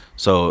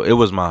 So it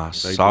was my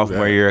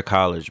sophomore year of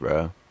college,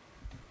 bro.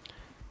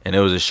 And it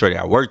was a shorty.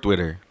 I worked with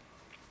her.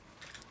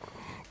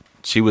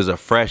 She was a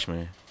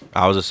freshman.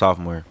 I was a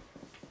sophomore.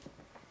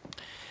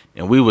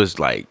 And we was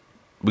like,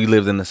 we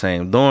lived in the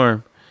same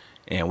dorm.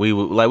 And we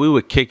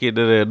would kick it,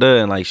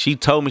 and like, she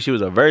told me she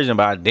was a virgin,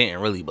 but I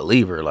didn't really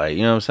believe her. Like,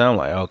 you know what I'm saying? I'm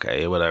like,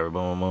 okay, whatever,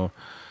 boom, boom.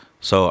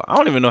 So I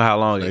don't even know how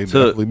long it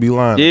took. Be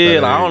lying.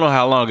 Yeah, like, I don't know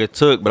how long it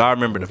took, but I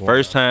remember the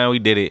first time we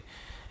did it,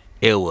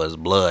 it was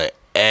blood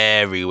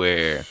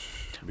everywhere.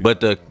 But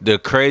the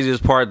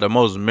craziest part, the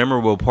most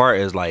memorable part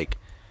is like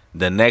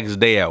the next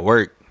day at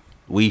work,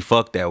 we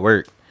fucked at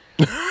work.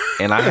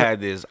 And I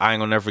had this, I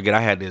ain't gonna never forget, I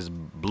had this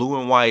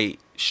blue and white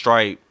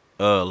striped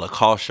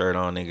Lacoste shirt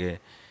on, nigga.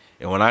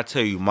 And when I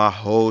tell you my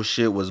whole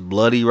shit was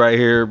bloody right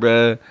here,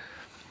 bruh.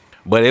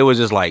 But it was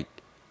just like,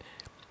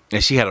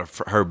 and she had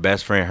her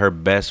best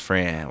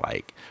friend,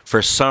 like,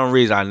 for some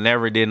reason, I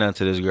never did nothing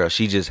to this girl.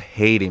 She just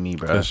hated me,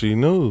 bruh. She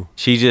knew.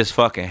 She just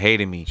fucking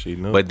hated me. She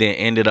knew. But then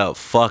ended up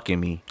fucking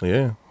me.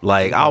 Yeah.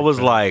 Like, I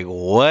was like,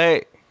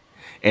 what?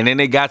 And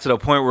then it got to the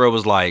point where it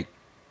was like,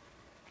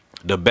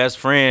 the best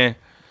friend,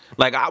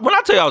 like, when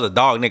I tell you I was a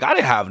dog, nigga, I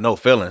didn't have no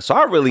feelings. So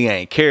I really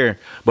ain't care.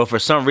 But for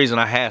some reason,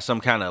 I had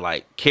some kind of,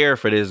 like, care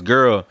for this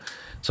girl.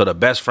 So the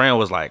best friend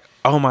was like,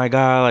 oh, my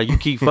God, like, you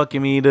keep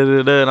fucking me,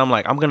 da-da-da. And I'm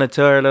like, I'm going to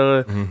tell her,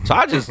 da-da. Mm-hmm. So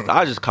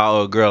I just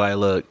called a girl, like,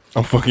 look.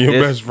 I'm fucking your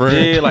best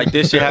friend. Yeah, like,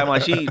 this shit happened.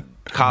 Like, she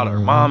called her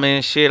mama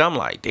and shit. I'm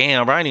like,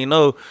 damn, bro, I didn't even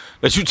know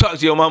that you talk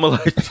to your mama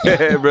like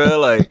that, bro.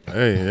 Like,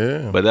 hey,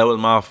 yeah. But that was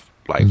my,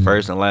 like,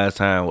 first and last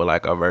time with,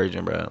 like, a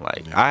virgin, bro.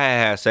 Like, I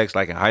had sex,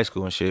 like, in high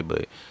school and shit,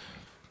 but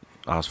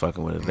I was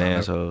fucking with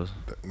advanced hoes.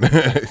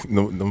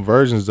 Them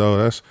virgins, though,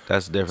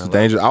 that's different.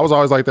 Dangerous. I was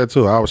always like that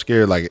too. I was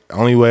scared. Like,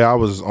 only way I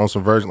was on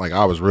some virgin, like,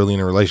 I was really in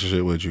a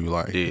relationship with you,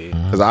 like,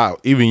 because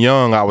even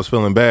young, I was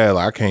feeling bad.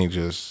 Like, I can't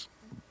just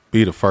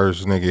be the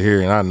first nigga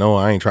here, and I know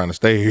I ain't trying to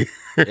stay here.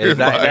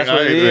 That's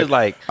what it is.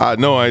 Like, I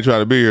know I ain't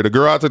trying to be here. The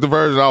girl I took the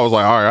virgin, I was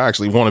like, all right, I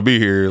actually want to be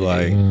here.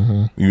 Like,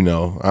 you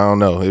know, I don't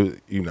know.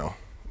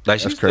 Like,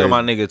 she's still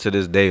my nnigga to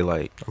this day.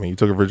 Like, I mean, you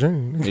took a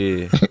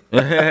virginity.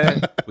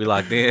 Yeah. We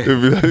locked in.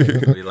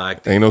 We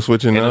locked in. Ain't no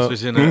switching up.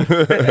 You know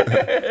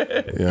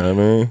what I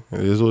mean? It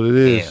is what it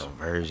is. Damn,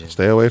 virgin.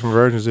 Stay away from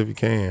virgins if you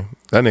can.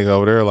 That nigga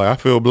over there, like, I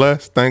feel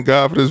blessed. Thank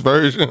God for this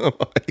virgin.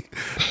 Like,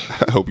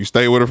 I hope you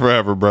stay with her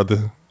forever,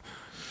 brother.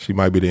 She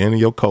might be the end of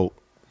your coat.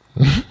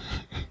 That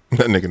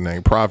nigga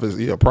named Prophet. Is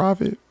he a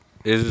prophet?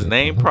 Is his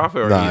name Prophet?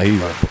 Or Nah,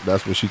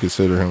 that's what she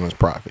consider him as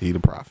prophet. He the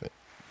prophet.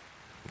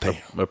 Damn.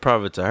 A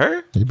prophet to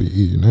her? He be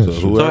eating that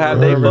shit. So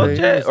have they fucked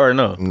yet or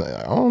no?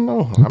 I don't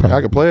know. I mean,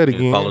 I could play it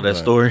again. Follow that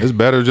story. It's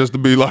better just to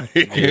be like,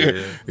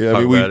 yeah.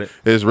 I mean,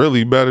 it's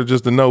really better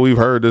just to know we've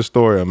heard this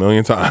story a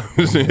million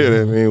times. You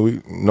know what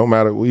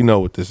I mean? We know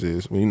what this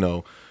is. We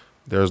know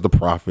there's the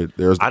prophet,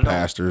 there's the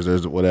pastors,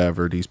 there's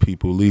whatever, these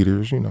people,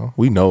 leaders, you know.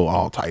 We know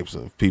all types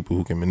of people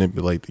who can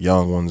manipulate the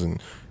young ones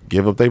and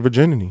give up their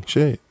virginity.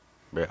 Shit.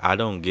 But I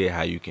don't get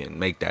how you can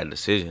make that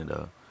decision,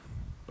 though.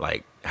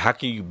 Like, how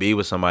can you be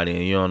with somebody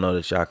and you don't know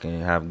that y'all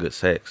can have good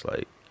sex?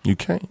 Like, you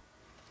can't.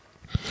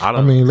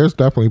 I mean, there's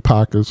definitely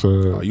pockets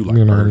of, you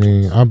know what I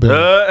mean? I've been.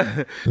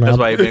 That's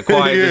why he been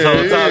quiet this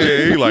whole time.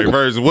 Yeah, he like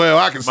virgin. Well,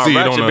 I can see it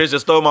on my bitch that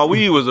stole my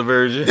weed was a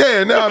virgin.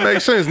 Yeah, now it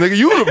makes sense, nigga.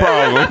 You the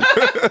problem.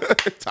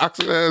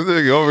 Toxic ass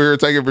nigga over here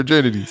taking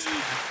virginities.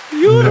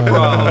 You the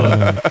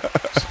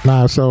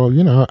problem. So,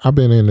 you know, I've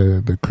been in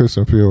the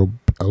Christian field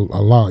a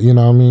lot, you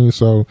know what I mean?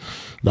 So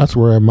that's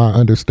where my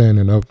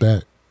understanding of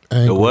that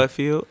angle. The what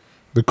field?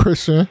 The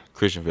Christian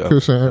field.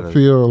 Christian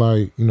field,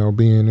 like, you know,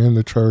 being in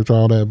the church,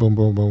 all that, boom,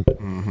 boom,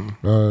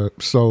 boom.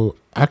 So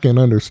I can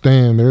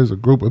understand there's a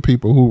group of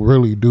people who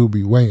really do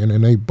be waiting,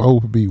 and they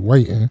both be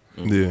waiting.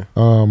 Yeah.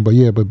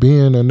 But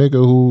being a nigga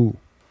who,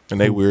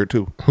 and they weird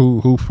too,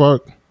 who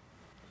fuck,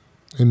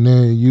 and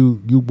then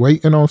you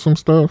waiting on some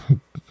stuff,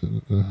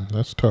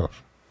 that's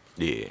tough.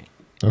 Yeah.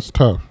 That's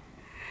tough.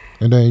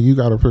 And then you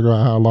got to figure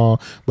out how long.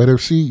 But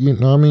if she, you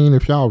know what I mean,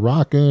 if y'all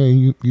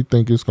rocking, you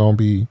think it's going to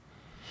be,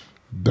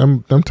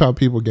 them type of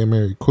people get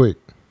married quick.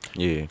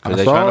 Yeah, because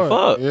they trying to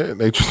fuck. Yeah,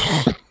 they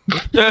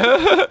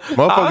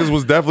motherfuckers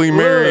was definitely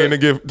marrying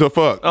to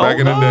fuck back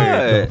in the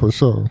day. Yeah, for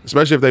sure.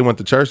 Especially if they went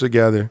to church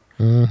together.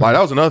 Like,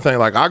 that was another thing.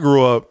 Like, I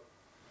grew up,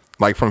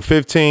 like, from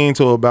 15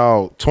 to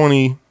about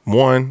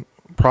 21,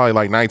 probably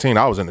like 19,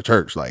 I was in the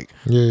church. Like,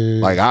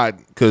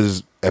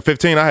 because at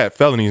 15, I had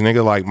felonies,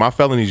 nigga. Like, my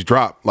felonies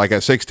dropped, like,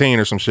 at 16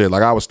 or some shit.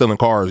 Like, I was still in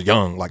cars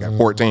young, like, at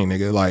 14,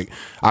 nigga. Like,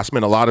 I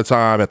spent a lot of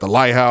time at the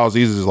Lighthouse.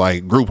 These is,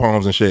 like, group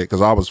homes and shit, because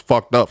I was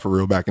fucked up for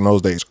real back in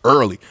those days,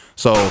 early.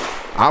 So,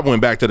 I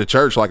went back to the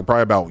church, like,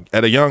 probably about,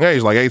 at a young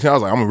age, like 18, I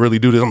was like, I'm gonna really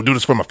do this. I'm gonna do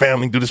this for my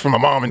family, do this for my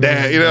mom and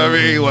dad, you know what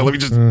I mean? Like, let me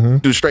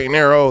just do straight and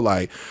narrow,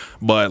 like,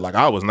 but, like,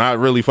 I was not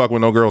really fucking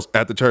with no girls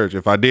at the church.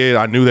 If I did,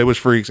 I knew they was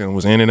freaks and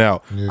was in and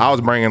out. Yeah. I was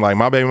bringing, like,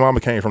 my baby mama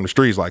came from the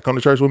streets, like, come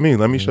to church with me.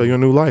 Let me show you a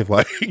new life.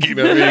 Like, you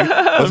know what I mean?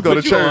 Let's go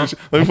to church.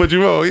 Let me put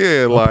you on.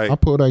 Yeah, like. I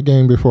pulled that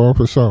game before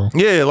for sure.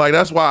 Yeah, like,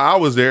 that's why I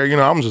was there. You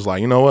know, I'm just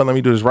like, you know what? Let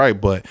me do this right.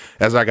 But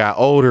as I got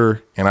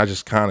older and I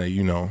just kind of,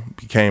 you know,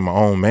 became my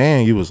own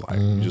man, you was like,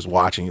 just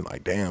watching, you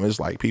like, damn, it's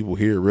like people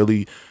here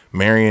really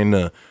marrying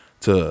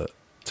to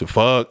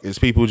fuck. It's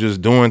people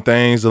just doing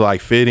things to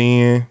like fit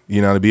in,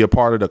 you know, to be a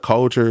part of the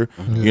culture,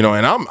 you know.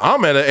 And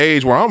I'm at an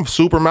age where I'm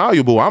super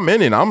malleable. I'm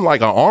in it. I'm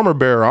like an armor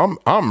bearer.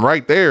 I'm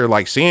right there,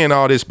 like seeing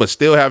all this, but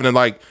still having to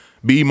like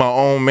be my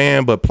own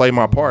man, but play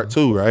my part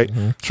too, right?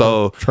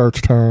 So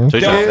church terms. So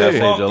you trying to say I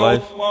saved your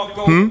life?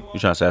 You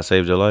trying to say I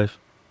saved your life?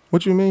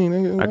 What you mean,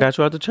 nigga? I got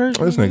you out the church.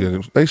 This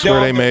nigga, they swear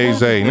they made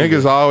Zay.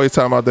 Niggas always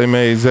talking about they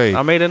made Zay.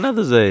 I made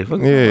another Zay. Fuck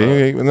you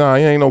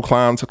ain't no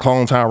clone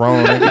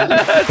Tyrone.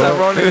 Nigga.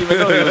 Tyrone didn't even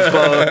know he was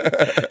clone.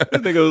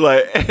 This nigga was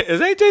like,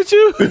 is AJ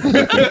you?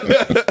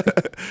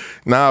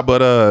 Nah,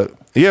 but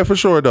yeah, for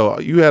sure though.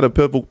 You had a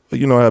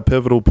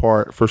pivotal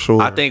part for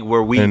sure. I think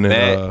where we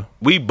met,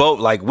 we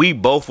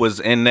both was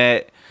in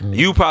that.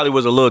 You probably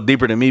was a little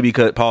deeper than me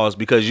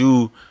because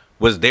you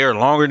was there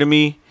longer than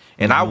me.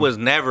 And I was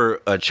never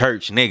a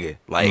church nigga,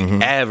 like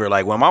ever.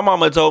 Like when my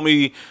mama told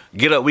me,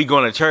 get up, we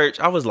going to church,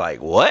 I was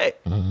like, what?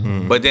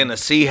 But then to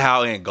see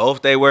how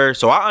engulfed they were,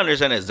 so I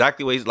understand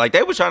exactly what like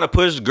they were trying to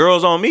push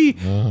girls on me.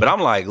 But I'm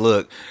like,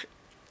 look,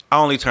 I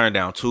only turned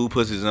down 2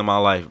 pussies in my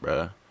life,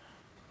 bro.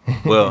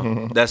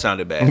 Well, that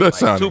sounded bad. That like,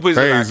 sounded 2 pussies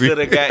crazy. I could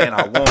have got and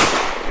I won't.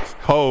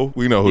 Ho,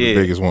 we know who the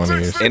biggest one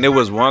is. And there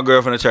was one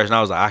girl from the church, and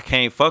I was like, I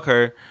can't fuck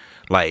her.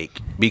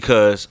 Like,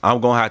 because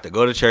I'm going to have to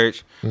go to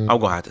church. I'm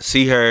going to have to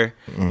see her.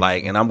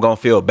 Like, and I'm going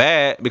to feel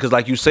bad. Because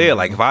like you said,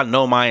 like, if I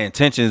know my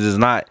intentions is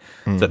not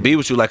to be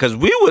with you. Like, because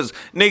we was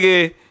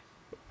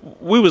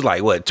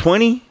like, what,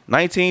 20?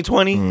 19,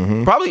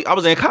 20? Probably, I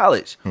was in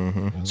college.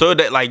 So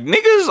that, like,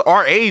 niggas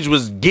our age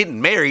was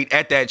getting married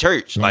at that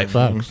church. Like,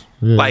 facts.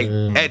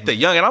 At the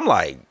young. And I'm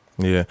like,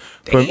 yeah.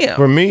 damn.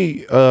 For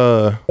me,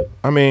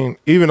 I mean,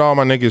 even all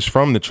my niggas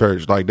from the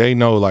church, like, they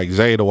know, like,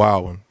 Zay the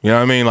Wild One. You know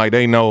what I mean? Like,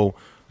 they know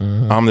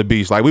I'm the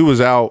beast. Like, we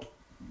was out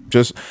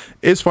just,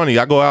 it's funny.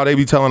 I go out, they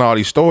be telling all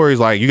these stories.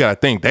 Like, you got to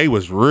think they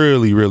was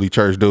really, really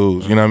church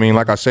dudes. You know what I mean?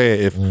 Like I said,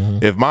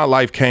 if my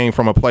life came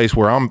from a place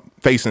where I'm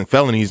facing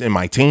felonies in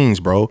my teens,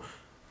 bro,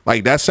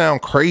 like that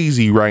sound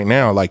crazy right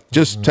now. Like,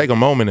 just take a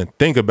moment and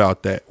think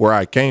about that, where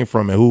I came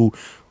from and who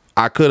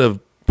I could have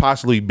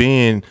possibly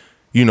been,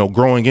 you know,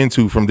 growing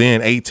into from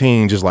then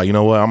 18, just like, you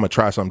know what, I'm gonna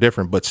try something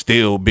different, but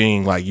still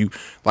being like, you,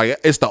 like,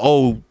 it's the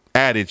old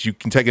adage, you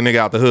can take a nigga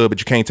out the hood, but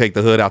you can't take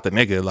the hood out the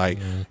nigga. Like,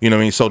 you know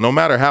what I mean? So no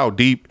matter how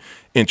deep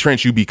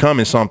entrenched you become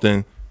in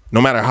something,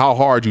 no matter how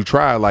hard you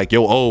try, like,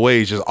 your old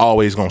ways just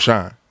always gonna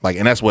shine. Like,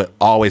 and that's what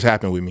always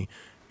happened with me.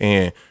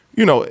 And,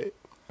 you know,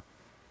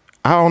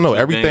 I don't know,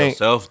 everything. Being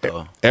yourself,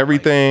 though.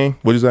 Everything.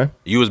 What you say?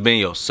 You was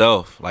being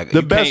yourself. Like,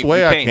 the best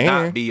way I can.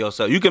 Not be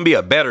yourself. You can be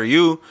a better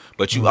you,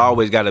 but you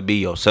always got to be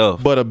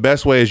yourself. But the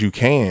best way as you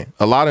can.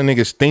 A lot of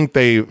niggas think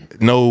they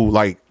know,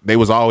 like, they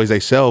was always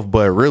they self,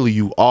 but really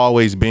you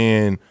always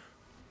been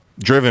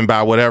driven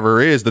by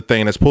whatever is the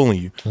thing that's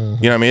pulling you. You know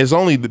what I mean? It's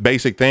only the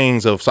basic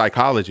things of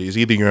psychology. It's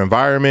either your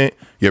environment,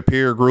 your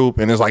peer group,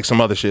 and it's like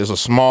some other shit. It's a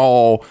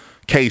small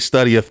case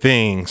study of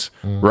things,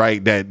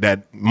 right,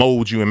 that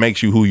molds you and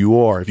makes you who you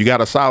are. If you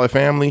got a solid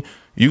family,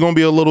 you're gonna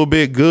be a little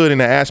bit good in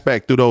the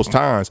aspect through those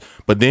times,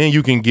 but then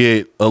you can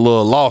get a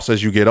little lost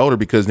as you get older,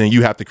 because then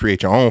you have to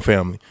create your own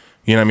family.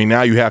 You know what I mean?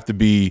 Now you have to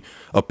be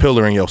a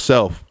pillar in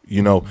yourself.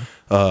 You know,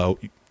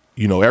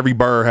 every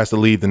bird has to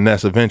leave the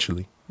nest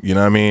eventually. You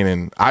know what I mean?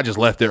 And I just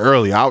left it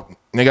early. I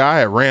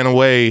had ran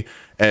away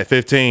at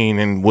 15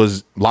 and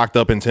was locked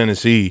up in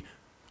Tennessee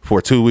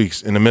for 2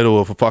 weeks in the middle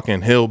of a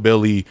fucking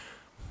hillbilly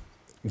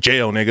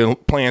jail, nigga,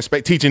 playing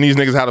teaching these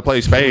niggas how to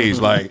play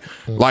spades, like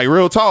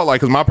real talk,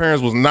 like, because my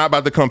parents was not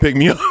about to come pick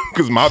me up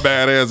because my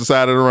bad ass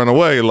decided to run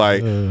away.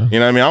 Like, you know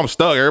what I mean? I'm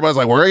stuck. Everybody's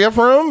like, where are you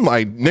from?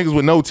 Like, niggas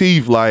with no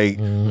teeth, like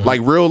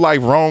real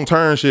life wrong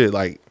turn shit.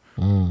 Like,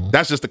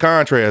 that's just the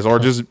contrast. Or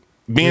just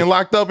being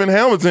locked up in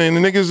Hamilton,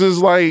 the niggas is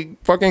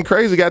like fucking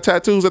crazy, got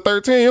tattoos at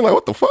 13. You're like,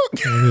 what the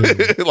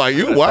fuck? Like,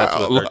 you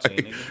wild.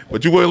 Like,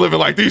 but you weren't living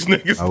like these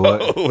niggas,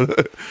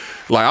 though.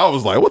 Like, I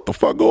was like, what the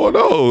fuck going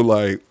on?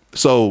 Like,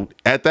 so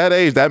at that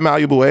age, that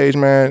malleable age,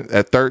 man,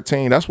 at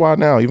 13, that's why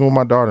now, even with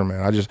my daughter,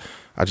 man, I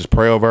just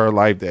pray over her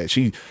life that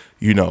she,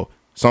 you know,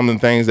 some of the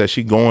things that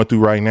she going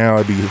through right now,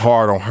 it'd be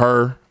hard on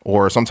her,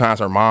 or sometimes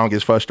her mom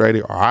gets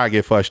frustrated or I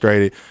get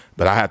frustrated,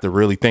 but I have to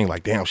really think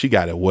like, damn, she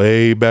got it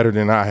way better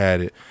than I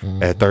had it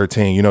at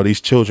 13. You know, these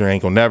children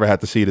ain't gonna never have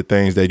to see the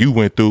things that you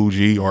went through,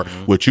 G, or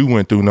what you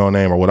went through, No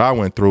Name, or what I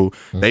went through.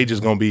 They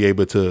just gonna be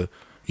able to,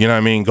 you know what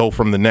I mean, go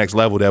from the next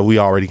level that we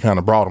already kind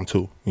of brought them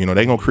to. You know,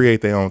 they gonna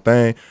create their own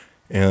thing.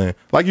 And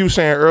like you were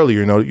saying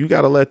earlier, you know, you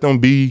got to let them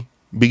be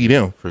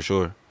them. For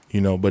sure.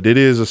 You know, but it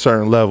is a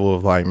certain level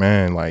of like,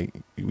 man, like,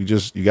 you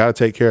got to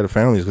take care of the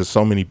families, because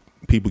so many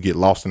people get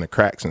lost in the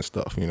cracks and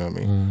stuff, you know what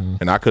I mean?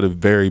 And I could have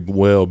very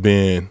well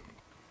been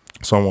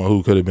someone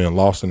who could have been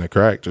lost in the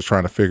crack, just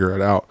trying to figure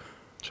it out.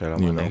 Shout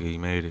out my nigga, he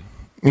made it.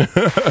 He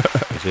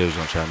said he was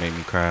going to try to make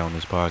me cry on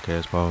this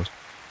podcast, pause.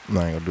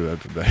 I ain't going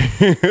to do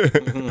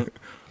that today.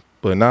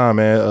 But nah,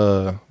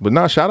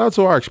 man. Shout out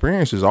to our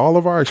experiences. All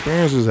of our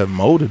experiences have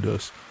molded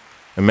us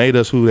and made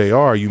us who they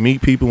are. You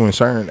meet people in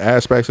certain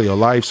aspects of your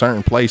life,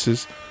 certain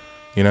places.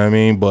 You know what I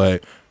mean?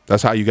 But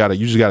that's how you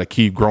just gotta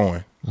keep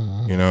growing.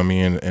 You know what I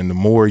mean? And the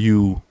more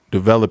you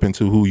develop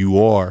into who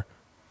you are,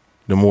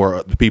 the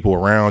more the people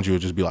around you will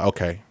just be like,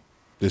 okay,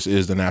 this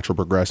is the natural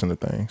progression of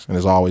things. And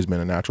it's always been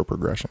a natural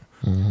progression.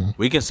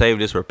 We can save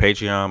this for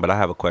Patreon, but I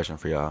have a question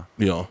for y'all.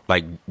 Yeah.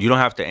 Like, you don't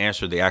have to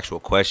answer the actual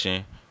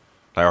question,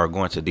 like, or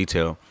go into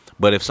detail.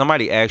 But if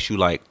somebody asks you,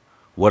 like,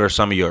 what are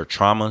some of your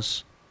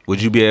traumas,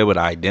 would you be able to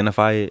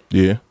identify it?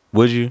 Yeah.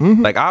 Would you?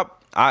 Like, I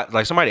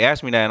like, somebody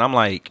asked me that, and I'm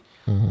like,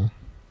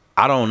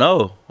 I don't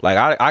know. Like,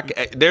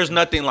 I there's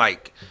nothing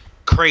like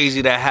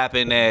crazy that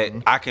happened that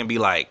I can be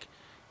like,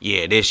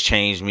 yeah, this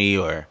changed me.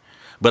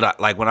 But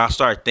like, when I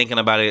start thinking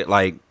about it,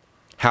 like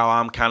how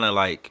I'm kind of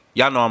like,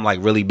 y'all know I'm like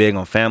really big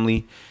on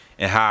family,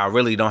 and how I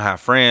really don't have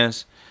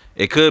friends.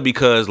 It could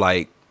because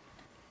like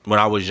when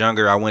I was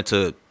younger, I went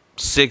to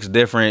 6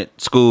 different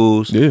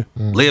schools,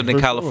 lived in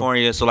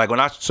California. So like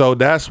so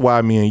that's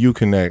why me and you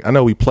connect. I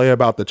know we play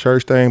about the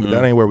church thing, but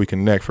that ain't where we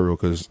connect for real,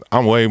 because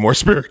I'm way more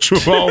spiritual.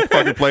 I don't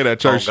fucking play that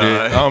church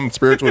shit. I'm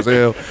spiritual as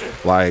hell.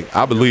 Like,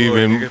 I believe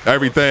in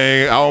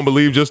everything. I don't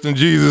believe just in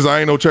Jesus. I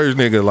ain't no church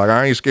nigga. Like,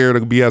 I ain't scared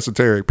to be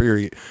esoteric,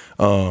 period.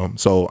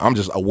 So I'm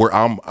just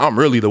I'm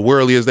really the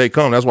worldly as they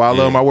come. That's why I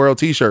love my world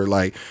t-shirt.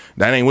 Like,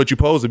 that ain't what you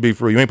supposed to be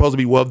for. You ain't supposed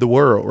to be of the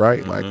world,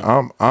 right? Like,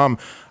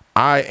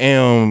 I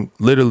am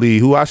literally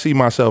who I see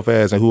myself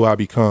as and who I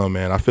become,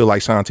 man. I feel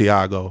like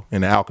Santiago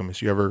in The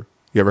Alchemist. You ever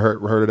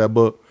heard of that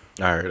book?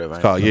 I heard of it.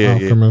 It's called,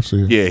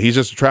 yeah. He's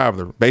just a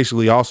traveler.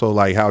 Basically, also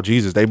like how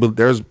Jesus,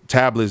 there's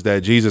tablets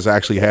that Jesus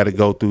actually had to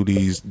go through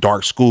these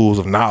dark schools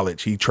of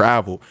knowledge. He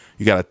traveled.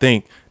 You got to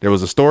think there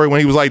was a story when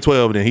he was like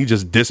 12, and then he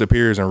just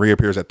disappears and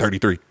reappears at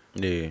 33.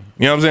 Yeah, you know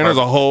what I'm saying? There's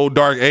a whole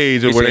dark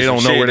age of where they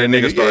don't know where that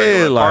nigga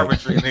started.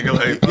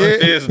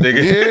 This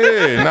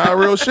nigga. Yeah, not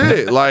real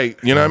shit.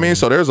 Like, you know what I mean?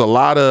 So there's a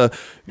lot of,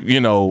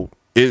 you know,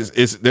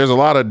 there's a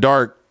lot of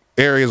dark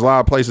areas, a lot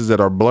of places that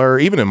are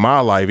blurred. Even in my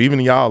life, even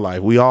in y'all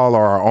life, we all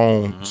are our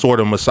own sort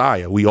of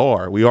Messiah. We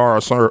are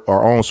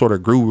our own sort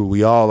of guru.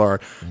 We all are,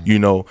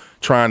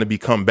 trying to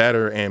become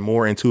better and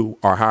more into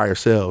our higher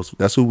selves.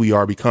 That's who we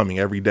are becoming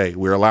every day.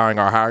 We're allowing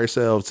our higher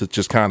selves to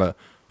just kind of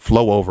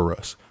flow over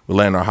us. We're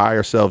letting our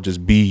higher self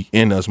just be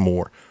in us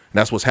more. And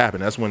that's what's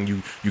happening. That's when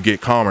you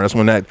get calmer. That's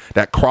when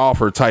that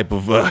Crawford type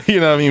of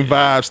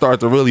vibe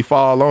start to really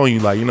fall on you.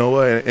 Like, you know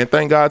what? And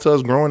thank God to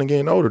us growing and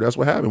getting older. That's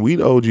what happened. We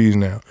the OGs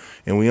now,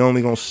 and we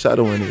only gonna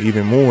settle in it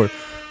even more.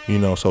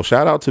 So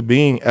shout out to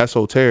being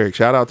esoteric.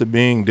 Shout out to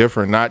being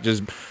different, not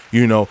just,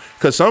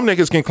 because some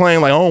niggas can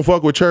claim like, I don't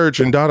fuck with church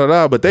and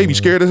da-da-da, but they be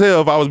scared as hell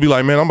if I was be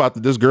like, man,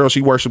 this girl,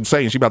 she worships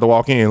Satan, she about to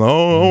walk in. Like,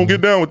 oh, I don't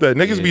get down with that.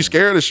 Niggas be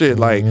scared of shit.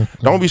 Like,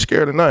 don't be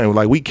scared of nothing.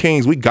 Like, we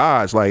kings, we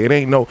gods. Like, it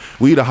ain't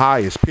we the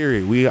highest,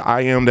 period.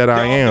 I am that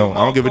I am. I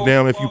don't give a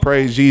damn if you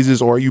praise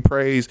Jesus or you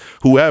praise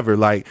whoever.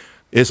 Like,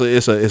 it's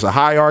a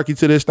hierarchy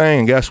to this thing.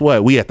 And guess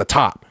what? We at the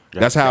top.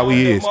 That's how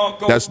he is.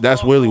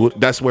 That's really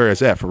that's where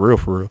it's at for real.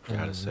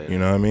 You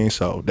know what I mean?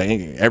 So they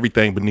ain't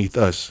everything beneath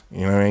us.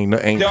 You know what I mean?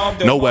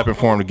 Ain't no weapon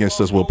formed against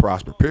us will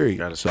prosper.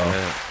 Period. So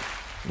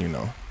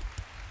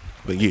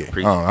But yeah,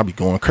 I be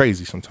going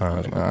crazy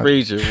sometimes, man.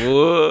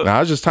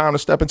 Now it's just time to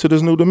step into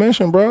this new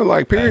dimension, bro.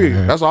 Like,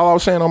 period. That's all I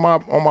was saying on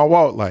my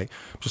walk. Like,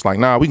 just like,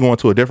 we going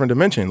to a different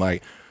dimension.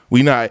 Like,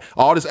 we not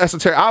all this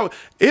esoteric.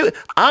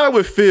 I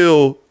would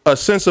feel a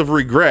sense of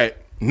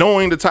regret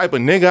knowing the type of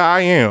nigga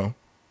I am.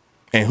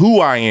 And who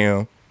I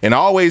am, and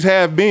always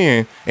have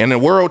been, and the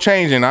world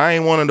changing. I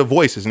ain't one of the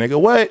voices, nigga.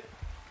 What?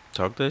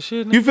 Talk that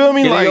shit. Nigga. You feel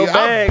me? Like,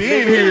 I've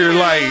been here.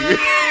 Like,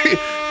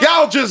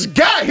 y'all just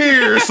got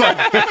here. So,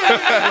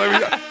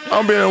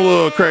 I'm being a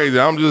little crazy.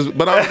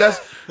 But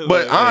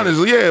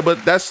honestly, yeah.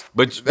 But that's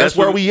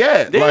where we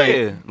at.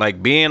 Yeah,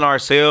 like being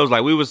ourselves.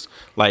 Like we was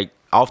like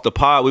off the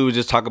pod. We would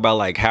just talk about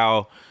like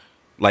how,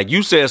 like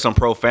you said some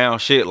profound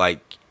shit.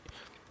 Like,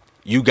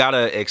 you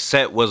gotta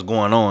accept what's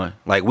going on.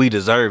 Like, we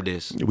deserve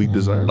this. We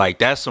deserve. Like,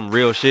 that's some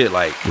real shit.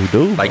 Like, we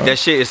do. Like, that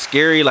shit is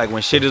scary. Like,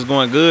 when shit is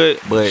going good,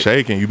 but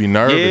shaking, you be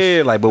nervous.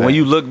 Yeah. Like, but when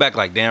you look back,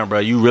 like, damn, bro,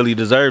 you really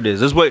deserve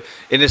this. And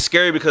it's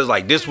scary because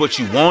like this what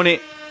you wanted.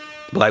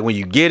 But like when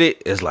you get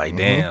it, it's like,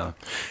 damn.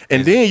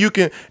 And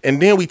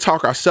then we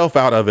talk ourselves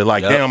out of it.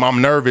 Like, damn,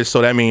 I'm nervous,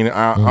 so that mean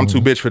I'm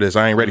too bitch for this.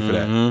 I ain't ready for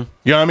that.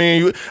 You know what I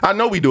mean? I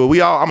know we do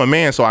it. I'm a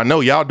man, so I know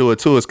y'all do it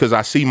too. It's because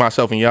I see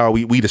myself in y'all.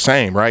 We the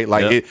same, right?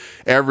 Like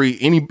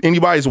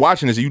anybody's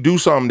watching this, you do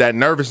something, that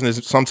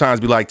nervousness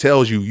sometimes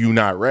tells you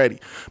not ready.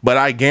 But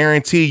I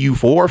guarantee you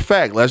for a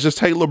fact, let's just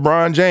take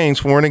LeBron James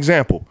for an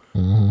example.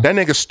 That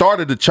nigga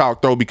started the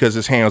chalk throw because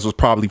his hands was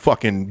probably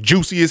fucking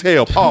juicy as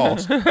hell.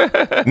 Pause.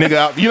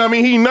 Nigga, you know what I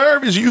mean? He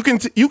nervous. You can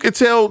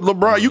tell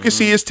LeBron. You can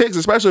see his ticks,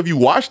 especially if you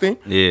watched him.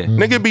 Yeah,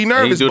 nigga be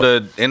nervous. He do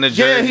the in the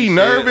jersey he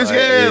nervous.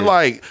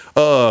 Like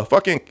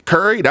fucking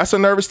Curry. That's a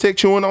nervous tick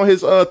chewing on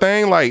his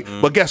thing. Like,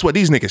 but guess what?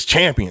 These niggas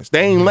champions.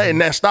 They ain't letting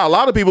that stop. A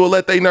lot of people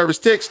let their nervous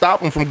tick stop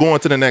them from going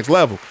to the next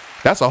level.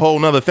 That's a whole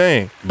nother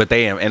thing. But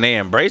they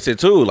embrace it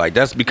too. Like,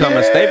 that's become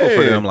a staple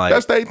for them. Like,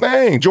 that's their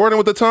thing. Jordan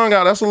with the tongue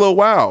out. That's a little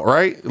wild,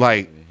 right?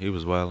 Like, he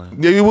was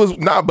wilding. Yeah, he was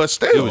but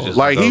still,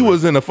 he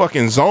was in a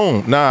fucking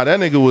zone. That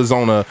nigga was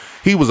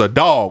he was a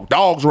dog.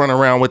 Dogs run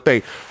around with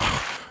you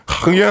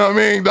know what I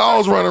mean?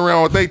 Dogs run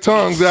around with their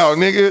tongues out,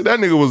 nigga. That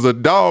nigga was a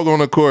dog on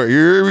the court. You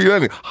hear me?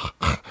 That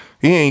nigga,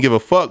 he ain't give a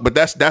fuck. But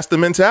that's the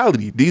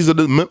mentality. These are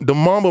the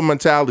Mamba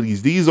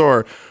mentalities. These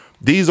are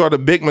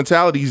the big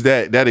mentalities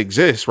that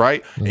exist,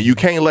 right? And you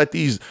can't let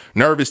these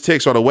nervous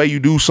ticks or the way you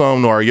do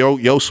something or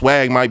your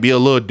swag might be a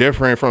little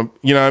different from,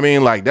 you know what I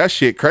mean? Like, that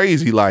shit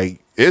crazy. Like,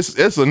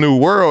 it's a new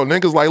world.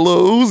 Niggas like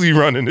Lil Uzi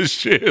running this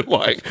shit.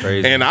 Like,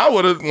 crazy. And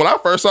when I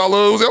first saw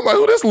Lil Uzi, I'm like,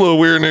 who this little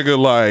weird nigga?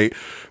 Like,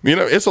 you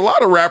know, it's a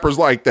lot of rappers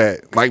like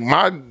that. Like,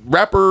 my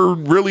rapper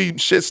really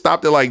shit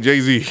stopped at like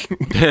Jay-Z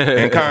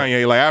and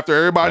Kanye. Like, after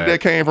everybody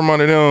that came from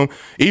under them,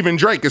 even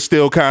Drake is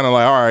still kind of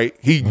like, all right,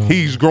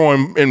 he's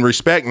growing in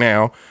respect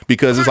now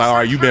because it's like, all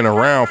right, you've been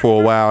around for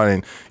a while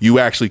and you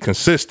actually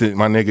consistent,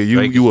 my nigga.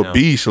 You a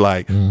beast,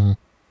 like.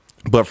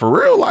 But for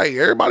real, like,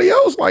 everybody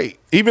else, like,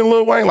 even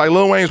Lil Wayne, like,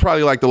 Lil Wayne's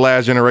probably like the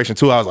last generation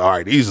too. I was like, all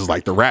right, these is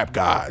like the rap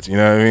gods. You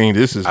know what I mean?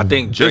 I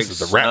think Drake is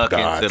the rap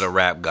gods. Into the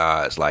rap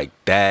gods, like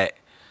that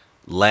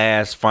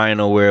last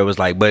final where it was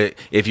like, but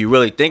if you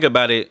really think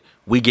about it,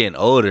 we getting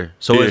older,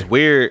 so it's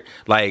weird.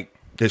 Like,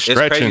 it's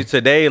crazy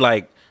today.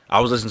 Like,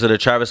 I was listening to the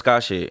Travis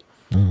Scott shit.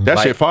 That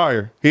shit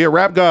fire. He a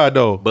rap god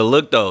though. But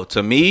look though,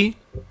 to me,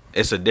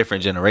 it's a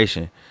different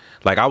generation.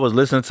 Like, I was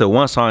listening to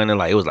one song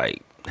and it was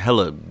like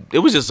hella, it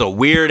was just a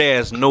weird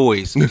ass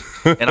noise,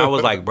 and I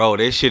was like, bro,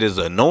 this shit is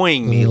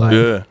annoying me.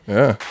 Like,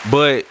 yeah.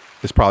 But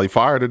it's probably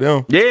fire to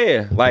them.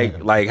 Yeah,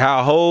 like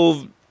how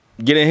Hov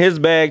getting his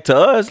bag to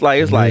us.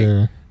 Like, it's like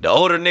the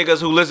older niggas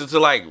who listen to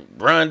like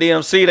Run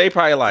DMC, they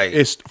probably like.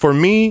 It's for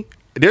me.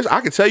 I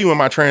could tell you when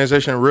my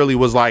transition really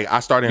was like I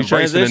started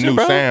embracing a new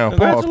sound.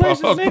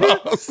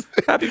 Pause.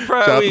 Happy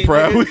Pride Shout Week.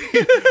 Out to Pride Week.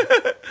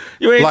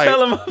 You ain't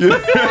telling them.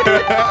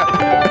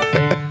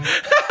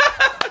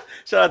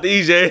 Shout out to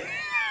EJ.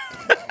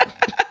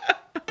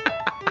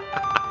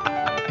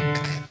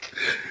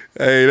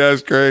 Hey,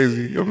 that's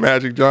crazy. Your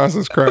Magic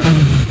Johnson's crack.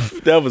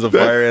 That was a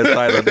fire ass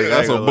title, nigga.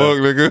 That's a book,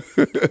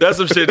 nigga. That's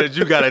some shit that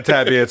you gotta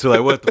tap into.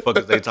 Like, what the fuck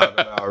is they talking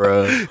about,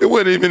 bro? It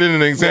wasn't even in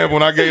an example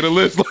when I gave the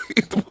list.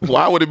 Like,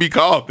 why would it be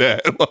called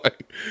that?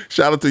 Like,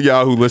 shout out to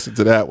y'all who listened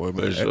to that one,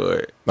 man. For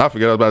sure. I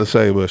forget what I was about to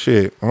say, but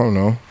shit, I don't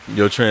know.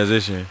 Your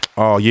transition.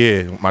 Oh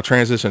yeah, my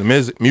transition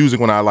to music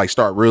when I like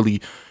start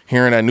really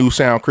hearing that new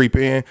sound creep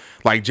in.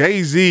 Like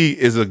Jay-Z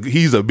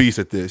he's a beast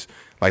at this.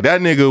 Like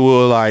that nigga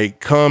will like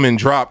come and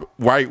drop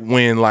right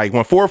when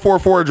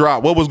 444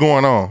 dropped. What was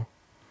going on?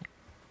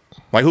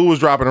 Like who was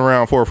dropping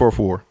around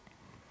 444?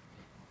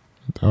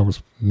 That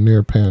was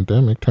near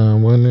pandemic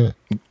time, wasn't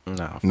it?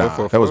 Nah,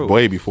 that was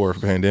way before the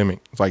pandemic.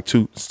 It's like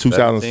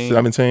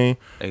 2017,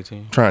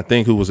 18. Trying to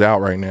think who was out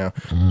right now.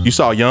 You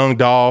saw Young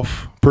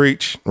Dolph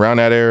preach around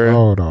that area.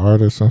 Oh, the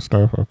artists and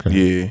stuff. Okay.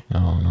 Yeah. I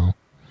don't know.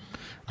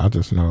 I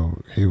just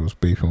know he was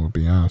beefing with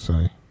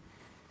Beyonce.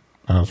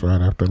 That was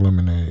right after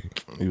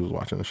Lemonade. He was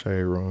watching the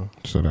Shade Room.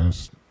 So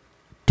that's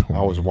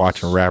I was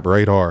watching Rap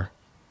Radar.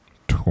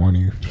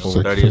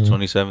 2016. 30th,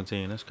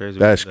 2017. That's crazy.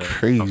 That's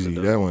crazy.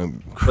 That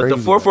went crazy. But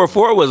the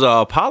 444 was an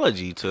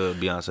apology to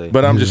Beyonce.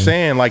 But I'm just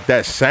saying, like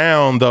that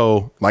sound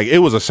though, like it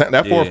was a sound.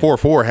 That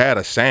 444 had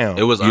a sound.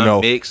 It was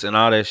unmixed and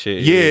all that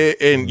shit. Yeah,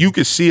 and you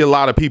could see a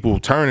lot of people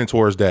turning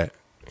towards that.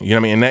 You know what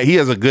I mean? And that he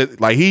has a good,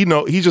 like he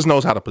just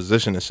knows how to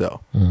position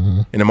himself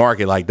in the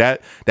market. Like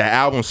that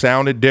album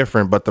sounded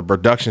different, but the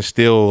production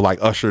still like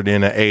ushered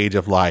in an age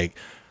of like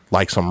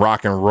some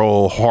rock and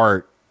roll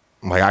heart.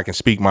 Like I can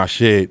speak my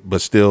shit,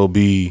 but still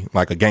be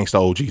like a gangsta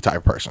OG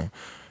type person.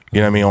 You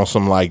know what I mean? On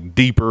some like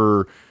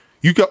deeper,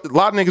 a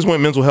lot of niggas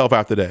went mental health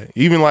after that.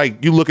 Even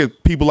like you look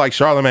at people like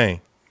Charlemagne.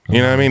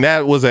 You know what I mean?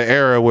 That was an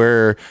era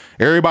where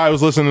everybody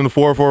was listening to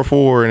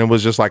 444 and it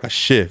was just like a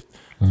shift.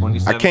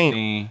 I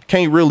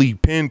can't really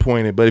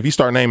pinpoint it, but if you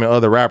start naming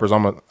other rappers,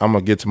 I'm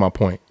gonna get to my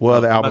point. What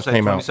other albums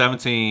came out?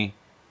 2017,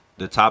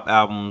 the top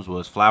albums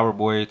was Flower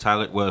Boy,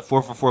 Tyler. Well,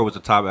 444 was the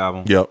top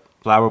album. Yep.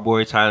 Flower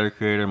Boy, Tyler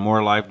Creator,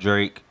 More Life,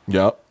 Drake.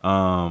 Yep.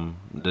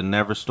 The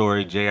Never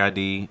Story,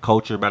 JID,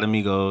 Culture by the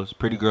Migos,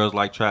 Pretty Girls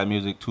Like Trap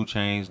Music, 2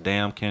 Chainz,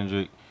 Damn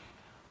Kendrick.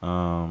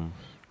 That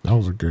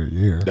was a good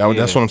year.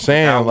 That's what I'm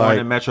saying.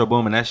 Like Metro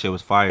Boomin, that shit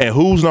was fire. And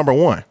who's number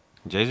one?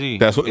 Jay-Z.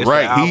 That's what,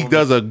 right. He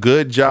does a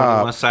good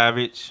job. 21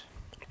 Savage.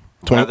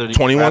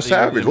 21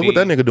 Savage. Look what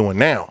that nigga doing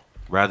now.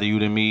 Rather You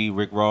Than Me,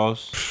 Rick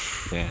Ross.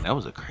 Damn, that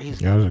was a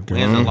crazy. That was a good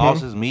Wins and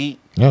Losses Meet.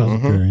 That was a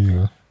good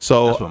year.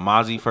 So that's when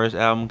Mozzie's first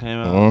album came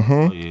out.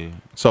 Oh, yeah.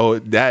 So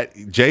that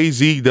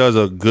Jay-Z does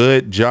a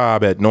good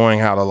job at knowing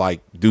how to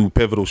like do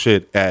pivotal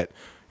shit at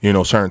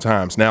certain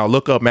times. Now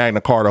look up Magna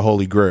Carta,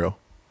 Holy Grail.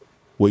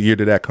 What year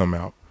did that come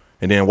out?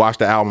 And then watch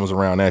the albums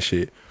around that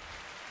shit.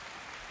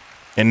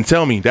 And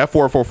tell me that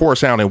 444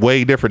 sounded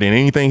way different than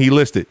anything he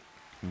listed.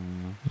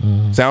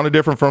 Sounded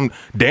different from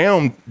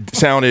Damn.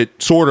 Sounded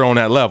sort of on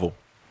that level.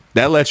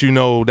 That lets you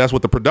know that's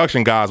what the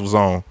production guys was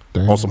on.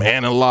 Damn. On some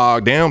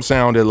analog. Damn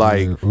sounded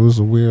like it was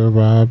a weird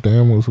vibe.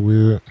 Damn was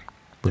weird.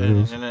 But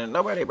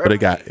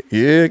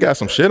it got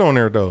some shit on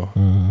there though.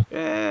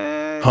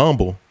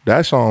 Humble.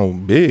 That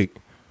song big.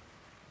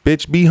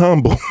 Bitch, be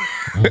humble.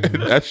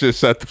 That shit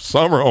set the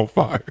summer on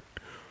fire.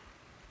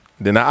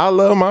 Then I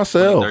Love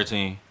Myself.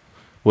 2013.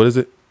 What is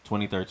it?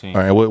 2013.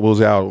 All right, what was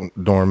out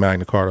during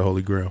Magna Carta,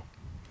 Holy Grail?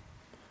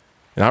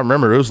 And I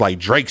remember it was like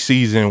Drake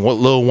season, what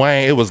Lil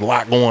Wayne, it was a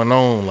lot going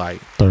on.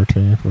 Like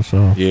 13 for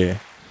sure. Yeah.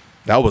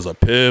 That was a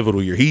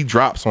pivotal year. He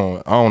drops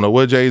on, I don't know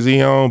what Jay-Z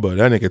on, but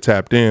that nigga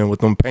tapped in with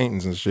them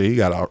paintings and shit. He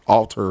got an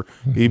altar.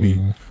 He be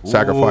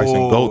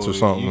sacrificing goats or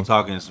something. You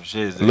talking some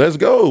shit. Let's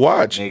go,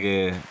 watch.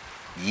 Nigga,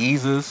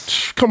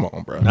 Yeezus. Come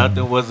on, bro.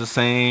 Nothing Was the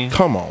Same.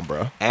 Come on,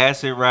 bro.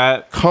 Acid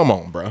Rap. Come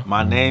on, bro.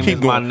 My Name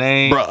Is My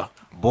Name. Bruh.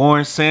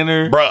 Born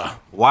Sinner. Bruh.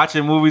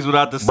 Watching movies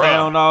without the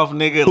sound off,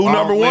 nigga. Who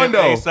number one,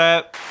 though?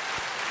 ASAP.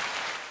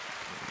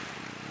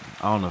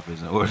 I don't know if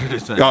it's in order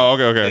this time. Oh,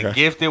 okay.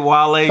 Gifted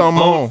Wale. Come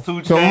on,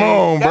 bro.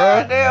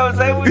 Goddamn,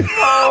 say what you know,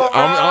 bro.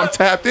 I'm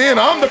tapped in.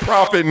 I'm the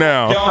prophet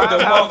now.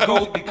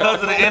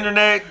 Because of the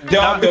internet.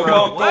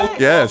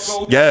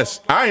 Yes.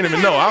 I ain't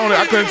even know.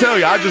 I couldn't tell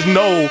you. I just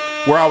know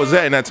where I was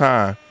at in that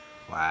time.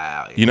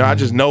 Wow. I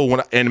just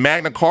know and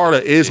Magna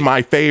Carta is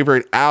my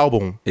favorite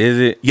album. Is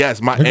it?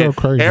 Yes,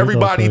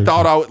 everybody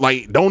thought I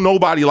would don't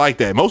nobody like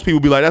that. Most people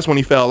be like, that's when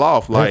he fell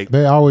off. Like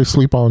they always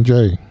sleep on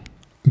Jay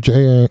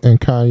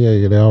and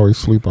Kanye. They always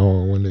sleep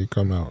on when they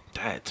come out.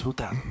 That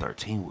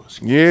 2013 was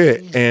crazy. Yeah,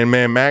 and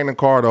man, Magna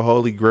Carta,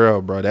 Holy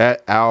Grail, bro.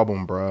 That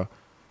album, bro.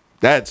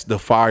 That's the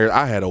fire.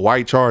 I had a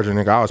white Charger,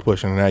 nigga. I was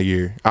pushing in that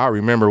year. I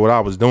remember what I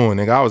was doing,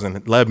 nigga. I was in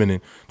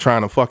Lebanon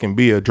trying to fucking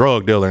be a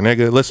drug dealer,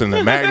 nigga. Listen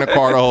to Magna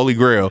Carta, Holy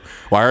Grail,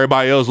 while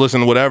everybody else listen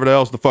to whatever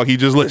else the fuck he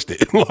just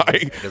listed.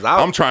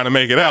 I'm trying to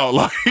make it out.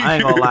 I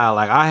ain't gonna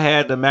lie. I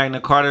had the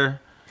Magna Carta.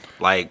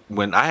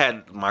 When I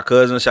had my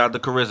cousin, shout out to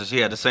Carissa,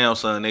 she had the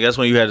Samsung, nigga. That's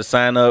when you had to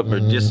sign up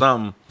or just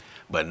something.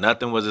 But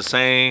nothing was the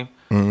same.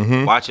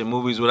 Watching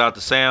movies without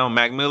the sound.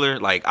 Mac Miller,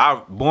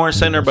 Born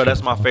Sinner, but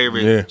that's my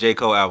favorite J.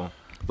 Cole album.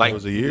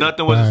 Was a year.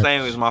 Nothing Was the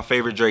Same is my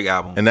favorite Drake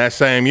album. And that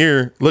same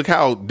year, look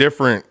how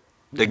different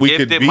The we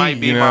Gifted could be. might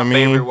be You know my what I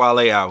mean? favorite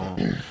Wale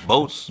album.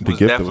 Boats was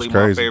Gifted definitely was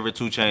my crazy. favorite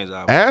 2 Chainz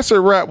album. Acid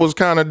rap was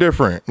kind of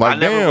different.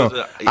 Like,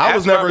 I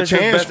was never a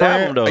Chance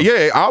fan.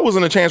 Yeah, I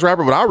wasn't a Chance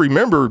rapper, but I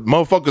remember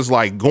motherfuckers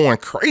like going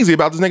crazy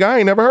about this nigga I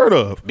ain't never heard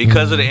of.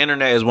 Because of the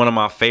Internet is one of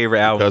my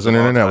favorite albums. Because of the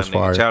Internet was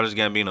fire. Childish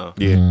Gambino.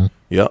 Yeah.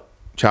 Yep.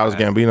 Childish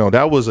Gambino.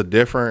 That was a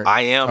different.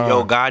 I am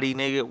Yo Gotti,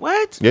 nigga.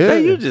 What? Yeah.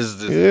 Man, you just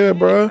yeah,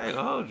 bro. I ain't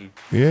gonna hold you.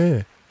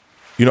 Yeah.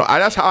 You know,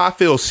 that's how I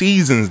feel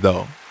Seasons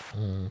though.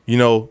 You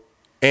know,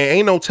 and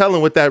ain't no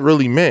telling what that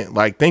really meant.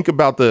 Like, think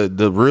about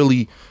the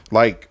really,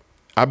 like,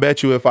 I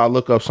bet you if I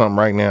look up something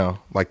right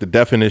now, like the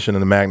definition of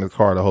the Magna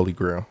Carta, Holy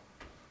Grail.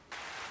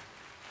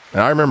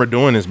 And I remember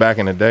doing this back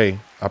in the day.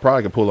 I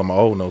probably could pull up my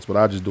old notes, but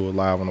I just do it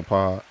live on the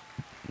pod.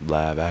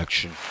 Live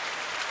action.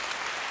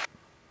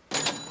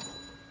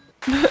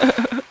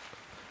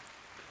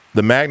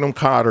 The Magnum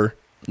Carter.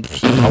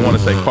 I want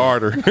to say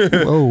Carter.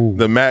 Oh.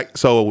 The Mac.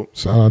 So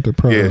shout out to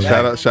Pro. Yeah,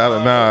 shout out to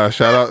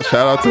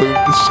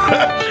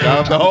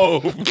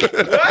Hov.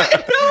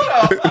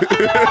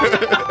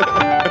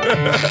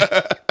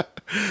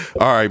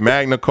 All right,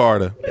 Magna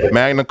Carta.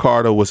 Magna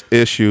Carta was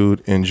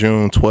issued in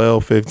June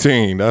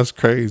 1215. That's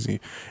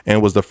crazy.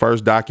 And was the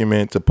first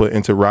document to put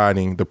into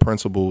writing the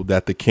principle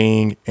that the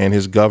king and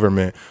his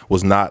government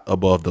was not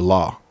above the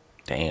law.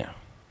 Damn.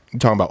 You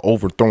talking about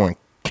overthrowing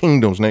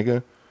kingdoms,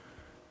 nigga.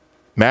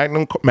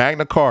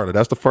 Magna Carta,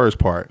 that's the first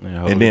part.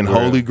 Yeah, and then Grail.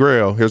 Holy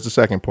Grail, here's the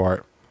second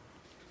part.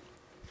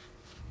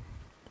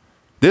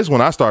 This one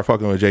I start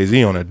fucking with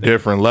Jay-Z on a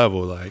different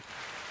level. Like,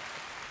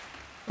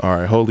 all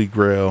right, Holy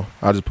Grail.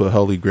 I just put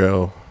Holy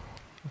Grail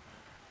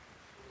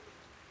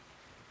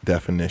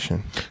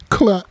definition.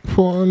 Clap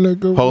for a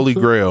nigga. Holy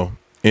Grail.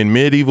 In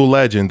medieval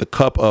legend, the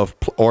cup of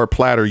or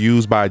platter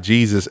used by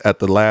Jesus at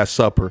the Last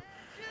Supper,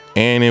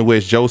 and in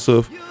which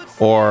Joseph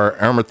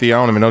or Arimathea, I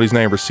don't even know these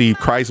names, received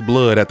Christ's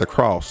blood at the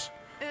cross.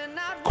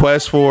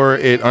 Quest for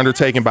it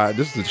undertaken by,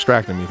 this is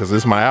distracting me because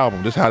this is my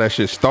album. This is how that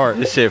shit starts.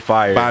 This shit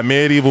fire. By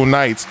medieval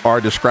knights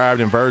are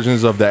described in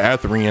versions of the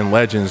Arthurian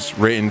legends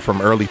written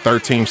from early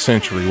 13th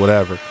century,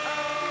 whatever.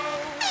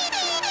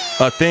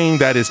 A thing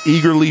that is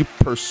eagerly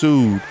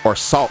pursued or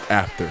sought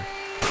after.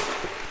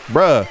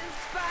 Bruh.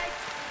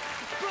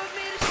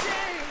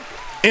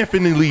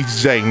 Infinitely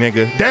J,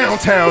 nigga.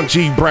 Downtown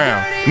G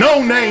Brown.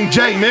 No name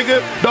J,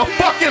 nigga. The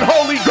fucking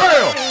Holy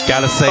Grail.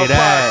 Gotta say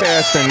that.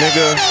 Podcasting,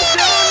 nigga.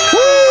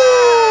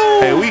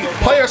 Hey, we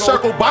Player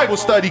Circle Bible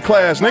study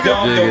class, nigga.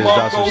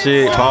 Some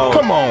shit.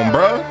 Come on,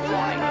 bro.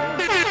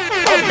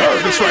 I'm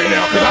nervous right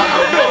now because I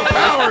feel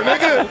power,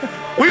 nigga.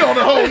 We on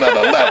a whole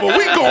nother level.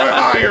 We going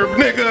higher,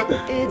 nigga.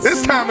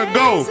 It's time to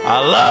go.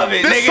 I love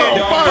it, this nigga. Song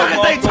fire.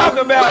 What they talk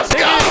about? Let's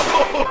go.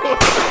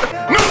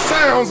 New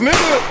sounds,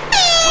 nigga.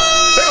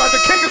 They like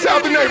to kick us out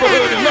the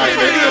neighborhood tonight,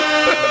 nigga.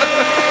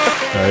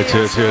 All right,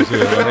 chill.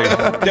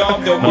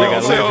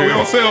 We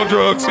don't sell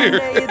drugs here.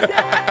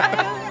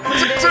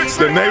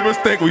 The neighbors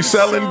think we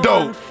selling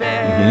dope.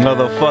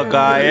 Motherfucker,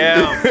 I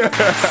am.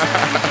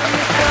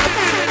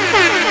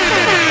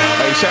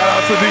 Hey, shout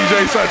out to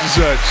DJ such and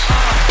such.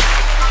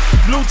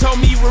 Blue told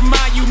me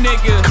remind you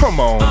nigga. Come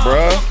on,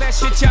 bruh. That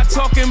shit y'all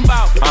talking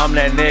about. I'm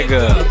that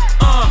nigga.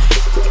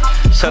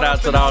 Shout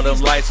out to all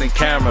them lights and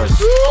cameras.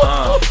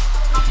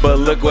 But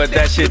look what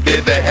that shit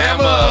did to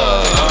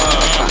Hammer.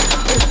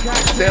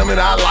 Damn it,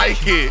 I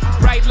like it.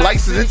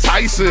 License and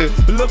Tyson.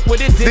 Look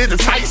what it did to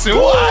Tyson.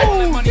 What?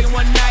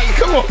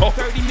 Come on.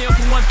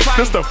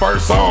 This the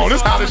first song.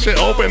 This how this shit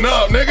opened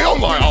up, nigga.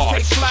 I'm like, oh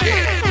shit.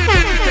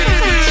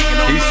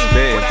 He's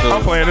spitting too.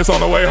 I'm playing this on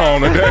the way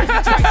home today.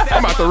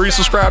 I'm about to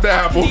resubscribe to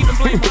Apple.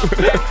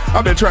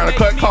 I've been trying to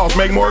cut costs,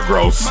 make more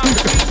gross.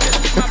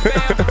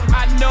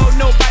 I know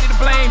nobody to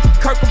blame.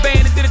 Kirk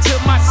Cobain did it to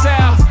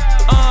myself.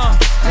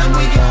 And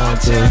we all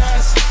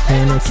just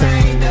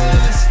entertain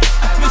us.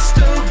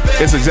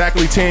 It's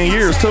exactly 10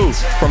 years too,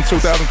 from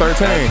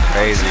 2013.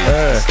 Crazy.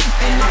 Yeah.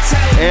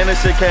 And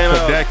this shit came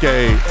out. A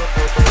decade.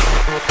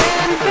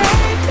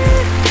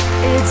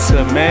 It's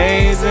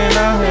amazing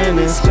I'm in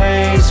this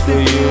place for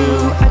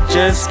you. I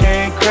just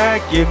can't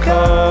crack your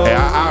code. Hey,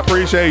 I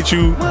appreciate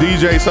you,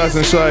 DJ such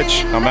and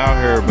such. I'm out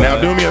here, bro. Now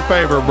do me a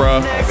favor,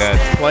 bro. I got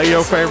you. Play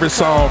your favorite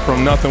song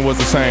from Nothing Was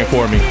the Same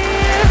for me. I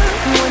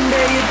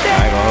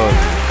ain't gonna hold you.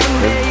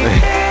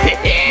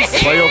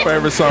 Play your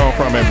favorite song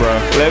from it, bro.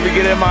 Let me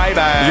get in my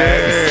bag.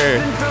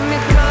 Yeah.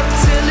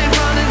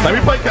 Let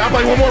me play. Can I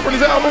play one more from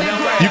this album?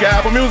 You got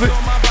Apple Music?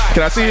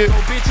 Can I see it?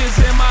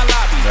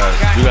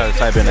 You gotta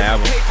type in the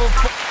album.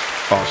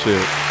 Oh shit.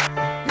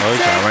 Oh, you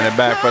trying to run it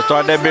back first.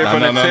 Start that bit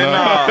from the 10.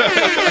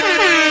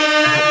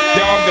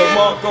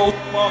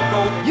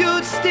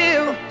 You'd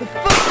steal the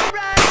foot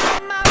right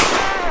on my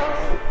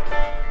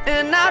mouth.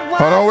 And I'd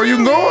hold on, where you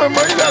going,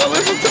 bro? You gotta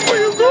listen to where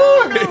you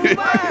going.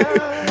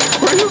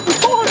 Where you going?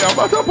 I'm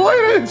about to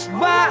play this. I'm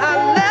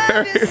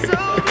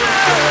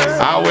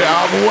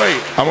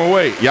gonna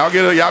wait. Y'all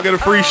get a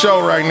free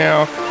show right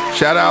now.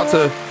 Shout out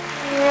to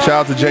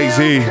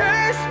Jay-Z.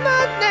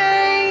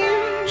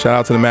 Shout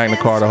out to the Magna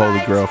Carta Holy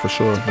Grail for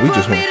sure. We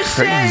just went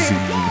crazy.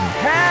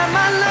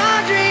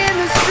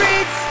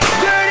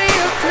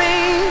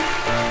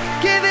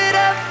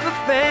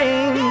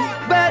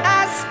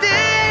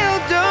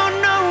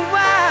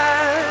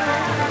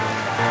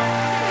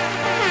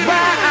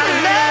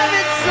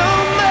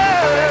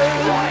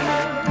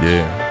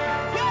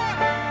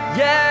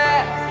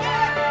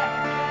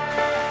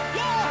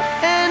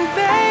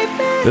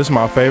 This is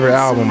my favorite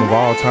album of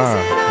all time.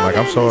 Like,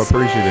 I'm so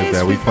appreciative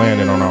that we playing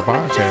it on our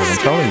podcast. I'm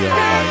telling y'all,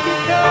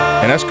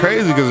 like, and that's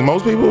crazy because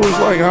most people was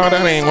like, oh,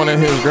 that ain't one of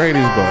his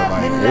greatest, but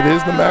like, it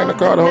is the Magna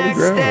Carta Holy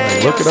Grail.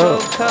 Like, look it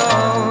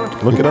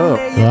up. Look it up.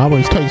 It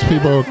always takes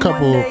people a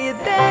couple, you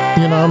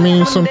know what I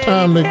mean, some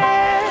time to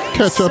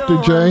catch up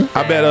to Jay.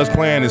 I bet us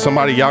playing it,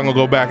 somebody, y'all gonna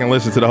go back and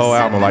listen to the whole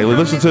album. Like,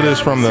 listen to this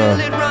from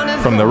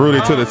the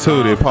rooted to the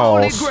tooted.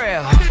 Pause.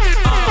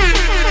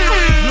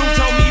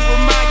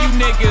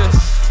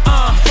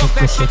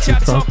 That shit y'all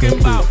talking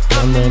about.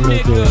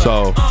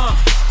 So,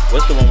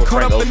 what's the one with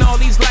Frank Ocean? All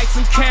these lights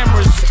and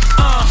cameras.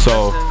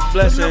 So,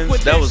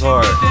 Blessings. That was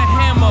hard.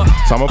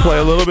 So I'm gonna play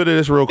a little bit of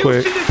this real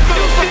quick.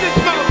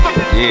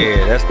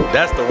 Yeah,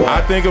 that's the one.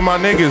 I think of my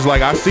niggas,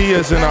 like, I see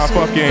us in our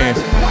fucking,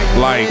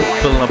 like,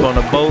 pulling up on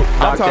the boat.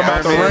 I'm talking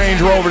about the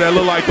Range Rover that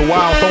look like the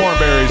wild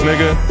thornberries,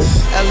 nigga.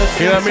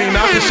 You know what I mean?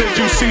 Not the shit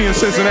you see in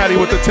Cincinnati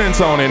with the tents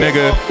on it,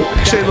 nigga.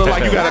 Shit look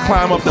like you gotta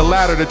climb up the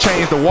ladder to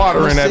change the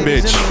water in that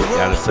bitch.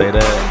 Gotta say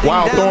that.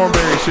 Wild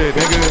thornberry shit,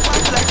 nigga.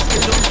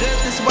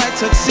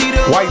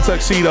 White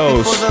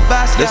tuxedos.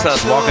 This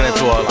us walking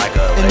into a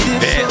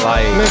event,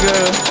 like,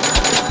 nigga.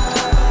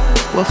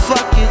 Well,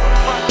 fuck it.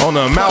 On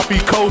the Amalfi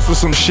Coast or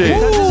some shit.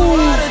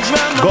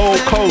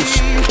 Gold Coast.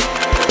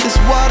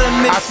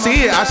 I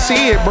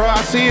see it, bro.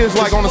 I see it's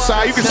like on the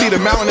side. You can see the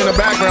mountain in the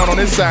background on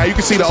this side. You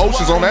can see the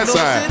oceans on that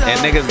side. And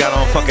niggas got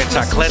on fucking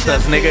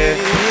chocolatas, nigga.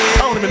 I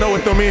don't even know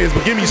what them is,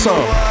 but give me some.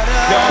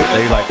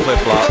 They like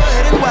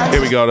flip-flops.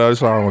 Here we go, though.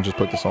 This I'm gonna just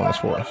put this on this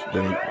for us.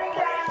 Then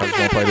I just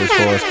gonna play this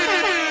for us.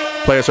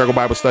 Player Circle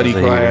Bible Study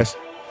class.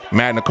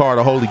 Magna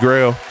Carta Holy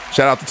Grail.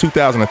 Shout out to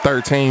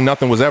 2013.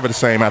 Nothing was ever the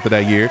same after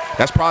that year.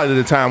 That's probably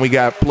the time we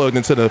got plugged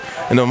into the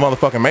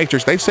motherfucking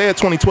Matrix. They said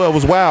 2012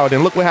 was wild,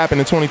 and look what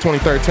happened in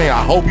 2013.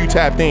 I hope you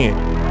tapped in.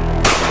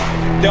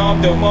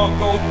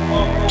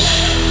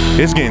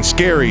 It's getting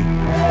scary.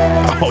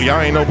 Oh,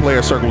 y'all ain't no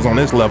Player Circles on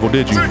this level,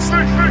 did you?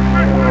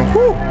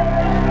 Whew.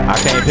 I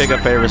can't pick a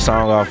favorite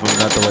song off of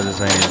Nothing Was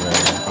the Same,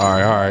 man. All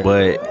right.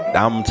 But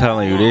I'm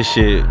telling you, this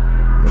shit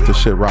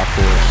rock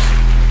for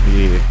us.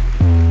 Yeah.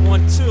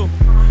 1, 2.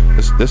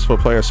 This for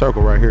Player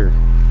Circle right here.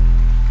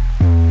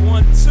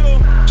 1, 2.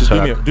 Just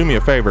do me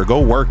a favor. Go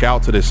work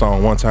out to this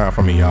song one time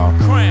for me, y'all.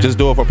 Just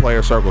do it for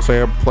Player Circle.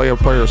 Play a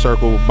Player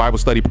Circle Bible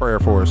study prayer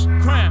for us.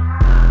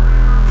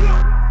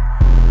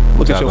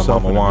 Look at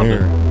yourself in the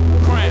mirror.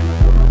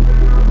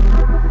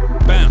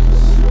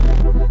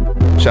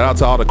 Shout out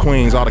to all the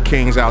queens, all the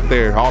kings out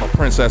there, all the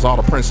princesses, all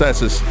the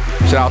princesses.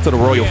 Shout out to the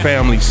royal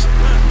families.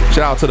 Shout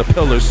out to the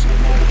pillars.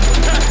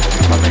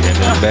 My nigga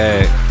is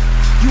bad.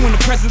 You in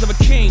the presence of a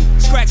king,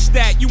 scratch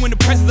that, you in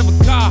the presence of a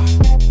god.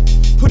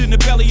 Put in the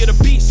belly of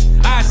the beast,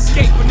 I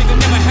escape, but nigga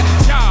never had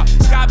a job.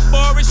 Scott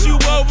Boris, you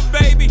over,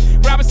 baby.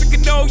 Robinson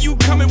Cano, you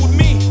coming with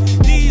me.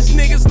 These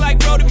niggas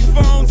like rotary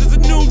phones, it's a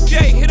new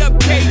day, hit up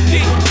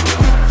KD.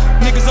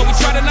 Niggas always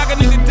try to knock a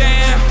nigga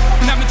down.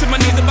 Knock me to my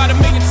knees about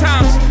 1 million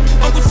times.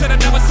 Uncle said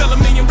I'd never sell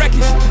 1 million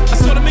records. I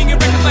sold 1 million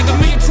records like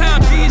 1 million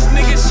times. These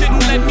niggas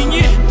shouldn't let me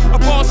in. I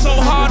ball so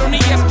hard on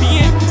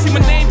ESPN. See my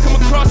name come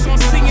across on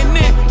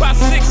CNN. By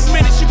 6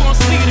 minutes, you gon'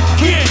 see it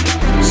again.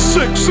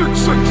 6.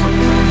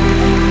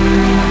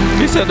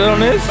 You said that on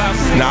this?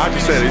 Nah, I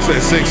just said it. He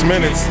said 6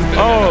 minutes.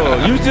 Oh,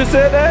 you just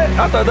said that?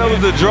 I thought that was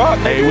the drop.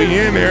 Hey, we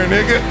in there,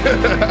 nigga.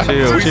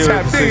 Chill we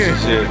tapped in.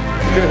 Shit.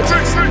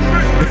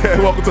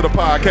 Welcome to the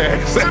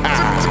podcast.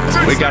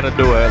 We gotta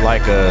do it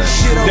like a.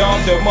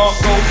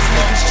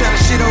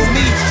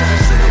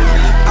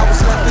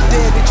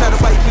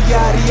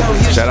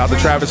 Shout out to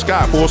Travis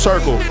Scott, Full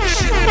Circle.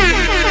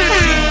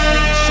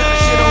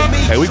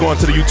 Hey, we going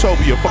to the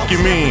Utopia. Fuck you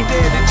mean?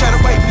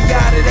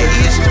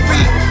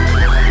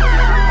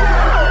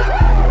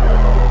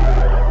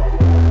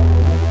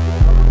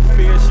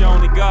 Fear's your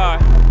only God.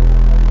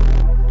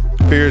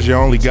 Fear's your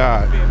only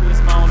God. Fear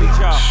is my only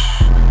job.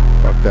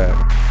 Fuck that.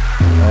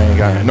 I ain't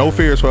got no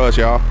fears for us,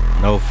 y'all.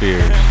 No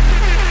fears.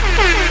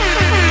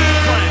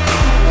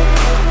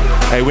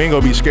 Hey, we ain't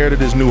gonna be scared of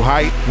this new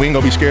height. We ain't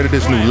gonna be scared of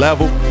this new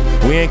level.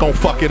 We ain't gonna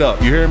fuck it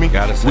up. You hear me?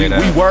 Gotta say that.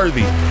 We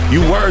worthy.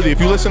 You worthy. If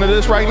you listen to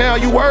this right now,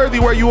 you worthy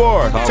where you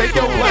are. Take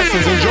your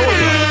blessings, enjoy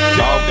it.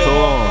 Talk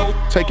to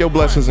him. Take your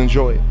blessings,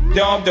 enjoy it.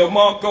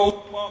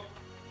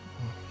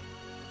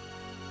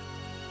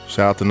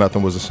 Shout out to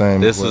Nothing Was the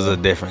Same. This was a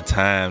different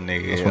time,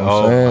 nigga. That's what I'm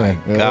Oh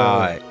saying. my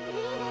God.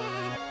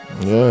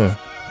 Yeah.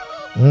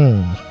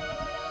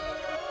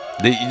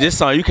 This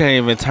song, you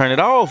can't even turn it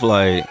off,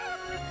 like.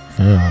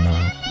 Yeah, I know.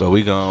 But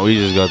we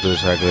just go through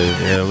this record.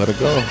 Yeah, let it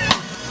go.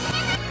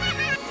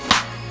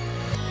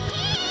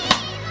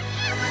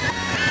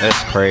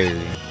 That's crazy.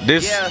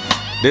 This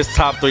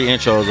top 3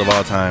 intros of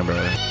all time, bro.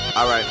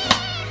 All right.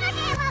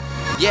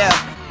 Yeah.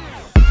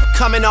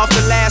 Coming off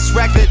the last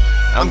record,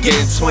 I'm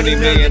getting 20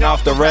 million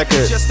off the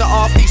record. Just to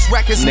off these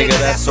records, Nigga,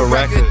 that's a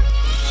record.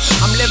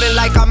 I'm living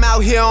like I'm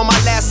out here on my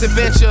last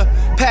adventure.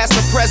 Past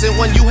or present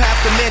when you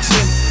have to mention.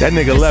 That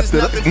nigga left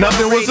it.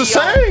 Nothing was the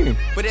same.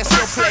 But it's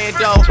still playing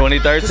though.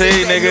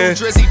 2013, nigga.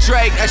 Drizzy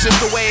Drake, that's just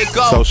the way it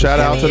goes. So shout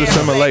out to the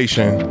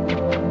simulation.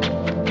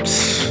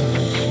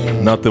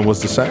 Nothing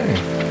was the same.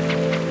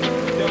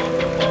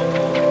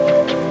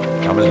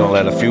 I'm just gonna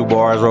let a few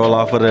bars roll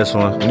off of this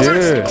one.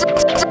 Yeah.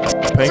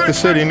 Paint the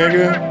City,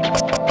 nigga.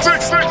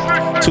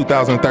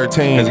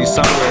 2013. Cause he's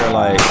somewhere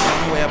like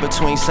Somewhere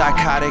between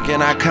psychotic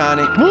and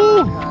iconic.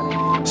 Woo.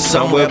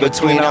 Somewhere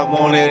between I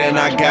want it and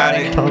I got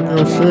it. Talk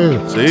your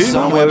shit. See?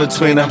 Somewhere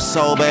between I'm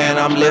sober and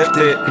I'm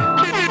lifted.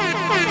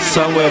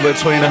 Somewhere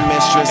between a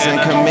mistress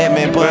and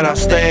commitment, but I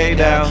stay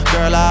down.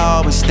 Girl, I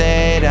always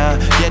stay down.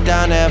 Get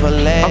down, never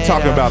lay I'm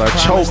talking down. about a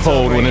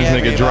chokehold when this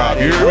nigga drop.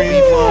 You hear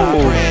me?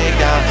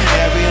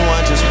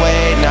 Everyone just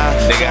wait now.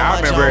 nigga, I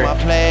remember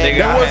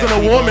There wasn't a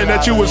woman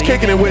that you was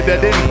kicking it with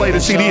that didn't play the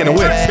CD in the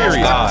whip,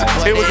 period.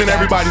 It was in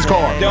everybody's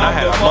car. I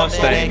had a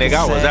Mustang, nigga.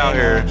 I was out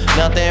here.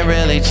 Nothing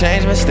really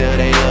changed, but still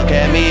they look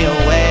at me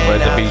away. Let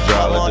the beat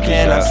drop, What more let the beat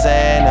can I drop.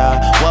 say now?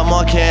 What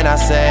more can I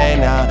say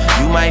now?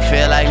 You might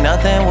feel like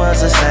nothing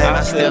was the same.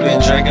 I still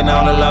been drinking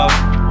on the low,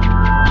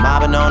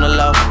 mobbing on the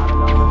low,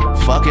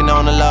 fucking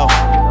on the low,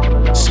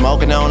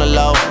 smoking on the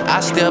low. I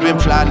still been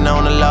plotting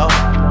on the low,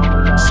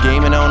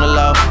 scheming on the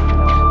low.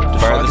 The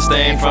furthest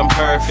thing from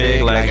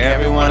perfect, like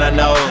everyone I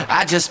know.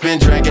 I just been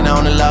drinking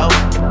on the low,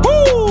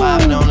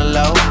 mobbing on the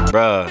low.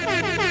 Bruh.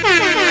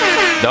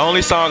 The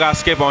only song I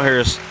skip on here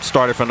is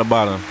Started From the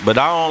Bottom. But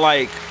I don't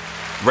like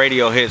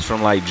radio hits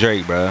from like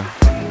Drake, bruh.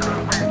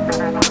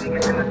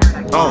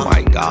 Oh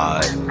my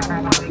God.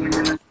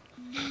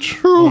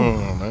 True.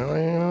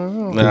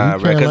 Nah, you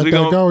bruh, can't cause let we that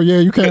gonna. go. Yeah,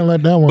 you can't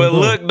let that one But go.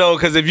 look though,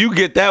 cause if you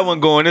get that one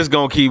going, it's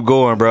gonna keep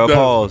going, bruh.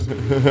 Pause.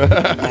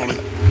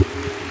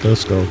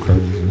 Let's go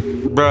crazy.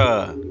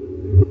 Bruh.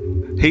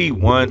 He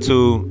 1,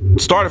 2.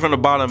 Started From the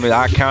Bottom,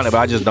 I counted, but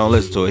I just don't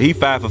listen to it. He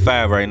 5 for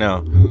 5 right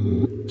now.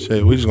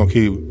 Shit, we gonna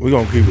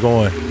keep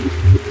going.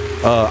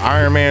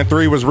 Iron Man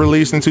 3 was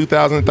released in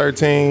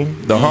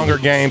 2013. The Hunger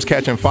Games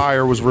Catching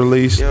Fire was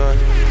released.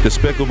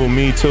 Despicable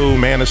Me 2,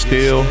 Man of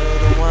Steel,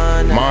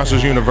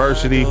 Monsters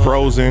University,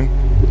 Frozen,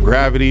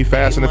 Gravity,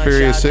 Fast and the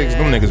Furious 6.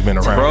 Them niggas been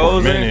around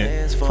Frozen? for a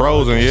minute.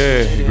 Frozen,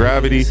 yeah.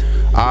 Gravity,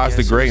 Oz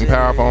the Great and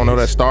Powerful. I don't know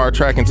that. Star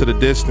Trek Into the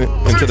Distant,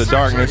 Into the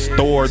Darkness,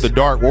 Thor, The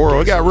Dark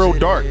World. It got real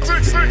dark.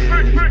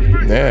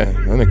 Yeah, that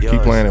nigga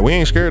keep playing it. We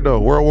ain't scared though.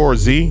 World War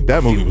Z,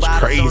 that movie was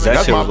crazy. That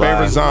That's shit my was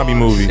favorite live. zombie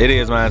movie. It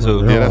is mine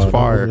too. Yeah, that's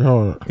fire.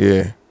 Hard.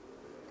 Yeah.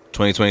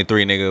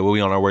 2023, nigga.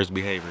 We on our worst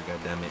behavior,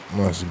 goddammit.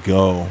 Let's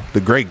go.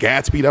 The Great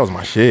Gatsby, that was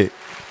my shit.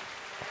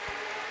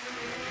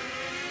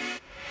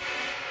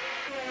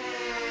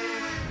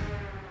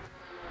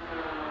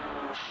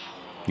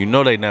 You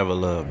know they never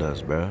loved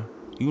us, bro.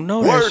 You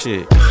know that Worst.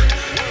 shit.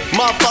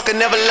 Motherfucker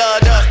never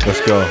loved us. Let's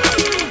go.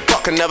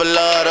 Fucker never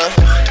loved us.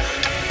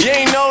 You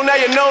ain't know now,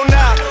 you know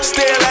now.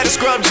 Still at the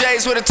scrub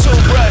J's with a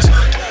toothbrush.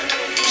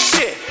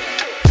 Shit.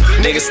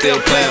 Niggas still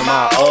playing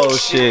my old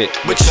shit.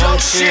 But your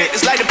shit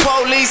is like the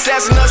police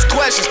asking us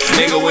questions.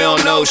 Nigga, we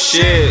don't know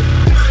shit.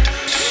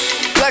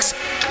 Flex.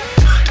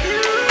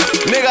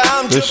 Nigga,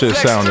 I'm This just shit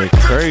flexing. sounded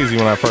crazy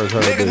when I first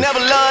heard Niggas this. never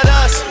loved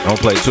us. Don't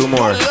play two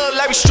more. Look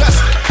like we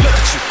stressing.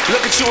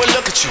 Look at you and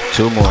look at you.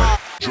 Two more.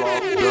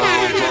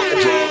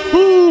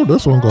 Ooh,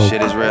 this one go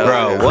Shit is real.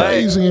 Bro, what?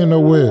 crazy in the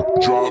whip.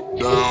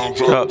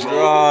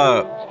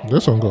 Drop.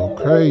 This one go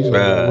crazy in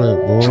Bruh. the whip,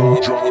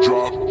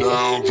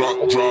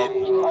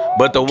 boy.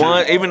 But the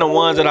one, even the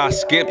ones that I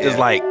skipped is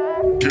like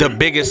the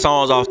biggest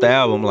songs off the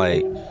album.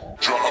 Like, still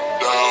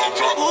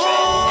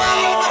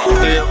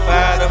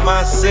fire in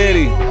my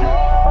city.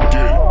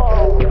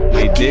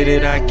 We did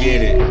it, I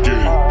get it.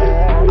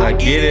 I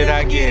get it,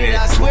 I get it.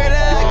 I swear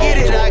that I get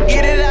it, I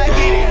get it, I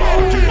get it.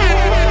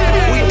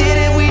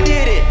 We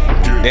did it.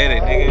 Did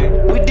it,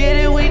 nigga. We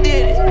did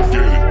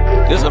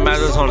it. Just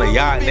imagine us on a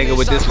yacht, nigga,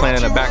 with this playing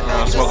in the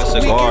background, smoking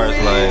cigars.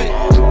 Like,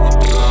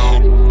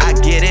 I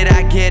get it,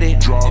 I get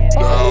it.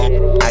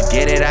 I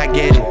get it, I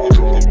get it.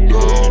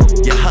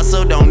 Your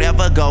hustle don't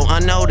ever go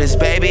unnoticed,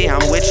 baby.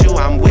 I'm with you,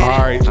 I'm with All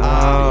right.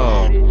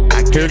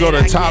 Here go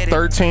the top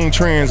 13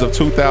 trends of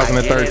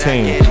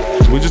 2013.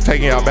 We're just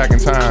taking y'all back in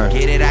time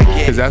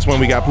because that's when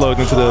we got plugged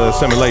into the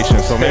simulation.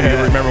 So maybe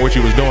you remember what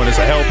you was doing. This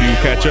will help you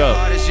catch up.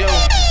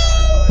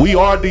 We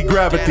are the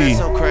gravity.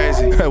 So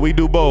crazy. We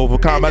do both. A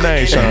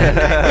combination.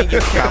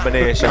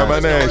 combination.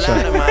 Combination.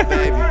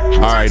 All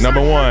right,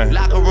 number one.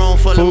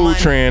 Food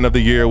trend of the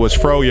year was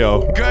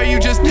Froyo. Girl, you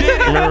just did it.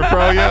 Remember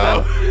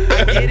Froyo?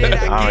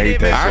 I don't eat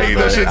that I eat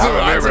that shit too.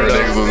 I remember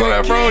niggas was on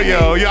that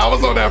Froyo. Yeah, I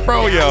was on that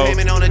Froyo.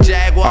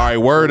 All right,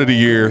 word of the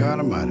year.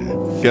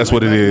 Guess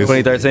what it is?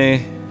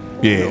 2013.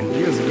 Yeah.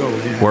 Years ago,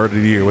 Word of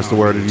the year. What's the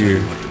word of the year?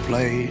 what to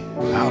play,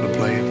 how to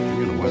play,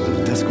 whether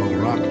it's disco or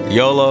rock.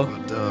 YOLO.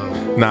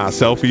 Nah,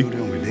 selfie. We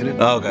did it.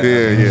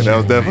 Okay. Yeah, that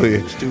was definitely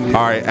it.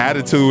 All right,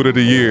 attitude of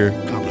the year.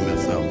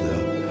 Compliments of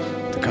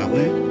the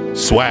company.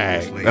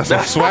 Swag. That's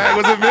when swag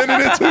was invented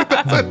in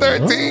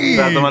 2013.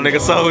 Shout out to my nigga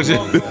Soldier.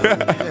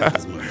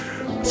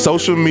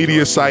 Social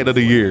media site of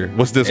the year.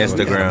 What's this one?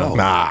 Instagram.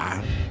 Nah.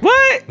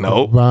 What?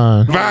 Nope.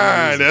 Vine.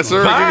 Vine. That's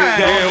her. Vine.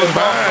 Yeah, it was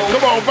Vine.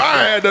 Come on,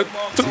 Vine. The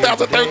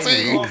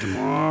 2013.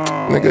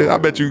 Nigga, I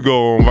bet you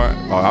go on Vine.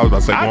 Oh, I was about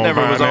to say go I on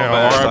never Vine was on now.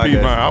 Vine, so I R.I.P.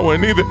 guess. Vine. I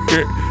wouldn't either.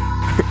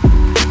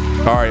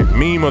 All right,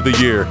 meme of the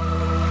year.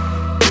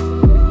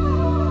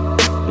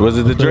 Was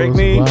it the Drake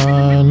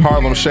meme?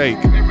 Harlem Shake.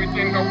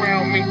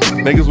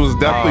 Niggas was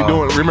definitely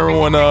doing. Remember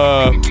when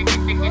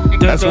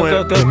that's when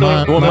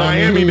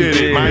Miami did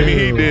it. Miami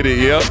Heat did it.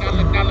 Yep.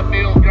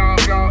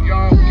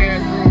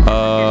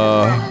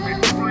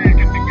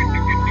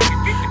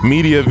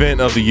 Media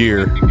event of the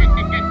year.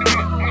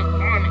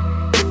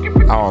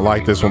 I don't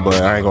like this one, but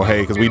I ain't gonna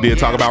hate because we did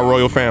talk about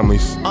royal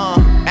families.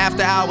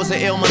 After hours of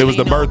It was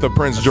the birth of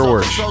Prince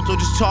George.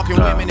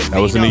 That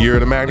was in the year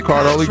of the Magna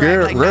Carta Holy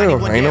Grail.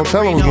 Ain't no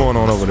telling what's going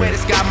on over there.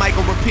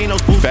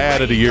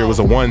 Fad of the year was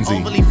a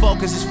onesie.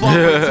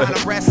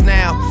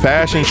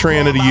 Fashion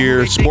trend of the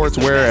year,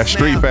 sportswear as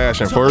street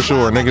fashion for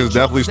sure. Niggas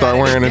definitely start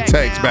wearing the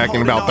text back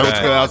in about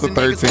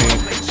 2013.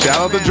 Shout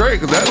out to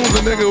Drake, because that was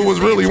the nigga who was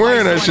really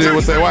wearing that shit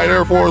with that white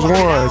Air Force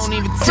Ones.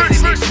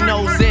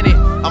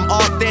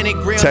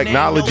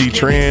 Technology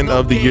trend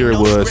of the year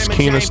was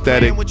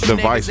kinesthetic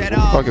devices. What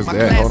the fuck is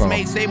that? Hold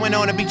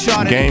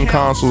on. Game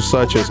consoles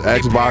such as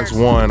Xbox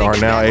One are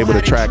now able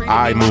to track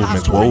eye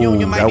movements. Whoa,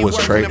 that was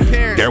straight.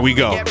 There we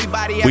go.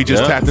 We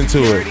just tapped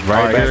into it.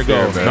 Right, here it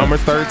goes. Number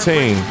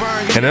 13.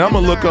 And then I'm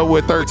going to look up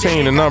what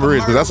 13 the number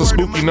is, because that's a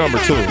spooky number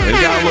too.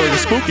 It got a little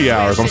spooky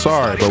hours. I'm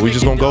sorry, but we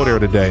just going to go there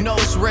today. I'm going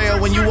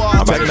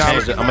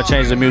to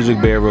change the music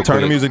bed real quick.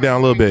 Turn the music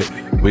down a little bit.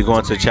 We're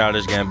going to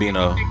Childish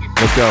Gambino.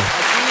 Let's go.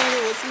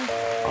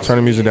 Turn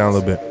the music down a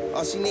little bit.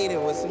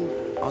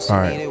 All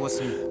right.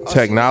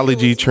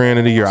 Technology trend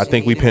of the year. I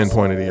think we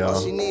pinpointed it,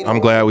 y'all. I'm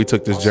glad we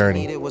took this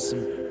journey.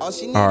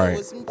 All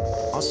right.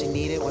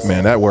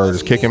 Man, that word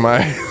is kicking my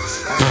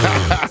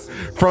ass.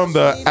 From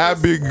the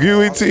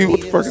ambiguity.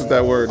 What the fuck is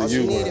that word to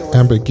you?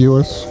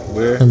 Ambiguous.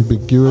 Where?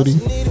 Ambiguity.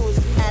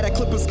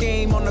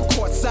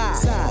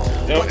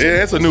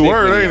 Yeah, it's a new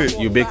word, ain't it?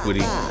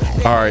 Ubiquity.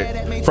 All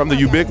right. From the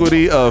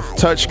ubiquity of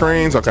touch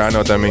screens. Okay, I know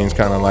what that means.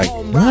 Kind of like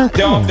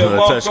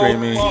touch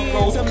screen means.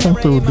 Come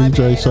through,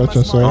 DJ such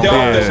and such.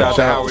 Yeah, shout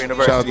out to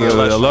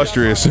the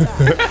illustrious.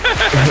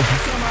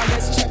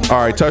 All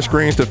right, touch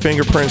screens to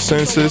fingerprint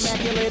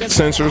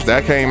sensors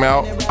that came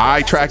out.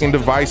 Eye tracking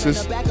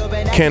devices.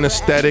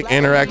 Kinesthetic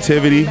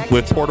interactivity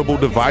with portable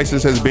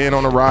devices has been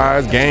on the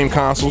rise. Game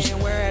consoles,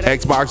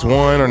 Xbox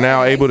One are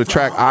now able to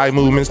track eye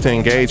movements to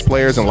engage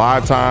players in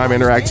live time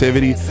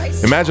interactivity.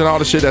 Imagine all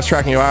the shit that's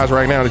tracking your eyes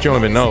right now that you don't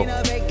even know.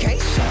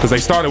 Because they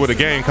started with a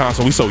game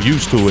console, we so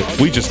used to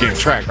it. We just getting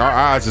tracked. Our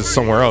eyes is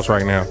somewhere else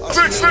right now.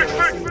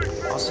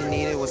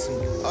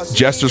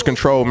 Gestures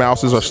control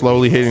mouses are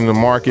slowly hitting the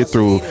market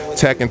through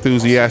tech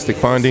enthusiastic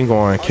funding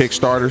on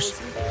Kickstarters.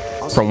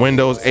 From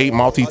Windows 8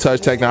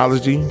 multi-touch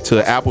technology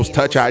to Apple's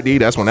Touch ID,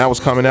 that's when that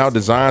was coming out,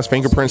 designs,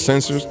 fingerprint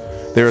sensors.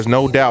 There is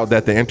no doubt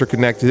that the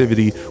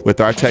interconnectivity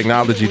with our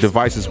technology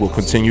devices will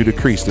continue to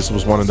increase. This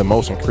was one of the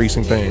most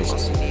increasing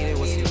things.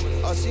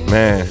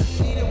 Man.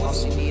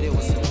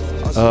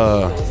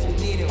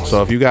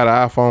 So if you got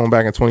an iPhone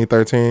back in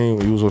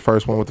 2013, you was the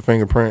first one with the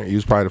fingerprint, you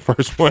was probably the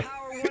first one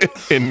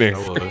in there.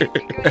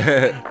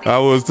 I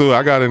was too.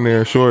 I got in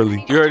there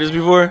shortly. You heard this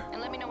before?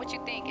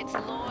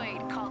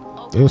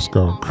 This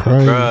go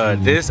crazy.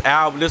 Bruh,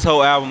 this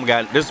whole album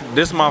got this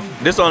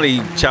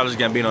only Childish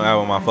Gambino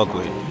album I fuck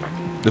with.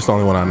 This the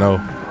only one I know.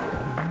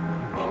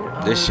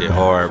 This shit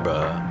hard,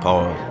 bruh.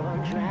 Pause.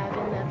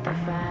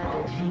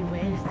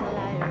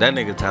 That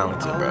nigga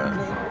talented,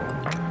 bruh.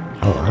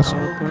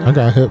 Oh, I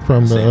got hit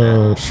from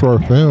the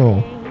short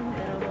film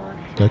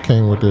that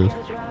came with this.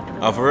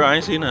 Oh, for real? I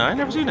ain't seen that. I ain't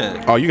never seen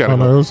that. Oh, you got it.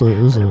 No, it was a.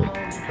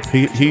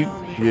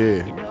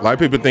 Yeah. A lot of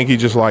people think he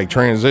just like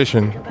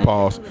transition,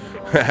 pause,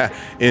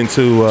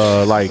 into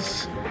like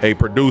a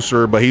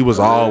producer, but he was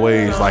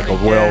always like a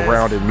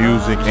well-rounded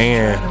music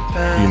and,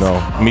 you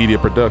know, media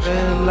production.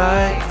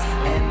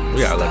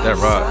 We gotta let that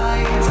rock.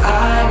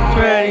 I'm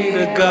ready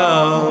to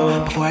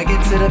go.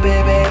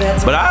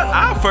 But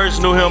I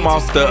first knew him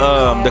off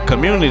the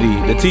Community,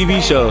 the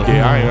TV show.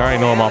 Yeah, I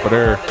ain't know him off of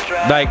there.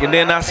 Like, and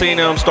then I seen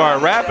him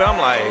start rapping. I'm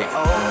like,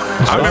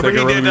 I remember he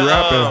did the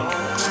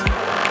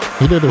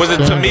was it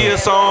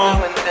Tamia's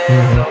song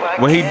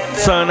when he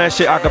sung that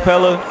shit a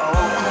cappella?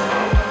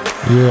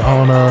 Yeah,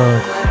 on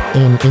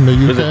in the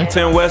UK. Was it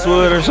Tim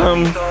Westwood or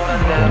something?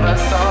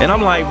 And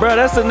I'm like, bro,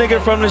 that's the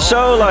nigga from the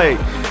show. Like,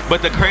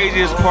 but the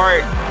craziest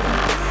part,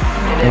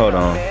 hold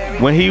on,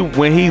 when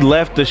he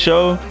left the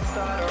show,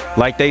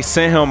 like they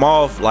sent him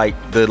off. Like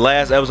the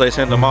last episode, they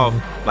sent him off.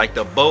 Like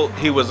the boat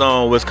he was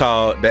on was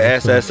called the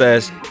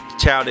SSS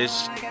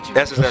Childish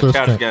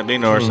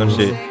Gambino or some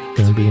shit.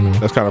 Gambino.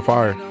 That's kind of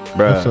fire,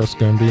 bro. SS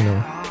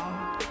Gambino.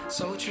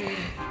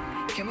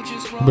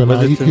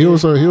 But he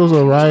was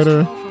a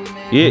writer.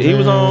 Yeah, he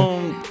was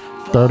on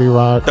 30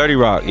 Rock. 30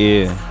 Rock,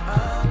 yeah.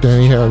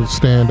 Then he had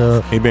stand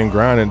up. He been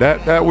grinding.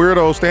 That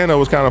weirdo stand up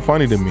was kind of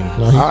funny to me.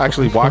 I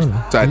actually watched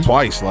that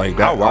twice. Like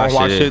that, I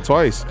watched it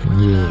twice.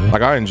 Yeah.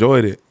 Like I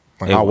enjoyed it.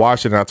 Like I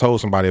watched it and I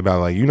told somebody about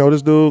it, like, you know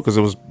this dude? Because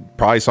it was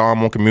probably saw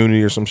him on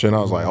Community or some shit. And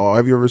I was like, oh,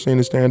 have you ever seen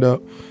his stand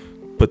up?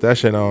 Put that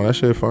shit on. That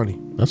shit funny.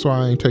 That's why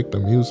I ain't take the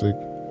music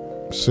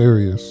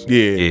serious.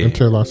 Yeah.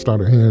 Until I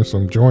started hearing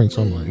some joints.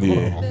 I'm like,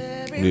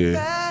 yeah.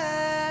 Yeah.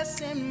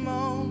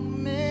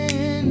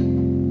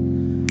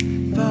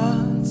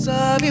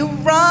 of you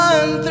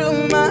run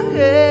through my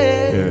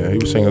head. Yeah, he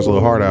was singing his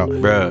little heart out.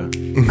 Bruh.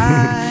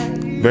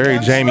 Very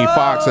Jamie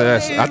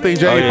Foxx-esque. I think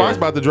Jamie Foxx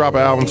about to drop an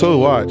album too.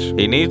 Watch.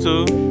 He need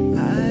to.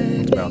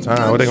 It's about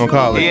time. What they gonna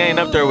call it? He ain't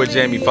up there with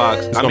Jamie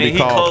Foxx. It's gonna be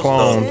called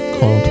Clone.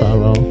 Clone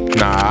Tyrone.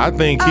 Nah, I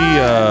think he.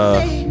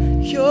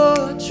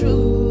 You're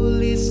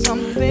truly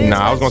something.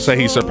 Nah, I was gonna say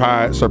he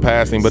surpassed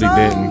him, but he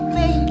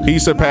didn't. He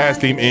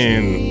surpassed him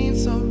in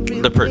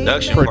the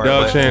production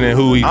part, and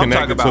who he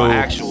connected talking about to.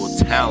 actual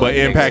talent. But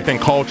impacting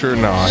culture,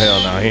 nah,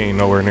 hell no, he ain't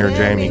nowhere near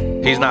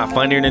Jamie. He's not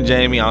funnier than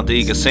Jamie. I don't think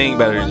he can sing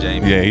better than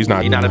Jamie. Yeah, he's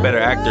not. He's not a better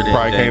actor than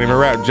probably Jamie. Can't even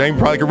rap. Jamie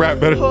probably can rap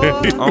better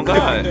than him. Oh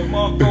God.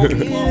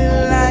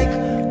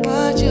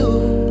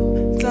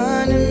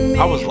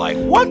 I was like,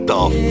 what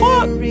the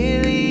fuck?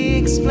 Really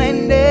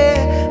explained it.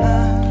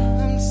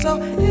 I'm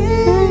so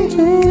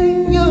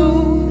into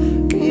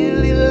you.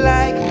 Really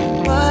like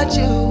what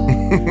you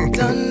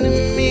done to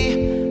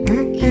me. I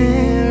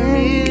can't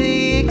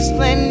really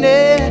explain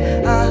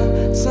it.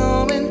 I'm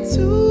so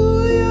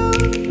into you.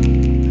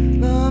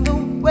 Love the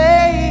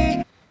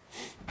way.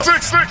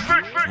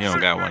 You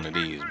don't got one of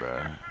these,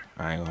 bro.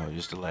 I ain't gonna.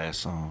 Just the last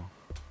song.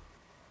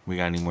 We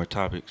got any more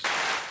topics?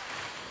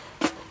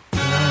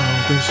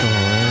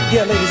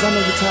 Yeah, ladies, I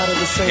know you're tired of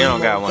the same. You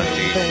don't got one of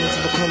these. Things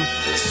become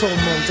so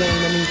mundane.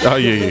 I mean, Oh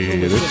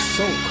yeah.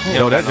 so cold.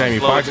 Yo, that Jamie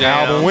Foxx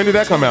album. When did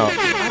that come out?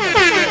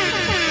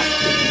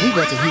 We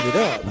got to heat it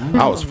up.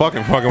 I was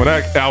fucking when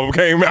that album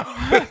came out.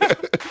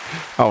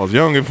 I was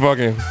young and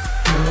fucking.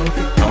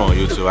 I'm on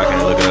YouTube. I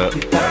can't look it up.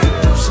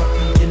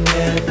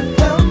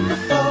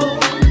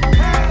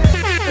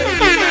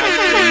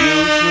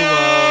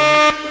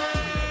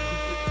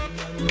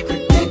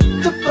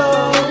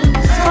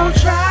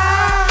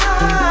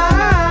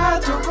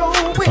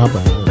 My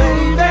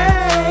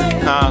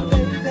bad. Huh?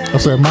 I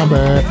said my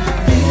bad.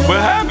 What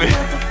happened?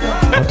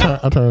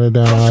 I turned it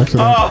down on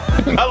accident. Oh,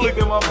 I looked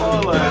at my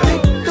phone like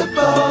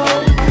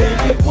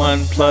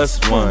 1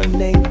 + 1.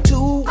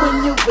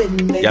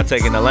 Y'all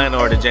taking Atlanta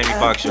or the Jamie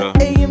Foxx show?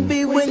 Say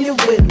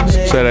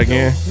that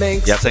again.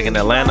 Y'all taking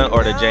Atlanta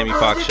or the Jamie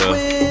Foxx show?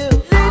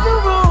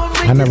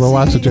 I never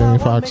watched a Jamie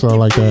Foxx show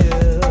like that.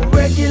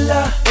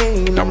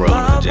 I'm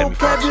rolling with the Jamie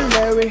Foxx show.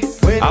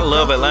 I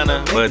love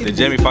Atlanta, but the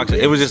Jamie Foxx,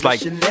 it was just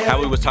like how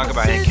we was talking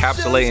about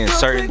encapsulating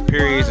certain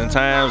periods and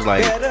times.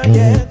 Like,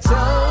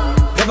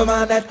 Never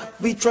mind that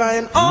we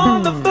trying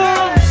on the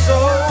phone, so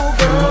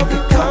girl,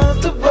 get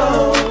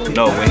comfortable.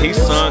 no, when he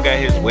sung at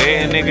his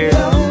wedding, nigga,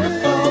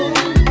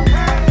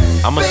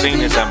 I'ma sing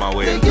this at my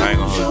wedding. I ain't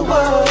gonna hold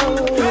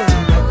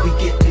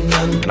you.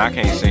 And I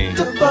can't sing.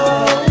 Just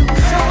like,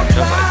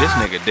 this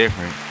nigga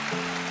different.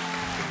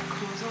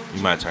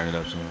 You might turn it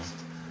up soon.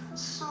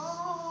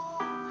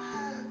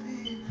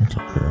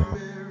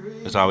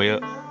 It's all the way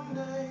up? I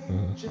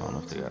don't know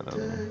if they got that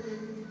one.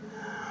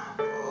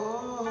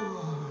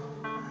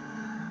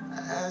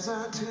 As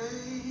I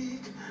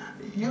take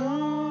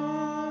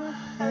your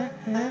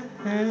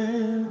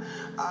hand,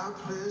 I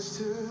pledge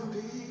to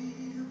be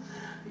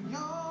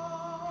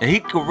your. And he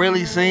could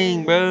really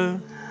sing, bro.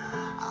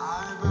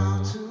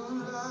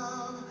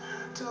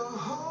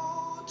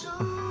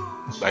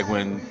 Like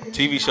when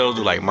TV shows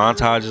do like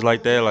montages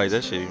like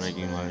that shit make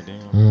you like,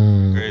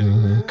 damn,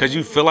 crazy. Cause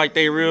you feel like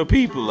they real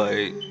people,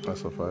 like.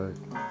 That's a fact.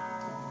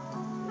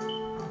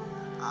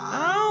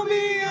 I'll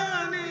be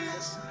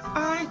honest,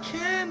 I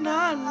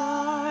cannot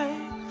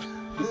lie.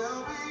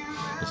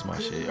 That's my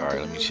shit. All right,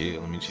 let me chill.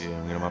 Let me get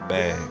in my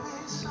bag.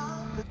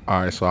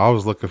 All right, so I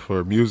was looking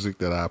for music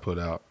that I put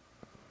out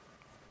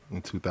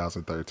in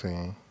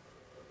 2013.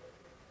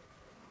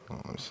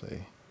 Let's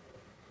see.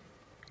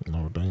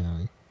 No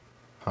damn.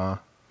 Huh?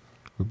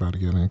 We about to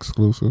get an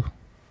exclusive.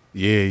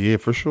 Yeah,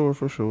 for sure.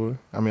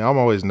 I mean, I'm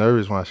always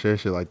nervous when I share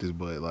shit like this,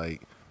 but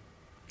like,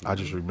 I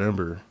just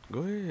remember. Go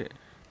ahead.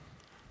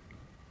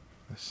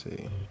 Let's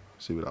see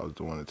what I was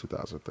doing in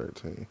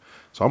 2013.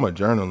 So I'm a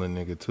journaling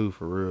nigga too,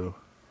 for real.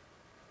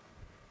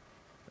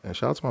 And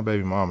shout out to my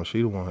baby mama.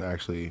 She the one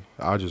actually,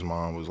 Aja's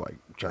mom was like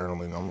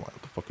journaling. I'm like,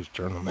 what the fuck is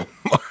journaling?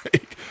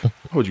 Like,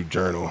 how would you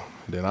journal?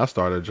 Then I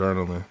started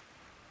journaling.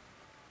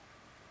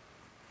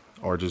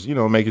 Or just,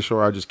 making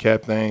sure I just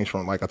kept things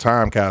from like a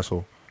time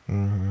capsule.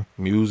 Mm-hmm.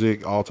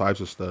 Music, all types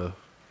of stuff.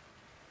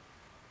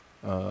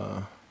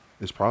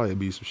 It's probably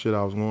be some shit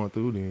I was going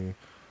through then.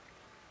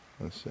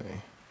 Let's see.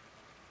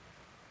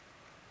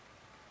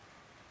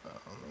 I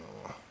don't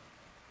know.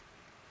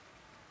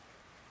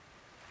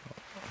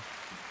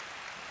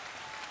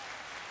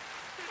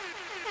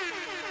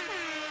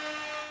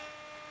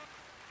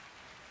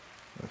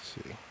 Let's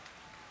see.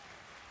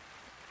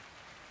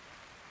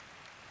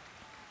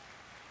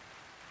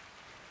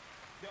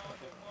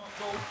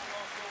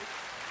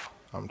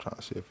 I'm trying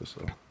to see if it's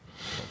a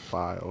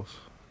files.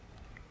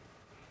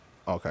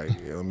 Okay,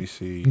 yeah, let me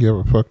see. You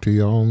ever fuck to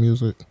your own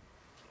music?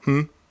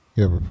 You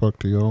ever fuck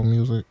to your own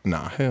music?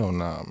 Nah, hell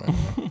nah,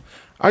 man.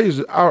 I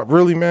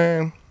really,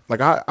 man, like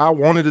I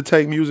wanted to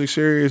take music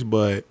serious,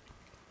 but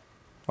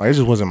like it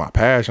just wasn't my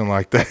passion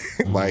like that.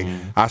 Like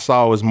I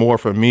saw it was more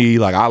for me.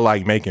 Like I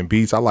like making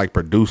beats. I like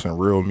producing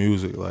real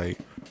music. Like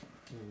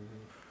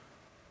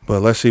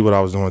But let's see what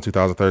I was doing in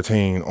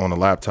 2013 on a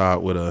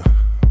laptop with a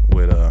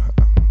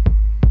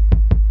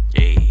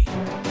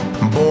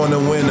Born a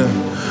winner,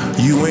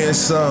 you win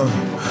some,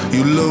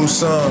 you lose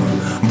some,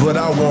 but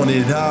I want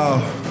it all.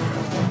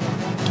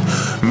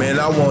 Man,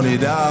 I want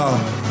it all,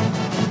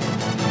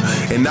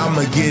 and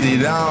I'ma get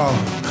it all.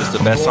 It's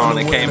the best song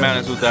that came out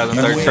in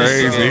 2013.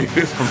 Crazy.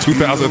 It's from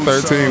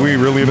 2013. We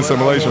really in a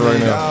simulation right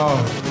now.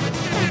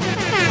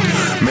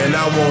 Man,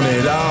 I want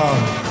it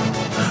all.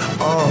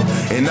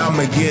 And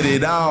I'ma get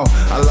it all.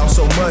 I lost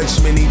so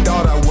much, many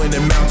thought I wouldn't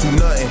amount to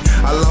nothing.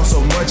 I lost so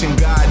much, and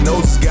God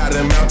knows it's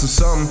gotta amount to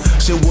something.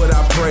 Shit, what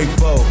I pray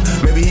for?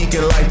 Maybe He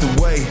can light the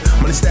way.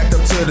 Money stacked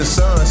up to the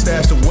sun,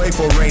 stashed away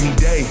for a rainy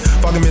day.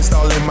 Fucking mist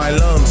all in my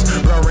lungs,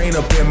 brown rain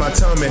up in my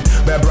tummy.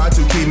 Bad bride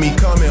to keep me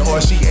coming,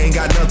 or she ain't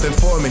got nothing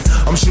for me.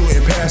 I'm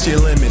shooting past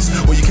your limits,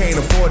 where you can't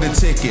afford a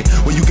ticket,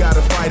 where you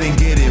gotta fight and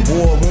get it.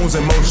 War wounds,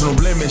 emotional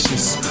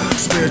blemishes,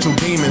 spiritual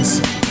demons,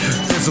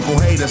 physical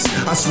haters.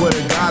 I swear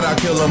to God, I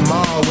kill them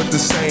all with the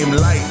same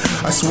light.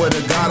 I swear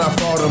to God, I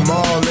fought them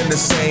all in the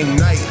same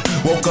night.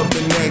 Woke up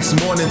the next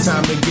morning,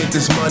 time to get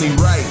this money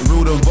right.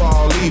 Root of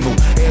all evil,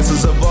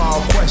 answers of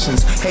all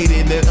questions.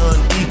 Hated and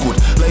unequaled,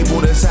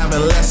 labeled as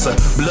having lesser.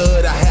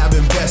 Blood I have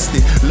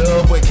invested,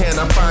 love where can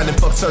I find it?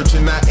 Fuck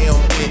searching, I am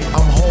it.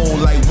 I'm whole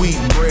like wheat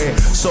bread,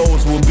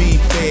 souls will be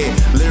fed.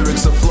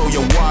 Lyrics will flow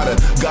your water,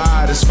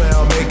 God is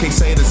found. Man can't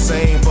say the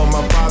same for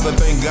my father.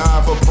 Thank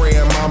God for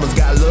praying mamas.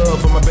 Got love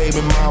for my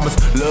baby mamas,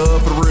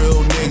 love for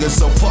real niggas.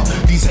 So fuck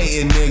these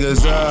hating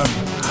niggas.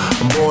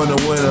 I'm born a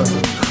winner,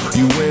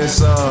 you win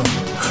some,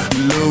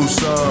 you lose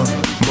some,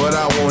 but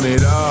I want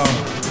it all.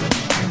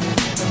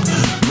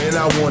 Man,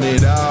 I want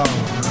it all.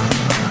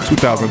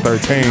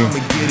 2013. I'ma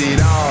get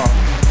it all.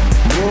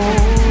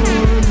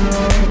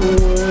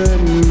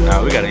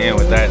 Nah, we gotta end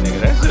with that nigga.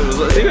 That shit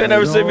was. You ain't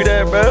never sent me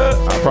that, bro.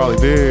 I probably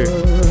did.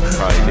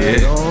 Probably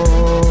did.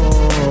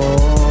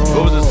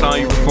 What was the song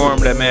you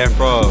performed at Mad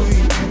Frog?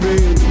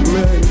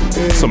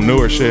 Some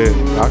newer shit.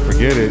 I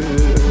forget it.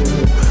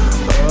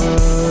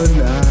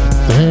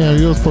 Damn,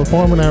 you was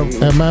performing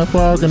at Mad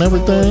Frog and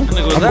everything?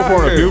 I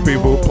performed a few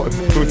people,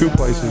 a few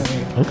places.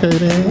 Okay,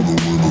 then.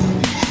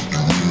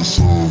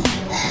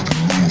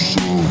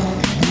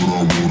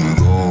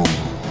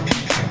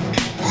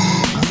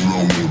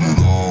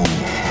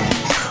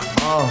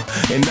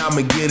 And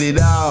I'ma get it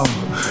all.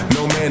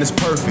 No man is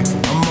perfect,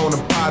 I'm on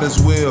a potter's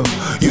wheel.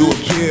 You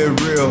appear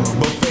real,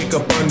 but fake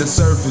up under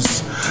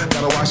surface.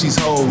 Gotta watch these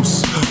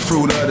hoes,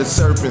 fruit of the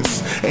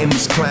serpents. And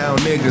these clown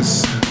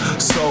niggas,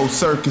 soul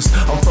circus.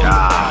 I'm from the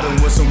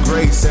bottom with some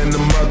grace and the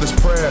mother's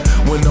prayer.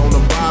 When on the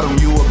bottom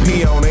you a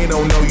peon, they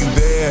don't know you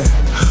there.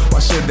 Why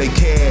should they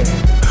care?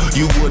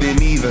 You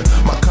wouldn't either.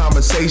 My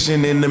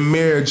conversation in the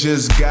mirror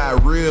just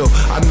got real.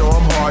 I know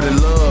I'm hard to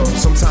love,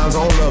 sometimes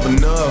I don't love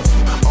enough.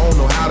 I don't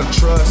know how to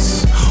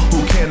trust,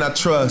 who can I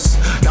trust?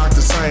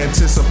 Doctor,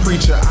 scientist, or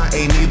preacher, I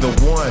ain't either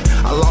one.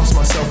 I lost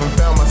myself and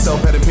found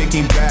myself, had to pick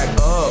him back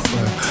up.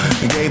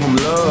 And gave him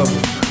love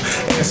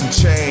and some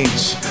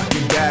change.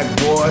 Get back,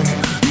 boy,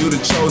 you the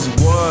chosen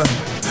one.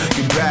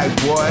 Get back,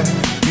 boy,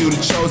 you the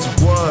chosen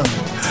one.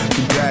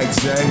 Get back,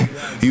 Jay,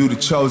 you the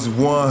chosen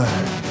one.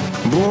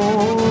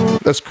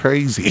 That's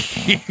crazy.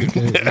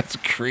 That's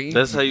crazy.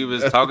 That's how you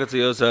was talking to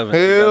yourself.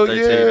 Hell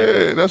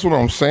yeah. That's what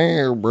I'm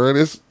saying, bro.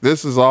 This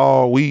is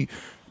all we,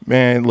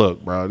 man,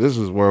 look, bro. This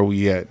is where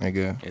we at,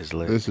 nigga. It's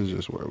lit. This is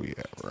just where we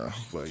at, bro.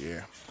 But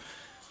yeah.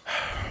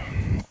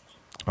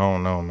 I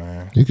don't know,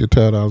 man. You could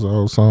tell that was an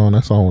old song.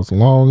 That song was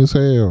long as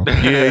hell.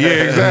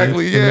 Yeah,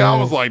 exactly. Yeah, I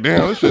was like,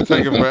 damn, this shit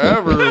taking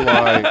forever.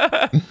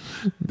 Like,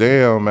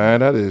 damn, man,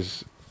 that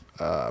is,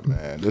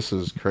 man, this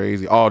is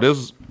crazy. Oh,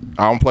 this,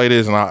 I don't play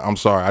this, and I'm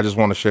sorry. I just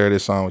want to share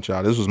this song with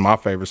y'all. This was my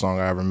favorite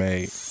song I ever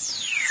made,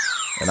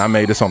 and I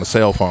made this on the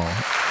cell phone.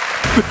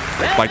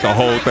 Like the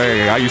whole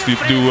thing. I used to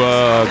do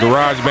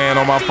GarageBand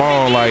on my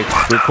phone, like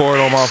record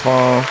on my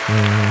phone.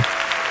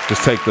 Mm-hmm.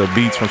 Just take the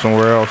beats from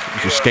somewhere else.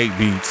 Just skate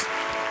beats.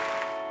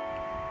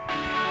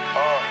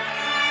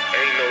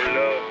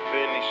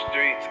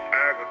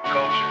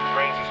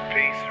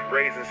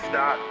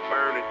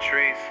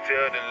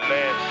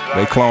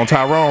 They clone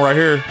Tyrone right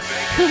here.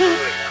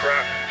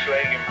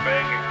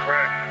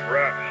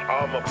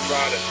 I'm a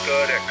product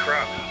of that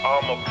crop.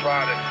 I'm a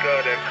product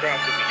of that crop.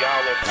 So we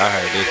all on sky. I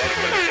heard this.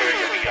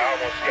 We all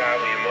on sky.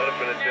 We ain't mother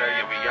for the dirt.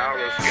 Yeah, we all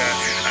on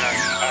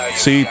sky.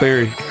 C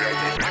Theory.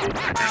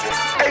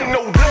 Ain't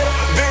no love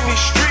in these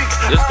streets.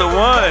 This the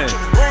one.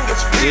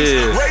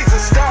 Yeah. Raise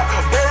and stop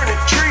burning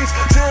trees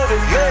till the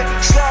lead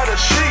slaughter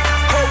sheep.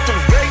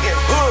 Cultivating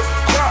hood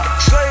crop,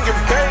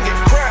 slanging, banging,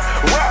 crap,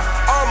 rock.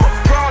 I'm a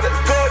product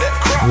of that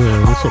crop.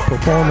 Yeah, it's a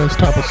performance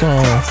type of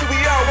song.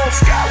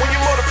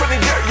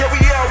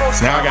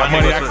 Now I got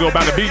money, I can go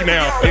about the beat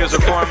now. He was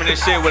performing this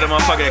shit with a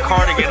motherfucking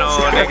cardigan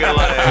on, nigga.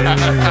 Like,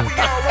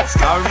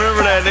 I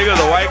remember that nigga,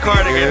 the white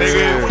cardigan,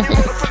 nigga.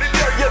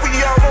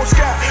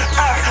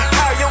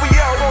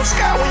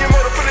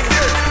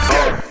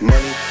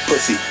 Money,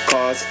 pussy,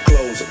 cars,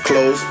 clothes, house,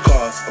 clothes,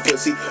 cars, a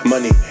pussy,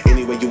 money.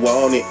 Any way you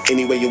want it,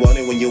 any way you want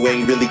it. When you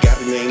ain't really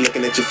got it, you ain't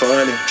looking at your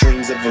funny.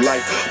 Dreams of a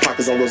life,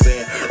 pockets on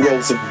Roseanne,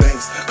 rolls of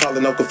banks,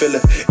 calling Uncle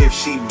Philip. If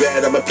she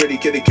bad, I'm a pretty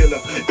kitty killer.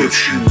 If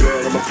she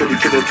bad, I'm a pretty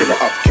kitty killer.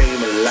 I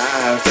came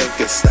alive,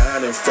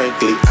 Frankenstein, and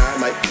frankly, I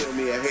might kill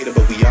me a hater,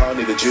 but we all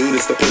need a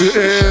Judas to push.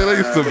 Yeah, they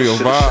used to be a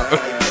vibe.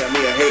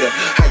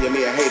 Hire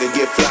me a hater,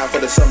 get fly for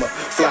the summer,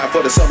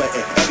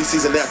 and every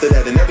season after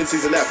that, and every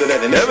season after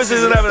that, and every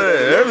season after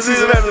that, every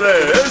season after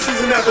that, every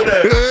season after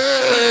that.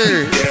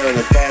 Get on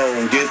the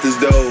phone, get this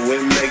dough,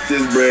 and make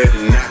this bread,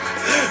 and knock.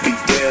 Be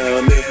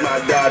damn if my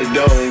daughter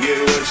don't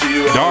get what she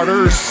wants.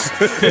 Daughters.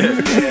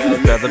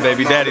 Got the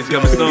baby daddies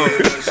coming soon.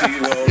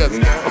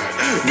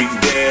 Be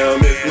damn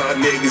if my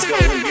niggas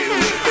don't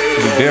get what they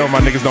want. Damn, my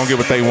niggas don't get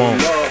what they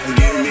want.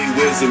 Give me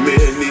wisdom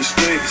in these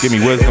streets. Give me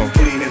wisdom.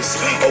 Please,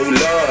 oh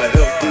Lord,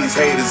 help these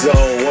haters.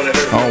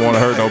 I don't wanna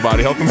hurt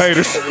nobody. Help them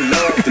haters.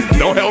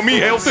 Don't help me,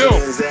 help them.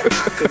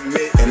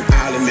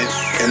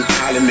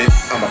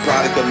 I'm a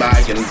product of my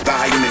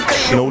environment.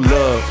 No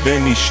love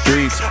in these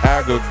streets.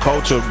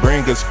 Agriculture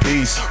bring us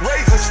peace.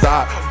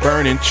 Stop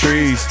burning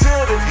trees.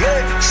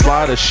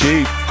 Slaughter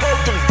sheep.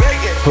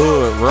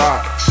 Hood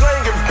rock.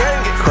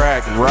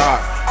 Crack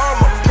rock.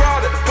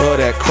 Of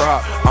that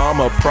crop.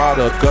 I'm a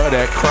product of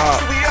that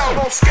crop.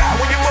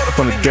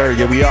 From the dirt,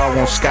 yeah, we all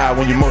want sky.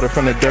 When you motor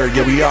from the dirt,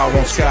 yeah, we all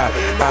want sky.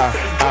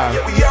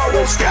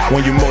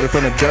 When you motor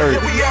from the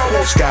dirt,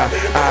 sky.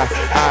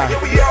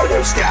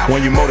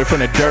 When you motor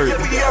from the dirt,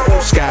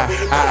 sky.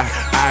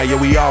 Yeah,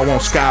 we all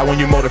want sky. When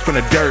you motor from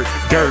the dirt,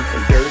 dirt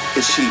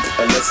is cheap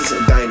unless it's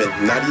a diamond.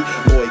 Naughty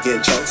boy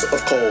getting chunks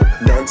of coal.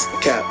 Dunce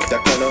cap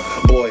that corner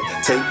boy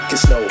take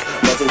his snow,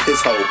 muzzle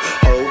his hoe,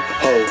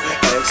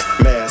 ass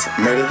mass,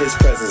 murder his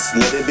presence.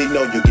 Let it be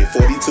known you get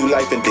 42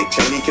 life and Dick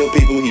Cheney kill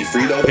people. He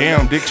freed over.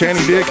 Damn, Dick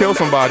Cheney did kill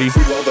somebody.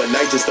 Free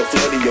overnight just to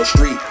flood in your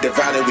street.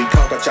 Divided we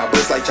conquer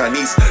choppers like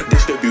Chinese.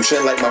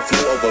 Distribution like my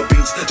flow over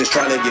beats. Just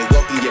trying to get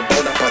wealthy and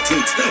bon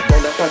appetits.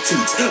 Bon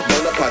appetits,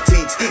 bon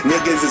appetits.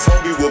 Niggas is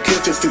hungry, will kill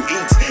just to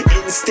eat.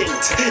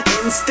 Instinct.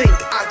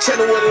 I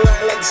channel a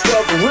line like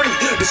discovery.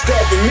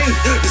 Discover me.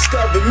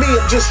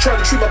 I'm just trying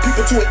to treat my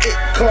people to an it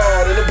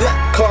card and a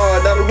black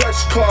card, not a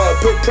rush card.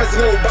 Put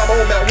President Obama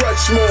on Mount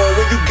Rushmore.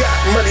 When you got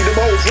money, them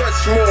hoes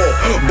rush more.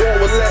 Born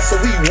with less,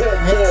 so we want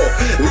more.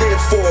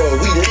 Live for,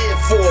 we live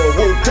for.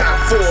 We'll die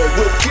for,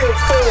 we'll kill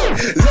for.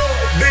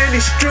 Love in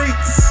these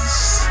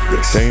streets.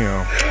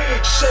 Damn.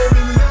 Show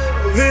me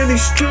love in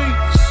these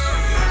streets.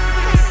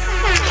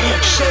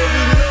 Show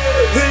me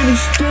love in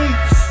these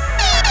streets.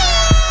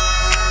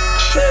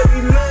 Show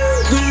me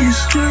love in these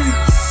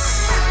streets.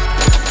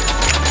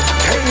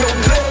 Ain't no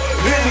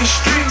love in these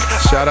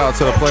streets. Shout out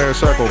to the Player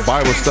Circle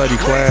Bible Study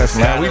class,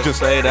 man. We just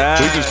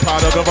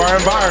product of our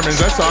environments,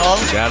 that's all.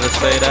 Gotta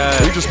say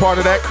that. We just part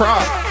of that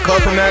crop,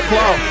 cut from that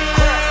cloth.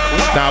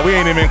 Nah, we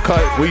ain't even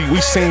cut. We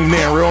seamed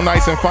in real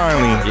nice and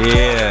finely.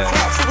 Yeah.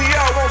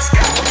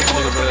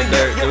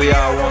 We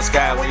all want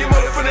sky when you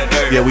motor from the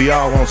dirt. Yeah, we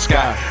all want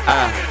sky.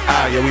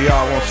 Yeah, we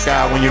all want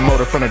sky when you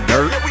motor from the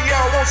dirt. Yeah, we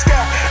all want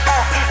sky.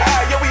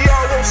 Yeah, we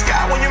all want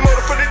sky when you motor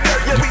from the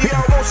dirt. Yeah, we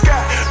all want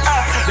sky.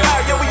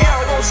 Yeah, we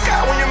all want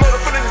sky when you motor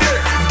from the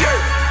dirt.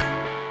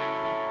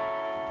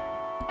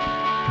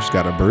 Just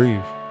gotta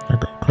breathe. I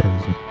go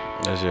crazy.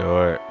 That's your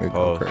heart. It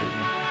go crazy.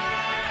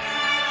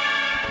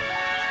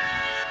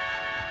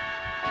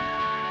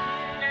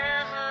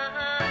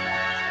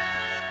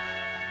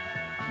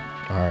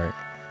 All right.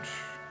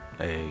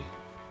 Hey,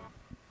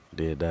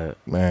 did that.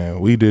 Man,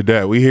 we did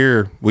that. We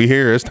here.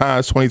 It's time.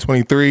 It's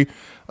 2023.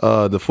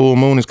 The full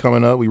moon is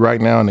coming up. We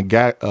right now in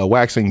the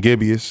waxing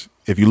gibbous.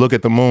 If you look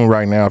at the moon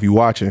right now, if you're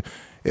watching,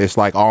 it's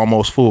like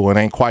almost full. It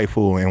ain't quite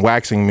full. And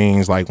waxing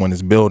means like when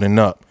it's building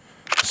up.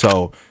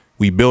 So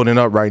we building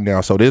up right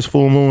now. So this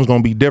full moon is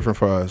going to be different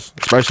for us,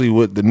 especially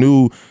with the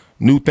new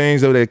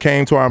things that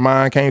came to our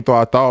mind, came to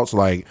our thoughts.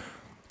 Like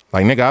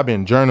nigga, I've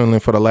been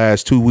journaling for the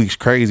last 2 weeks,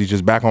 crazy,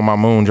 just back on my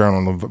moon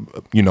journal,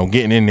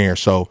 getting in there.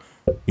 So,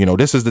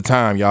 this is the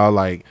time, y'all.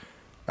 Like,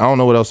 I don't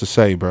know what else to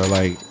say, bro.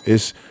 Like,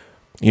 it's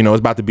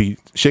about to be,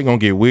 shit gonna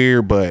get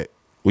weird, but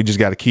we just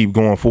got to keep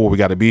going forward. We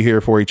got to be here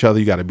for each other.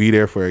 You got to be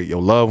there for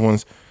your loved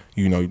ones.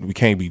 We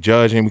can't be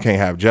judging. We can't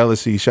have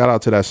jealousy. Shout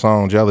out to that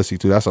song, Jealousy,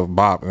 too. That's a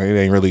bop. It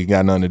ain't really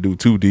got nothing to do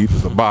too deep.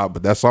 It's a bop,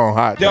 but that song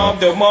hot.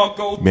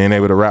 Being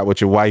able to rap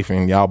with your wife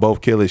and y'all both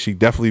kill it. She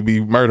definitely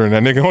be murdering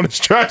that nigga on his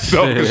track,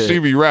 though, because she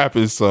be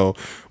rapping. So,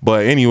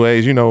 but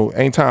anyways,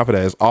 ain't time for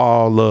that. It's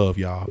all love,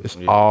 y'all. It's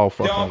all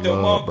fucking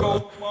love,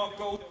 bro.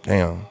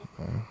 Damn,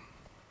 man.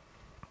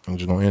 I'm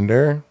just gonna end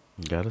there.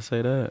 You gotta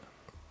say that.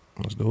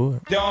 Let's do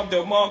it.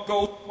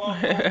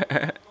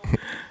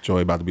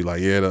 Joey about to be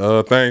like, yeah,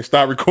 the thing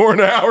stopped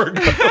recording an hour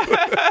ago.